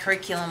determine what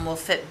curriculum will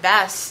fit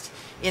best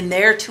in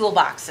their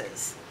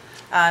toolboxes,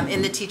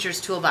 in the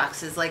teachers'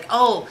 toolboxes. Like,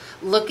 oh,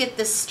 look at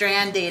this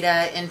strand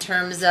data in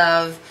terms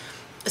of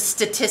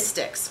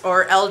statistics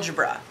or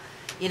algebra.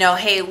 You know,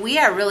 hey, we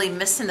are really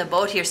missing the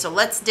boat here, so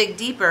let's dig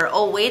deeper.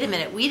 Oh, wait a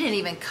minute, we didn't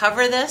even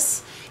cover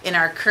this in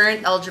our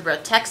current algebra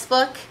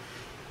textbook.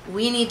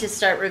 We need to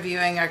start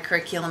reviewing our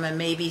curriculum and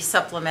maybe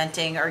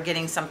supplementing or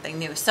getting something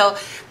new. So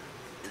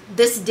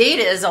this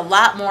data is a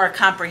lot more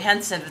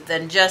comprehensive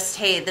than just,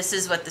 hey, this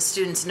is what the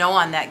students know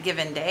on that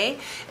given day.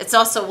 It's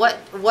also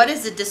what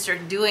is the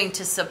district doing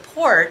to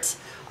support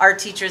our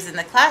teachers in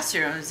the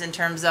classrooms in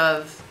terms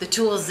of the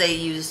tools they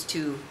use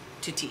to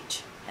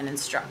teach and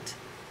instruct.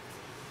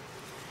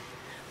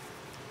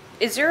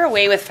 Is there a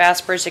way with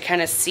FastBridge to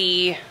kind of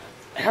see,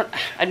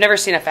 I've never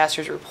seen a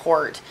FastBridge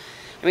report.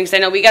 I mean, because I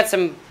know we got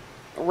some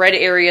red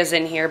areas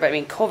in here, but I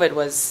mean, COVID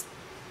was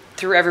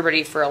threw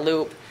everybody for a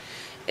loop.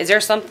 Is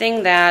there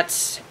something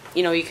that,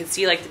 you know, you can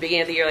see like the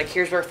beginning of the year, like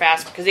here's where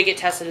because they get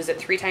tested, is it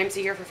 3 times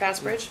a year for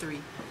FastBridge? 3.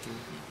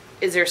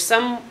 Is there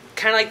some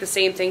kind of like the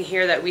same thing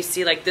here that we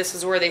see, like this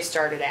is where they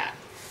started at.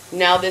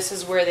 Now this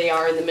is where they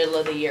are in the middle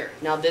of the year.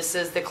 Now this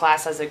is the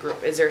class as a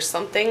group. Is there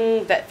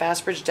something that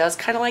FastBridge does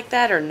kind of like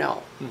that, or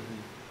no?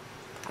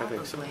 I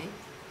think so.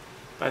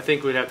 I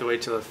think we'd have to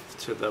wait till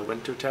the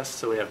winter test,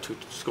 so we have 2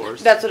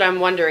 scores. That's what I'm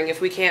wondering.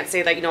 If we can't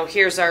say, like, you know,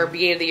 here's our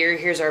beginning of the year,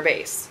 here's our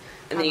base.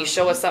 And then you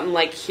show us something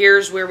like,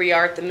 here's where we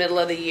are at the middle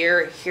of the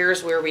year,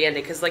 here's where we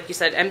ended. Because like you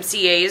said,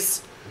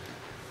 MCAs,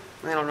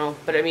 I don't know.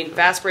 But I mean,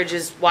 FastBridge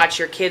is watch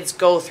your kids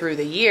go through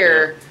the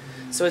year.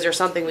 Yeah. So is there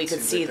something we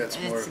could see? That's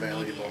more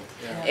valuable.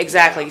 Yeah.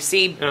 Exactly.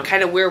 See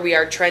kind of where we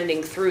are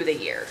trending through the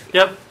year.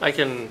 Yep, I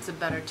can. It's a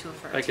better tool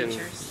for our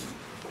teachers.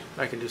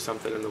 I can do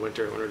something in the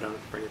winter when we're done,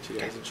 bring it to you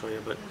guys and show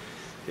you. But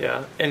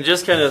Yeah, and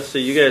just kind of so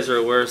you guys are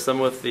aware, some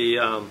with the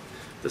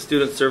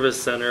Student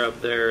Service Center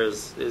up there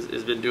has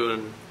been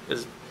doing,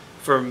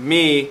 for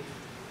me,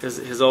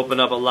 has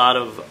opened up a lot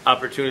of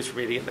opportunities for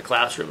me to get in the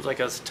classrooms. Like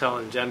I was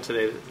telling Jen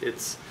today,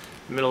 it's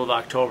middle of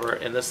October,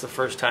 and this is the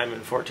first time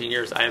in 14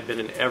 years I have been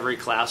in every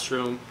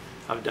classroom.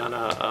 I've done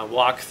a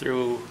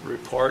walkthrough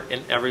report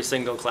in every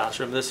single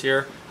classroom this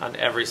year on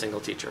every single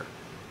teacher,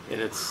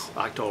 and it's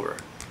October.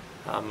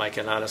 I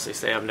can honestly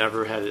say I've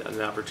never had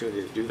an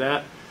opportunity to do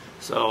that.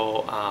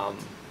 So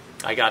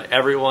I got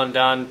everyone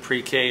done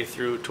pre-K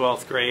through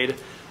 12th grade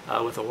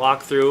with a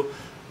walkthrough.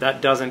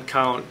 That doesn't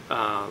count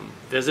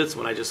visits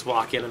when I just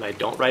walk in and I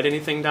don't write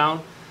anything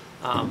down.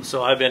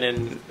 So I've been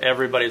in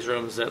everybody's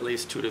rooms at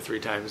least 2 to 3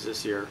 times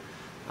this year.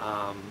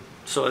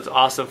 So it's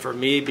awesome for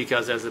me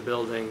because as a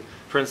building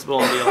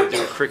principal and being able to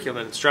do curriculum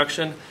and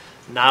instruction,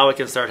 now I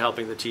can start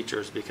helping the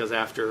teachers because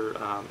after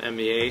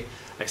MEA,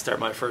 I start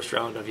my first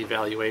round of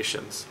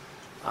evaluations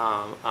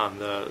on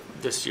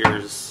this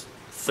year's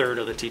third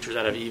of the teachers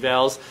that have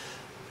evals.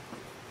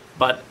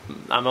 But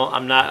I'm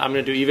going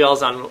to do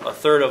evals on a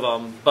third of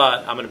them, but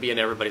I'm going to be in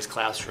everybody's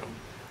classroom,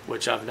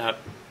 which I've not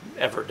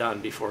ever done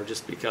before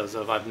just because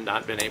I've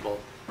not been able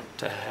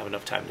to have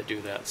enough time to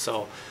do that.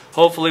 So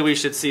hopefully we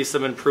should see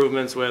some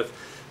improvements with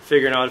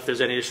figuring out if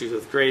there's any issues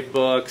with grade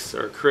books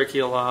or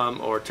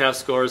curriculum or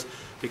test scores,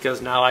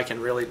 because now I can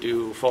really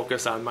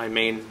focus on my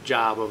main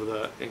job of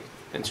the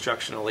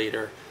instructional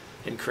leader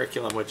in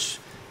curriculum, which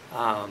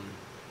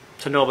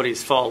to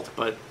nobody's fault,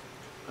 but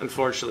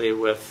unfortunately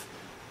with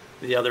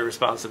the other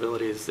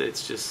responsibilities,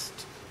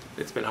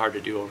 it's been hard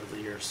to do over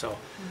the years. So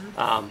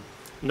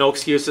no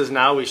excuses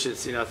now. We should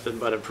see nothing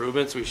but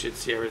improvements. We should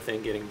see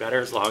everything getting better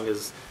as long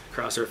as,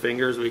 cross our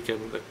fingers, the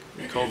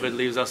COVID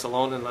leaves us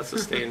alone and lets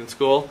us stay in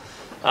school.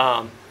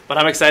 But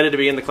I'm excited to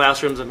be in the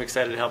classrooms. I'm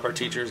excited to help our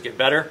teachers get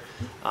better.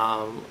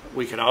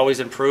 We can always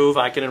improve.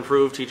 I can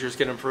improve. Teachers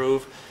can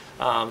improve.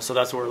 So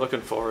that's what we're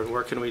looking for, and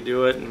where can we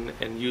do it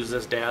and use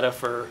this data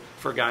for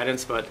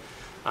guidance. But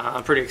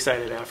I'm pretty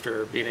excited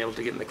after being able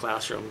to get in the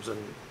classrooms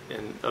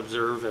and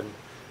observe and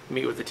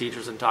meet with the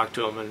teachers and talk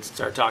to them and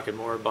start talking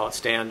more about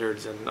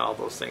standards and all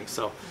those things.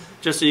 So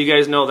just so you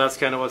guys know, that's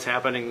kind of what's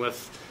happening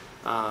with,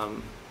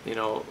 you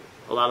know,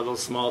 a lot of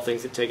those small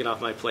things that take it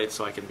off my plate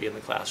so I can be in the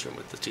classroom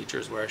with the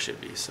teachers where I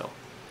should be. So,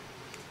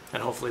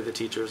 and hopefully the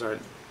teachers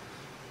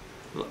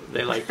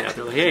they like that.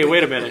 They're like, hey,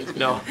 wait a minute.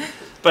 No.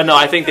 But no,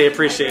 I think they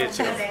appreciate it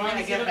too. As long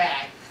as get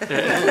back.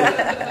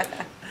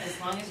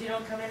 As long as you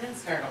don't come in and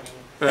start on me.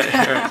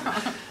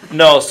 Right.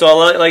 No, so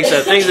like I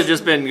said, things have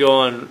just been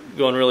going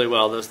really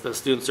well. The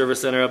Student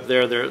Service Center up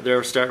there,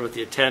 they're starting with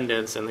the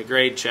attendance and the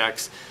grade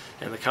checks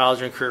and the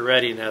college and career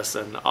readiness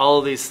and all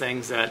of these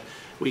things that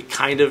we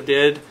kind of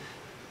did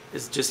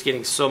is just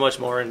getting so much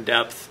more in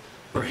depth.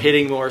 We're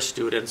hitting more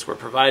students. We're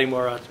providing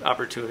more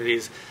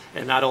opportunities,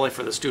 and not only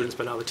for the students,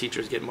 but now the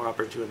teachers get more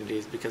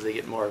opportunities because they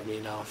get more of me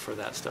now for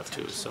that stuff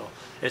too. So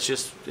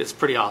it's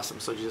pretty awesome.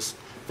 So just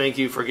thank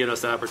you for giving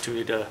us the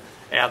opportunity to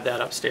add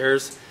that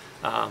upstairs.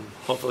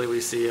 Hopefully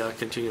we see a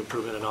continued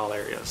improvement in all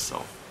areas.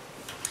 So,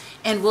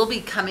 and we'll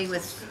be coming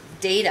with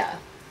data.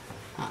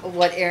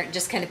 What Aaron,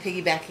 just kind of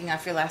piggybacking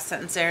off your last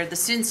sentence there, the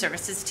student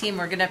services team,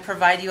 we're going to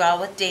provide you all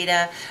with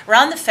data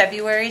around the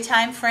February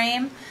time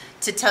frame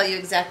to tell you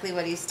exactly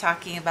what he's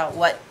talking about,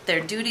 what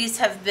their duties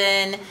have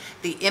been,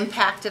 the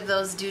impact of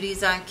those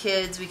duties on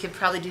kids. We could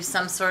probably do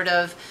some sort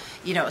of,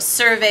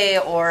 survey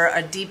or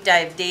a deep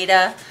dive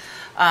data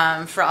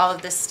for all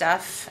of this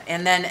stuff.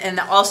 And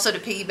also to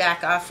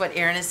piggyback off what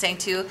Aaron is saying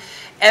too,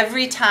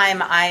 every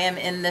time I am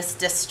in this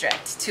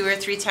district, 2 or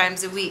 3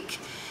 times a week,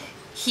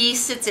 he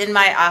sits in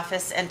my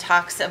office and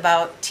talks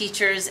about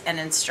teachers and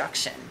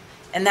instruction.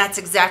 And that's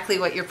exactly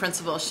what your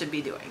principal should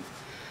be doing.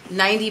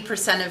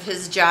 90% of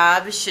his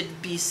job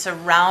should be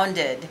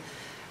surrounded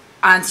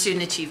on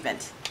student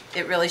achievement.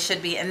 It really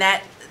should be. And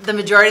that the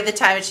majority of the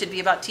time it should be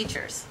about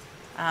teachers.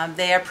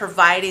 They are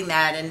providing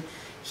that, and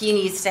he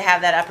needs to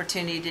have that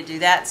opportunity to do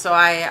that. So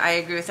I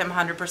agree with him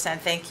 100%.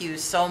 Thank you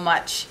so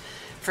much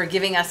for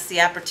giving us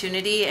the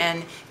opportunity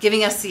and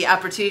giving us the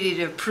opportunity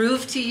to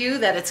prove to you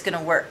that it's going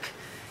to work.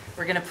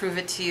 We're going to prove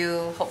it to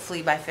you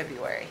hopefully by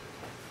February.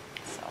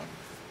 So.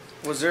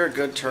 Was there a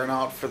good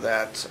turnout for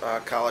that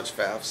college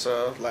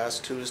FAFSA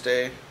last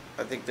Tuesday?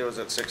 I think there was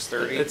at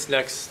 6:30. It's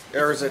next.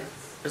 Or is it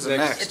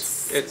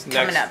next? It's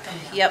coming up.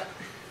 Yep.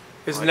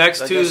 It's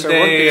next I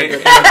Tuesday.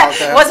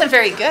 It wasn't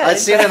very good. I'd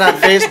seen it on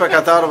Facebook.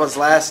 I thought it was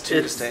last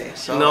Tuesday.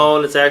 So. No,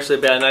 and it's actually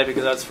a bad night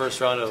because that's the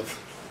first round of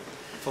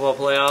football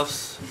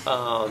playoffs.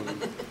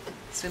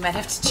 So we might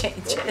have to change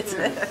it.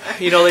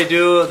 They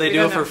do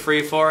it for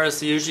free for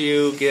us.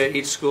 Usually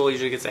each school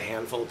usually gets a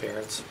handful of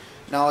parents.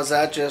 Now is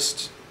that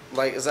just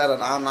is that an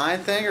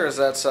online thing, or is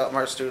that something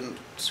our student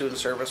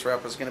service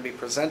rep is going to be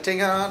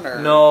presenting on? Or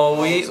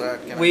no, we've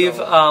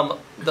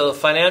the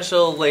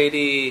financial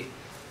lady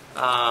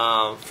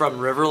from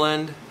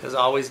Riverland has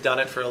always done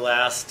it for the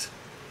last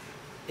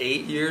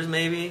 8 years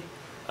maybe,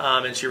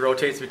 and she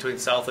rotates between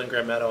Southland,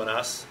 Grand Meadow, and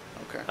us.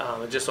 Okay.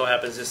 It just so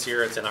happens this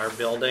year it's in our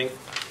building.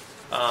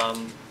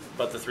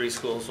 but the 3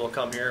 schools will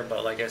come here.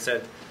 But like I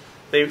said,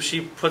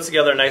 she puts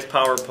together a nice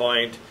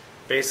PowerPoint.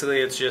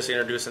 Basically, it's just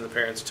introducing the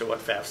parents to what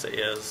FAFSA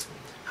is,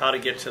 how to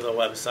get to the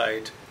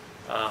website,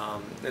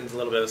 and a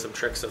little bit of some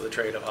tricks of the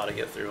trade of how to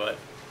get through it.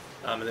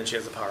 And then she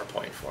has a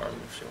PowerPoint for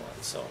them if she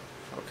wants. So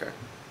Okay.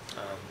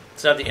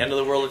 it's not the end of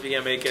the world if you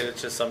can't make it.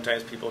 It's just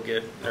sometimes people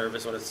get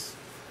nervous when it's,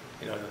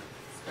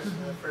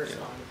 Especially the first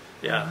one.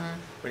 yeah,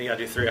 when you got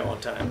to do 3 at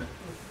one time.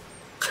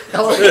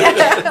 Oh,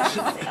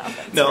 yeah.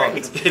 No,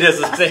 it is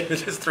the same,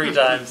 just 3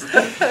 times.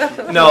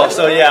 No,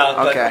 so yeah,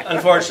 but Okay.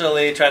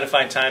 unfortunately, trying to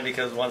find time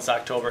because once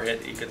October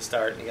hit, you can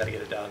start and you got to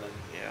get it done. And,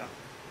 Yeah.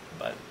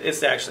 but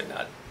it's actually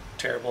not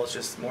terrible. It's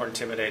just more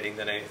intimidating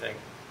than anything.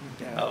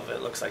 Yeah. Of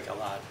it looks like a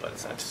lot, but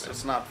it's not.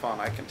 It's not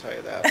fun, I can tell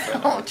you that.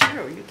 Oh,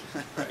 true. You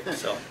Right,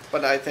 so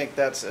But I think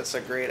it's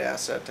a great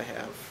asset to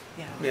have.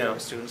 yeah, For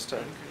students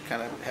to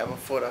kind of have a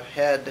foot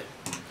ahead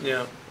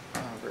yeah,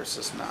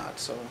 versus not,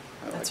 so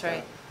I like That's that.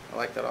 right. I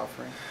like that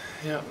offering.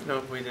 yeah.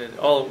 No, we did.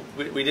 Oh,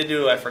 we did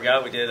do. I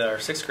forgot. We did. Our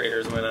 6th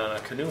graders went on a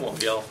canoe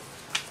mobile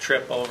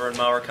trip over in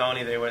Mower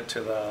County. They went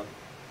to the.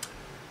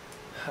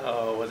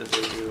 Oh, what did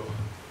they do?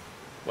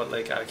 What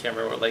lake? I can't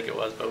remember what lake it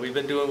was, but we've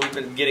been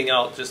getting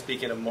out. Just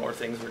speaking of more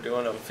things we're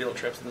doing of field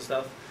trips and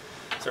stuff.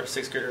 So our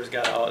 6th graders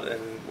got out,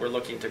 and we're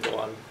looking to go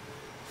on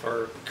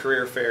for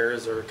career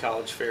fairs or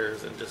college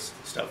fairs and just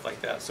stuff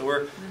like that. So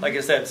we're, like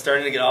I said,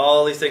 starting to get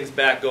all these things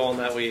back going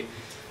that we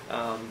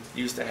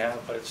used to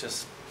have, but it's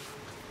just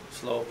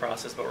slow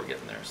process, but we're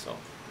getting there. So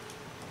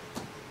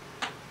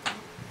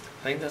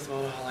I think that's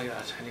about all I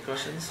got. Any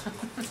questions?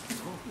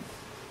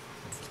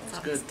 That's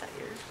good.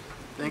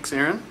 Thanks,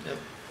 Aaron. Yep.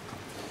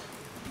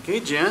 Okay,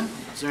 Jen,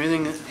 is there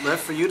anything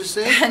left for you to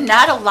say?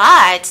 Not a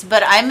lot,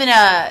 but I'm going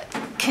to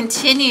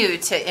continue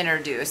to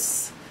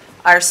introduce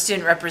our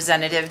student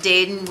representative.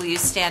 Dayton, will you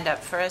stand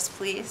up for us,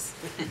 please?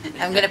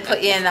 I'm going to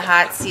put you in the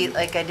hot seat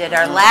like I did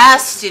our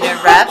last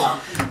student rep.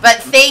 But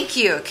thank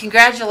you.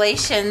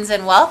 Congratulations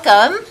and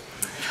welcome.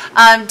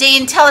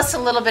 Dane, tell us a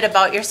little bit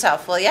about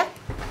yourself, will you?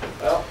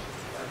 Well,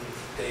 I'm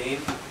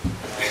Dane.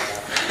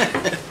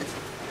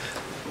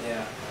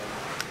 Yeah.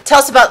 Tell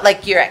us about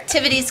like your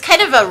activities,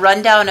 kind of a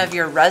rundown of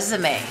your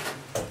resume.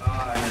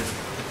 I'm in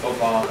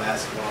football,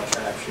 basketball,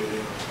 trap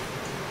shooting,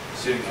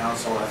 student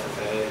council,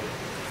 FFA,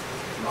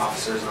 I'm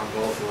officers on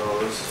both of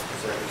those,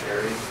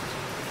 secretary.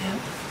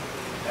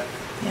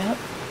 Yep.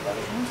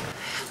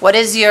 What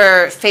is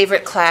your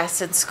favorite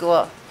class in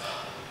school?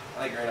 I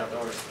like right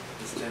outdoors.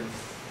 It's gym.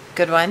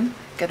 Good one.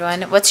 Good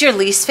one. What's your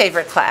least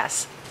favorite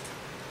class?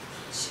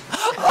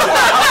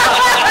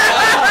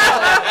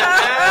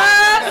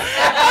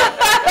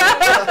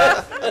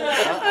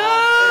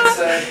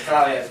 It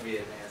probably has to be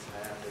advanced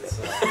math. It's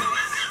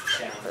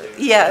challenging.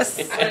 Yes,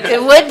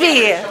 it would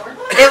be.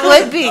 It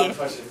would be. I'll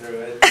push it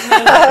through it.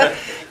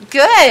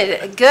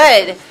 Good,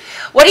 good.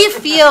 What do you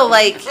feel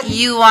like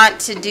you want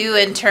to do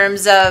in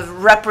terms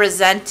of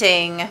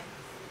representing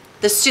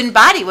the student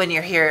body when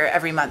you're here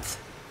every month?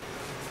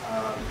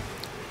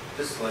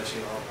 Just to let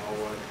you all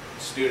know what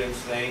students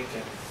think,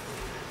 and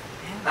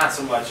not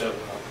so much of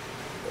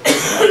an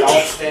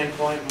adult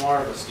standpoint, more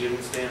of a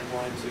student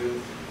standpoint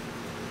too.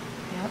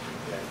 Yep.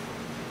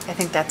 Yeah. I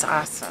think that's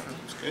awesome.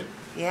 That's good.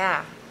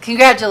 Yeah.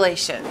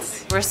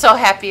 Congratulations. We're so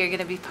happy you're going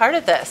to be part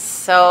of this.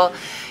 So,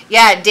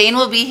 yeah, Dane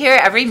will be here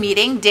every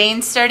meeting.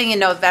 Dane, starting in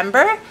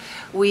November,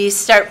 we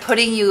start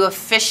putting you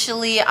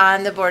officially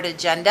on the board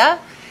agenda.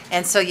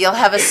 And so you'll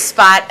have a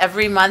spot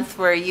every month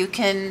where you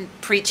can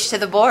preach to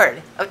the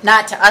board.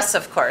 Not to us,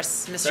 of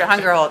course, Mr.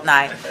 Hungerholt and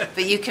I,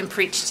 but you can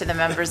preach to the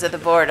members of the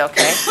board,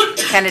 okay?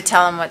 Kind of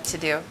tell them what to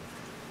do.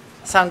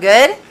 Sound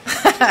good?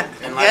 Good.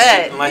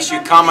 Unless you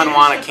come and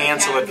want to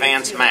cancel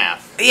advanced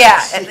math. Yeah,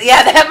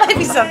 that might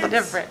be something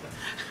different.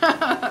 For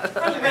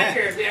the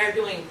record, we are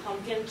doing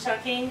pumpkin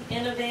chucking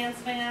in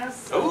advance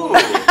mass. Ooh.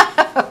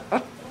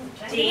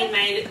 Dean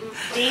might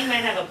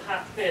have a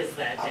pop quiz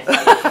that day.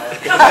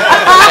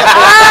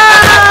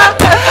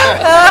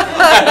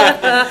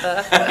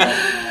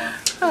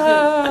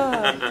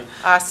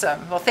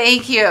 Awesome. Well,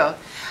 thank you.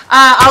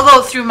 I'll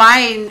go through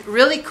mine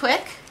really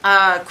quick.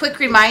 Quick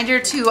reminder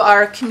to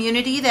our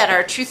community that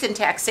our Truth in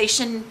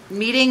Taxation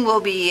meeting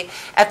will be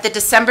at the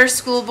December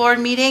school board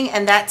meeting,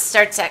 and that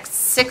starts at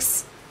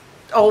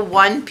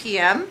 6:01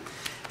 p.m.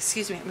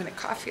 Excuse me, I'm going to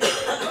cough here.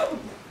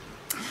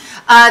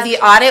 The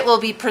audit will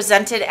be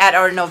presented at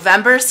our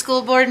November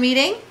school board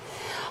meeting.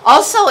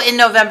 Also in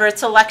November,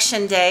 it's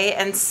election day,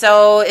 and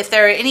so if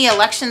there are any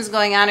elections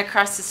going on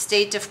across the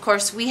state, of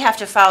course, we have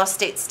to follow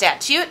state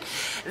statute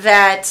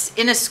that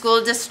in a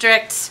school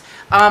district,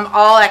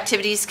 all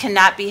activities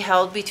cannot be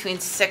held between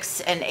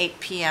 6 and 8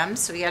 p.m.,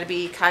 so we got to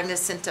be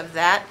cognizant of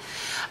that.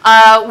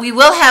 We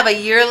will have our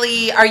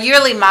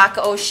yearly mock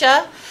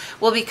OSHA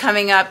will be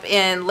coming up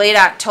in late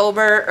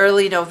October,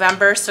 early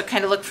November, so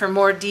kind of look for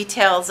more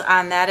details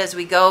on that as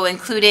we go,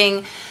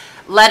 including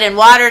lead and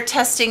water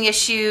testing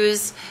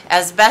issues,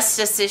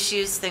 asbestos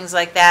issues, things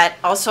like that.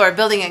 Also, our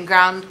building and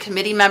ground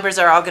committee members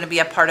are all going to be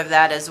a part of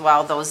that as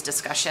well, those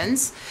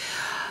discussions.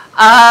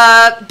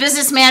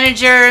 Business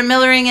manager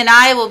Millering and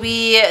I will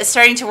be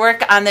starting to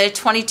work on the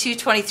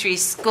 22-23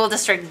 school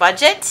district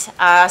budget.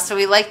 So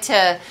we like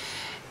to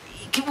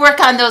work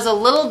on those a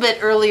little bit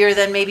earlier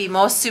than maybe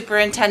most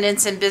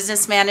superintendents and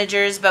business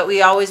managers, but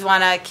we always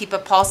want to keep a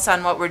pulse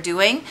on what we're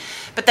doing.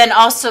 But then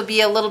also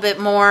be a little bit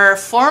more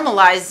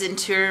formalized in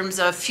terms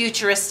of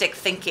futuristic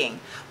thinking.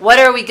 What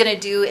are we going to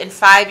do in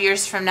 5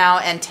 years from now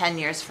and 10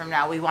 years from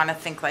now? We want to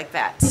think like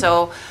that.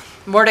 So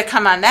more to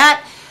come on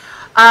that.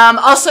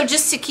 Also,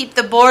 just to keep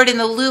the board in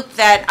the loop,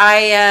 that I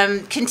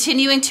am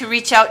continuing to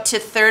reach out to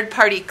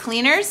third-party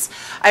cleaners.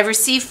 I've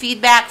received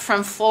feedback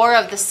from 4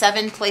 of the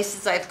 7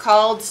 places I've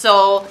called,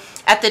 so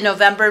at the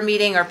November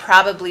meeting or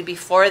probably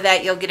before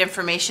that, you'll get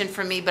information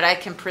from me, but I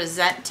can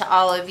present to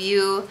all of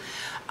you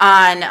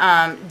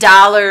on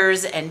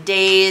dollars and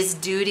days,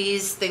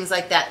 duties, things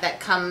like that, that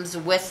comes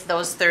with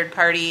those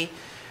third-party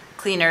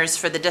cleaners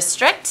for the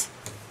district.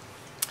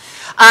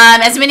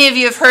 As many of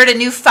you have heard,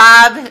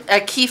 a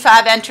key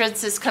fob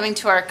entrance is coming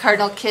to our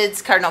Cardinal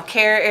Kids, Cardinal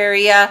Care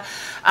area.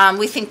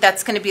 We think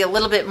that's going to be a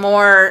little bit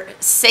more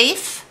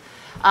safe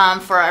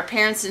for our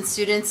parents and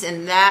students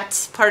in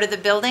that part of the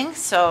building,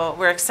 so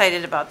we're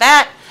excited about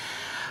that.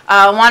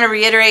 I want to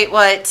reiterate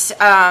what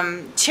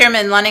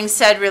Chairman Lunning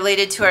said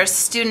related to our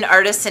student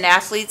artists and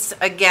athletes.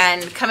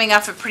 Again, coming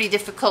off a pretty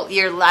difficult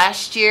year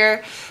last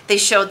year, they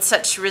showed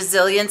such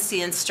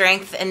resiliency and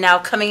strength, and now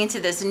coming into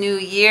this new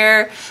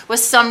year with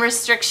some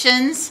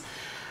restrictions,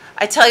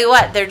 I tell you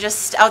what, they're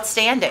just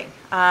outstanding.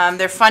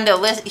 They're fun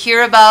to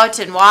hear about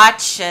and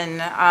watch,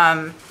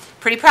 and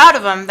pretty proud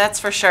of them, that's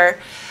for sure.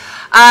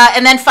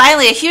 And then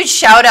finally, a huge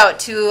shout out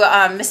to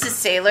Mrs.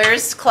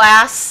 Saylor's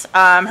class,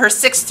 her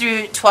 6th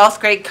through 12th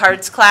grade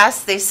cards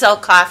class. They sell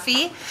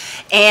coffee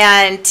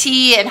and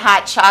tea and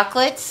hot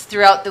chocolates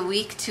throughout the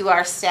week to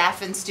our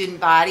staff and student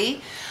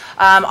body.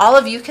 All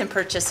of you can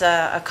purchase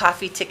a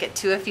coffee ticket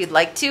too if you'd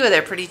like to.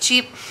 They're pretty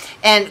cheap.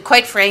 And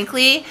quite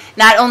frankly,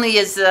 not only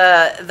is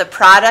the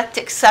product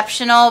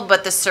exceptional,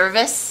 but the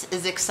service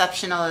is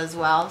exceptional as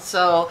well.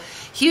 So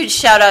huge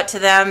shout out to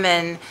them,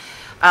 and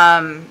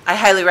I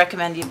highly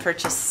recommend you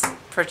purchase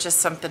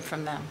something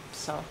from them.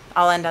 So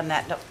I'll end on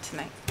that note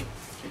tonight.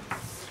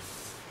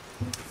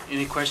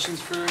 Any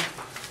questions for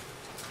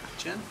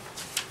Jen?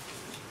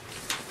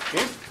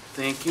 Okay,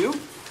 thank you.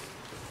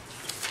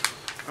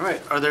 All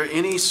right, are there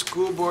any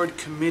school board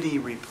committee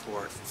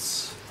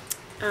reports?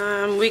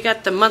 We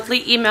got the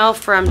monthly email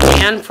from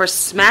Dan for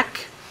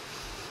SMEC.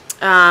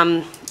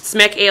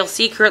 SMEC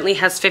ALC currently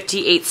has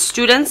 58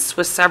 students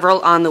with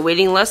several on the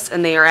waiting list,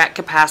 and they are at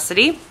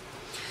capacity.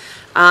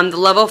 The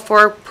level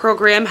 4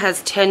 program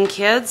has 10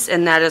 kids,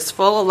 and that is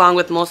full, along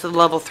with most of the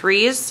level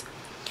 3s.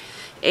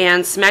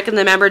 And SMEC and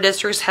the member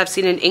districts have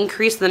seen an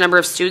increase in the number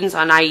of students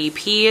on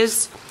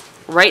IEPs.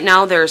 Right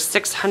now, there are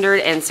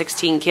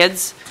 616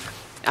 kids.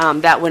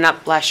 That went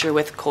up last year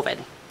with COVID.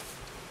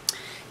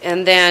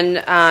 And then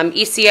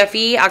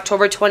ECFE,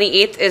 October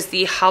 28th is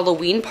the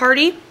Halloween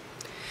party.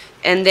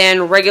 And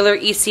then regular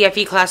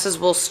ECFE classes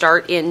will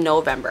start in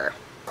November.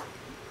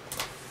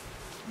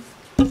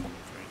 Very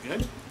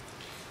good.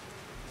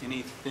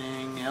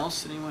 Anything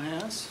else anyone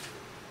has?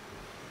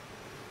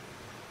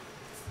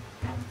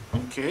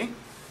 Okay.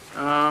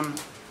 I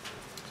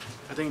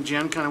think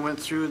Jen kind of went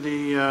through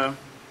the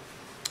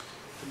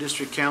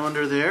district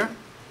calendar there.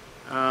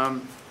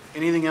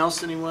 Anything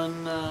else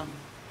anyone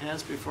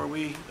has before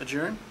we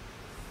adjourn?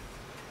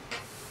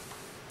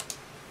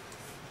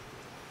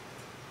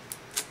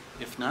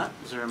 If not,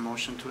 is there a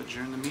motion to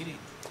adjourn the meeting?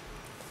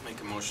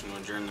 Make a motion to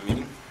adjourn the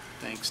meeting.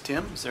 Thanks,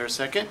 Tim. Is there a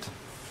second?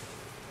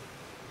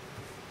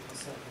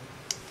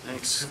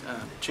 Thanks,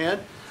 Chad.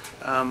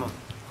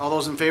 All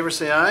those in favor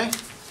say aye.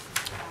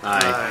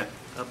 Aye.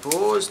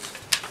 Opposed?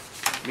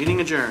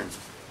 Meeting adjourned.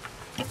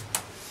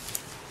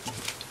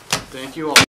 Thank you all.